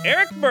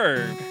Eric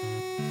Berg.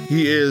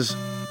 He is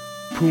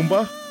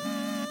Pumbaa.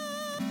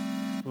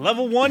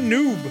 Level 1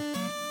 noob.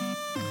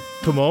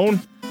 Timon.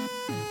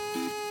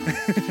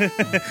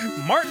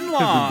 Martin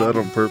Long. I did that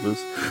on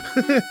purpose.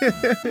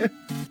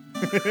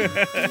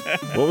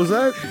 What was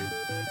that?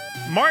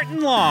 Martin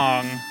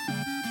Long.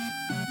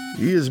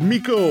 He is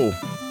Miko.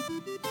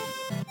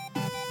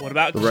 What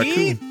about the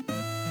Keith?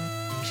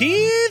 Raccoon.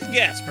 Keith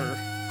Gasper.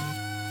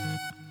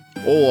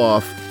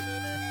 Olaf.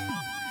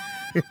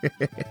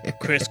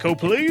 Chris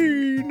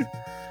Copeland.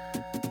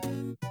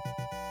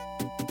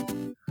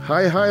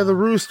 Hi the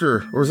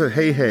Rooster, or is it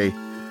Hey Hey?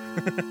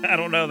 I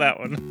don't know that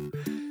one.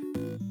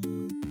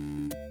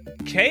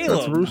 That's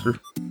Caleb. a rooster.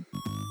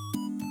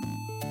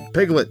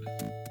 Piglet.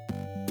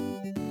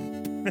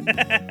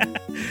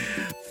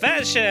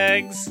 Fat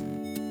Shags.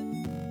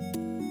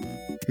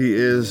 He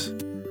is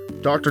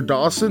Dr.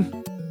 Dawson.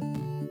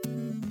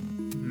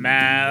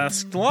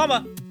 Masked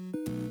Llama.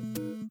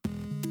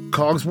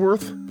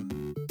 Cogsworth.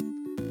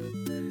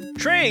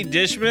 Trey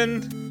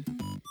Dishman.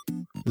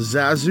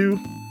 Zazu.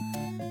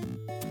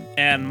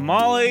 And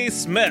Molly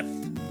Smith.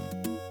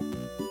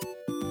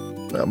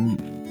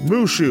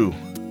 Mushu.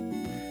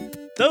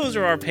 Those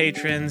are our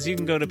patrons. You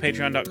can go to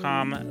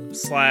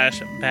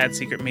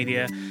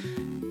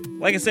patreon.com/badsecretmedia.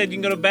 Like I said,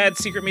 you can go to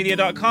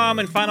badsecretmedia.com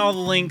and find all the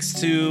links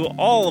to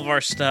all of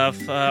our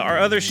stuff, our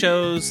other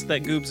shows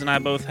that Goobs and I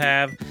both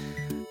have.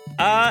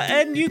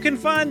 And you can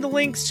find the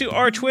links to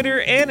our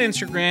Twitter and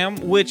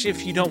Instagram, which,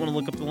 if you don't want to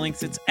look up the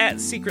links, it's at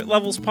Secret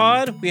Levels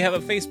Pod. We have a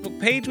Facebook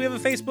page. We have a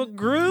Facebook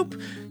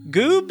group.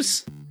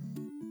 Goobs.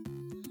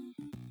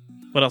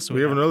 What else do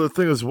we have? Another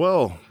thing as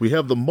well. We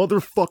have the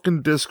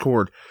motherfucking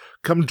Discord.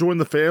 Come join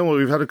the family.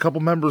 We've had a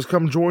couple members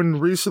come join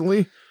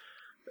recently,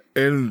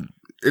 and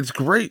it's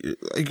great.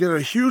 I get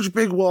a huge,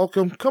 big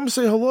welcome. Come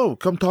say hello.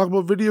 Come talk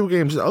about video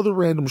games and other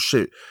random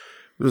shit.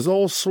 There's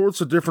all sorts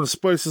of different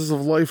spices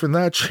of life in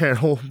that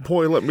channel.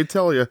 Boy, let me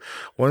tell you,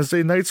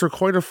 Wednesday nights are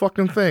quite a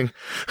fucking thing.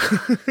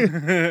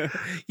 You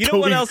know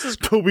what else is...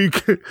 Toby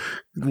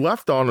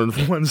left on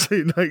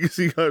Wednesday night because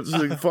he got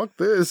like, fuck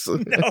this.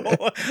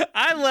 No,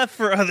 I left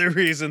for other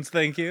reasons,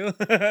 thank you.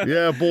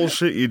 Yeah,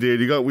 bullshit you did.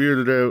 You got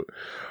weirded out.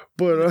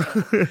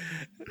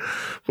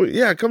 But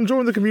yeah, come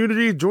join the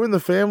community, join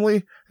the family,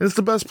 and it's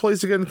the best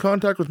place to get in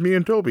contact with me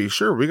and Toby.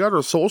 Sure, we got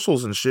our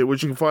socials and shit,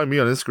 which you can find me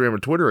on Instagram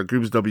and Twitter at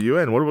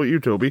GoobsWN. What about you,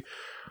 Toby?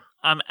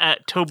 I'm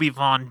at Toby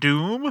Von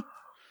Doom.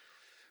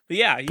 But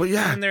yeah, you can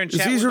come in there and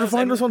chat. It's easier to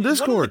find us on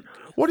Discord.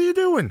 What are you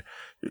doing?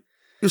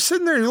 You're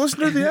sitting there, you're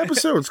listening to the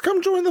episodes.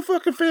 Come join the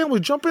fucking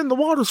family. Jump in, the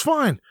water's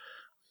fine.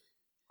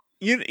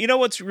 You know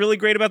what's really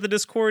great about the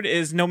Discord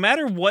is no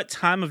matter what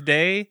time of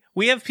day,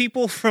 we have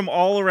people from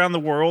all around the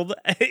world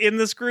in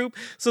this group,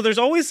 so there's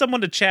always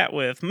someone to chat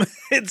with.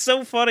 It's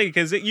so funny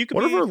because you can.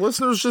 One of our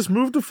listeners just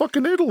moved to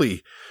fucking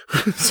Italy,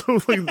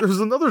 so like there's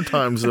another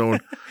time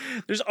zone.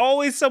 There's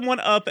always someone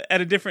up at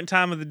a different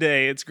time of the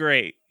day. It's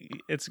great.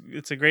 It's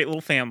a great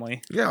little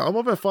family. Yeah, I'm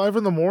up at 5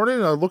 a.m.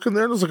 I look in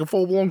there and there's like a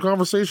full blown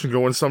conversation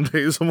going. Some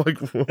days I'm like,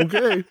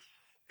 okay.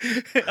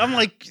 I'm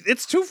like,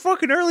 it's too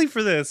fucking early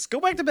for this.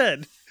 Go back to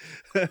bed.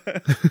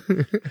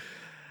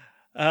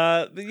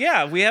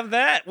 Yeah, we have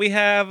that. We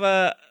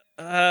have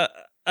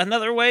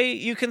another way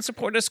you can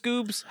support us,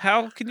 Goobs.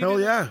 How can you? Hell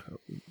yeah!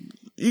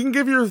 You can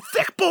give your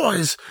thick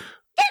boys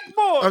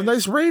a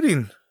nice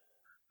rating,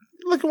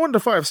 like 1 to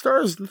 5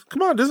 stars.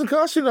 Come on, it doesn't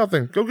cost you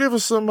nothing. Go give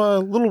us some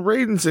little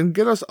ratings and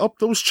get us up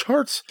those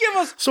charts. Give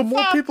us so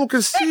more people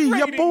can see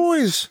ya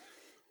boys.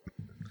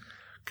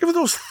 Give us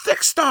those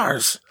thick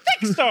stars.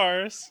 Thick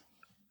stars.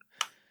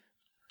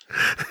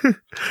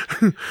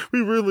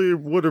 We really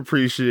would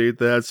appreciate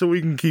that, so we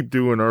can keep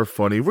doing our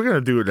funny. We're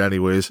gonna do it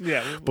anyways.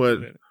 Yeah, but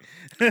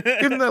give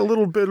them that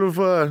little bit of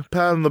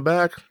pat on the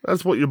back.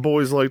 That's what your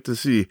boys like to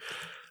see.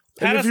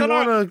 And if you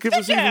want to give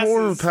us even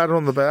more of a pat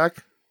on the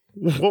back,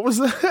 what was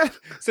that?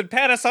 Said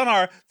pat us on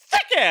our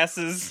thick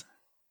asses.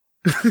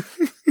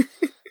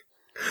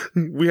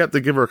 We have to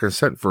give our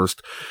consent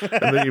first,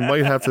 and then you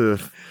might have to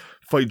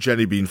fight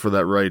Jenny Bean for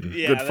that right.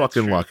 Yeah, good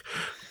fucking luck.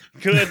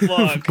 Good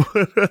luck.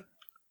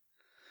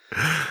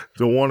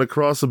 Don't want to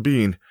cross a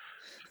bean.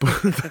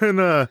 But then,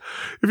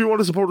 if you want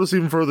to support us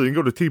even further, you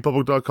can go to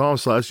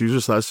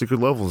tpublic.com/user/secret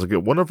levels and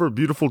get one of our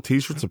beautiful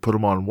t-shirts and put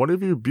them on one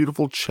of your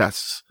beautiful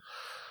chests.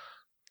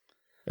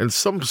 And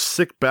some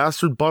sick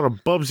bastard bought a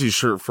Bubsy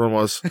shirt from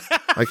us.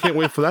 I can't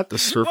wait for that to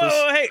surface.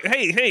 Whoa,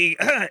 hey,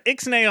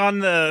 Ixnay on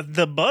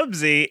the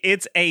Bubsy.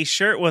 It's a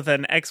shirt with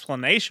an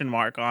exclamation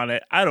mark on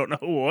it. I don't know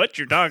what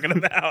you're talking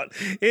about.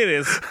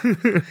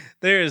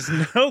 There is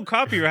no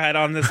copyright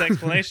on this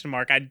exclamation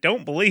mark. I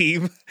don't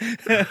believe.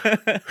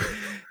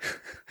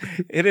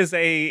 It is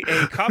a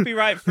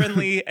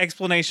copyright-friendly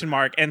exclamation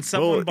mark, and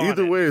someone bought it.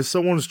 Either way,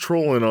 someone's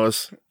trolling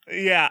us.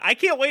 Yeah, I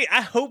can't wait.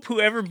 I hope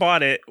whoever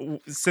bought it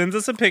sends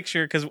us a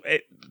picture because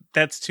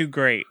that's too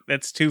great.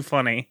 That's too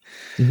funny.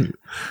 We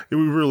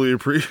really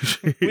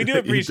appreciate it. We do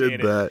appreciate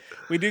it. That.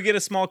 We do get a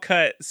small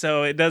cut,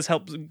 so it does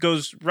help.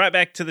 Goes right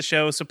back to the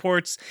show.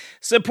 Supports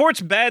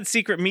Bad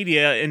Secret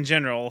Media in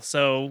general.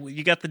 So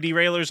you got the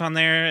derailers on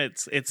there.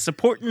 It's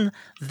supporting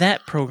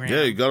that program.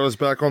 Yeah, you got us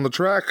back on the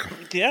track.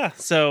 Yeah.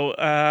 So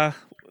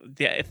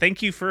yeah,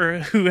 thank you for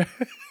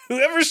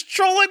whoever's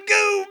trolling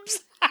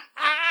Goobs.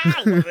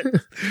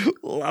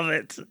 Love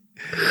it.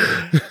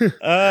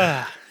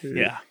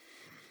 Yeah.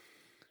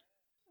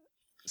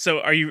 So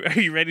are you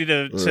ready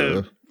to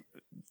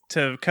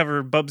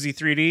cover Bubsy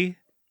 3D?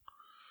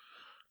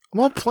 I'm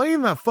not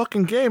playing that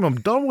fucking game.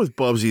 I'm done with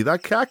Bubsy.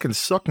 That cat can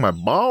suck my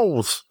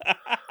balls.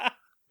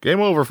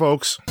 Game over,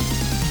 folks.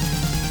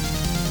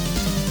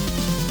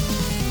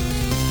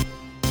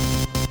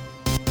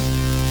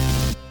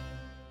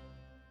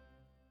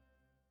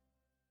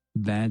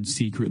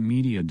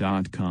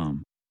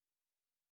 badsecretmedia.com.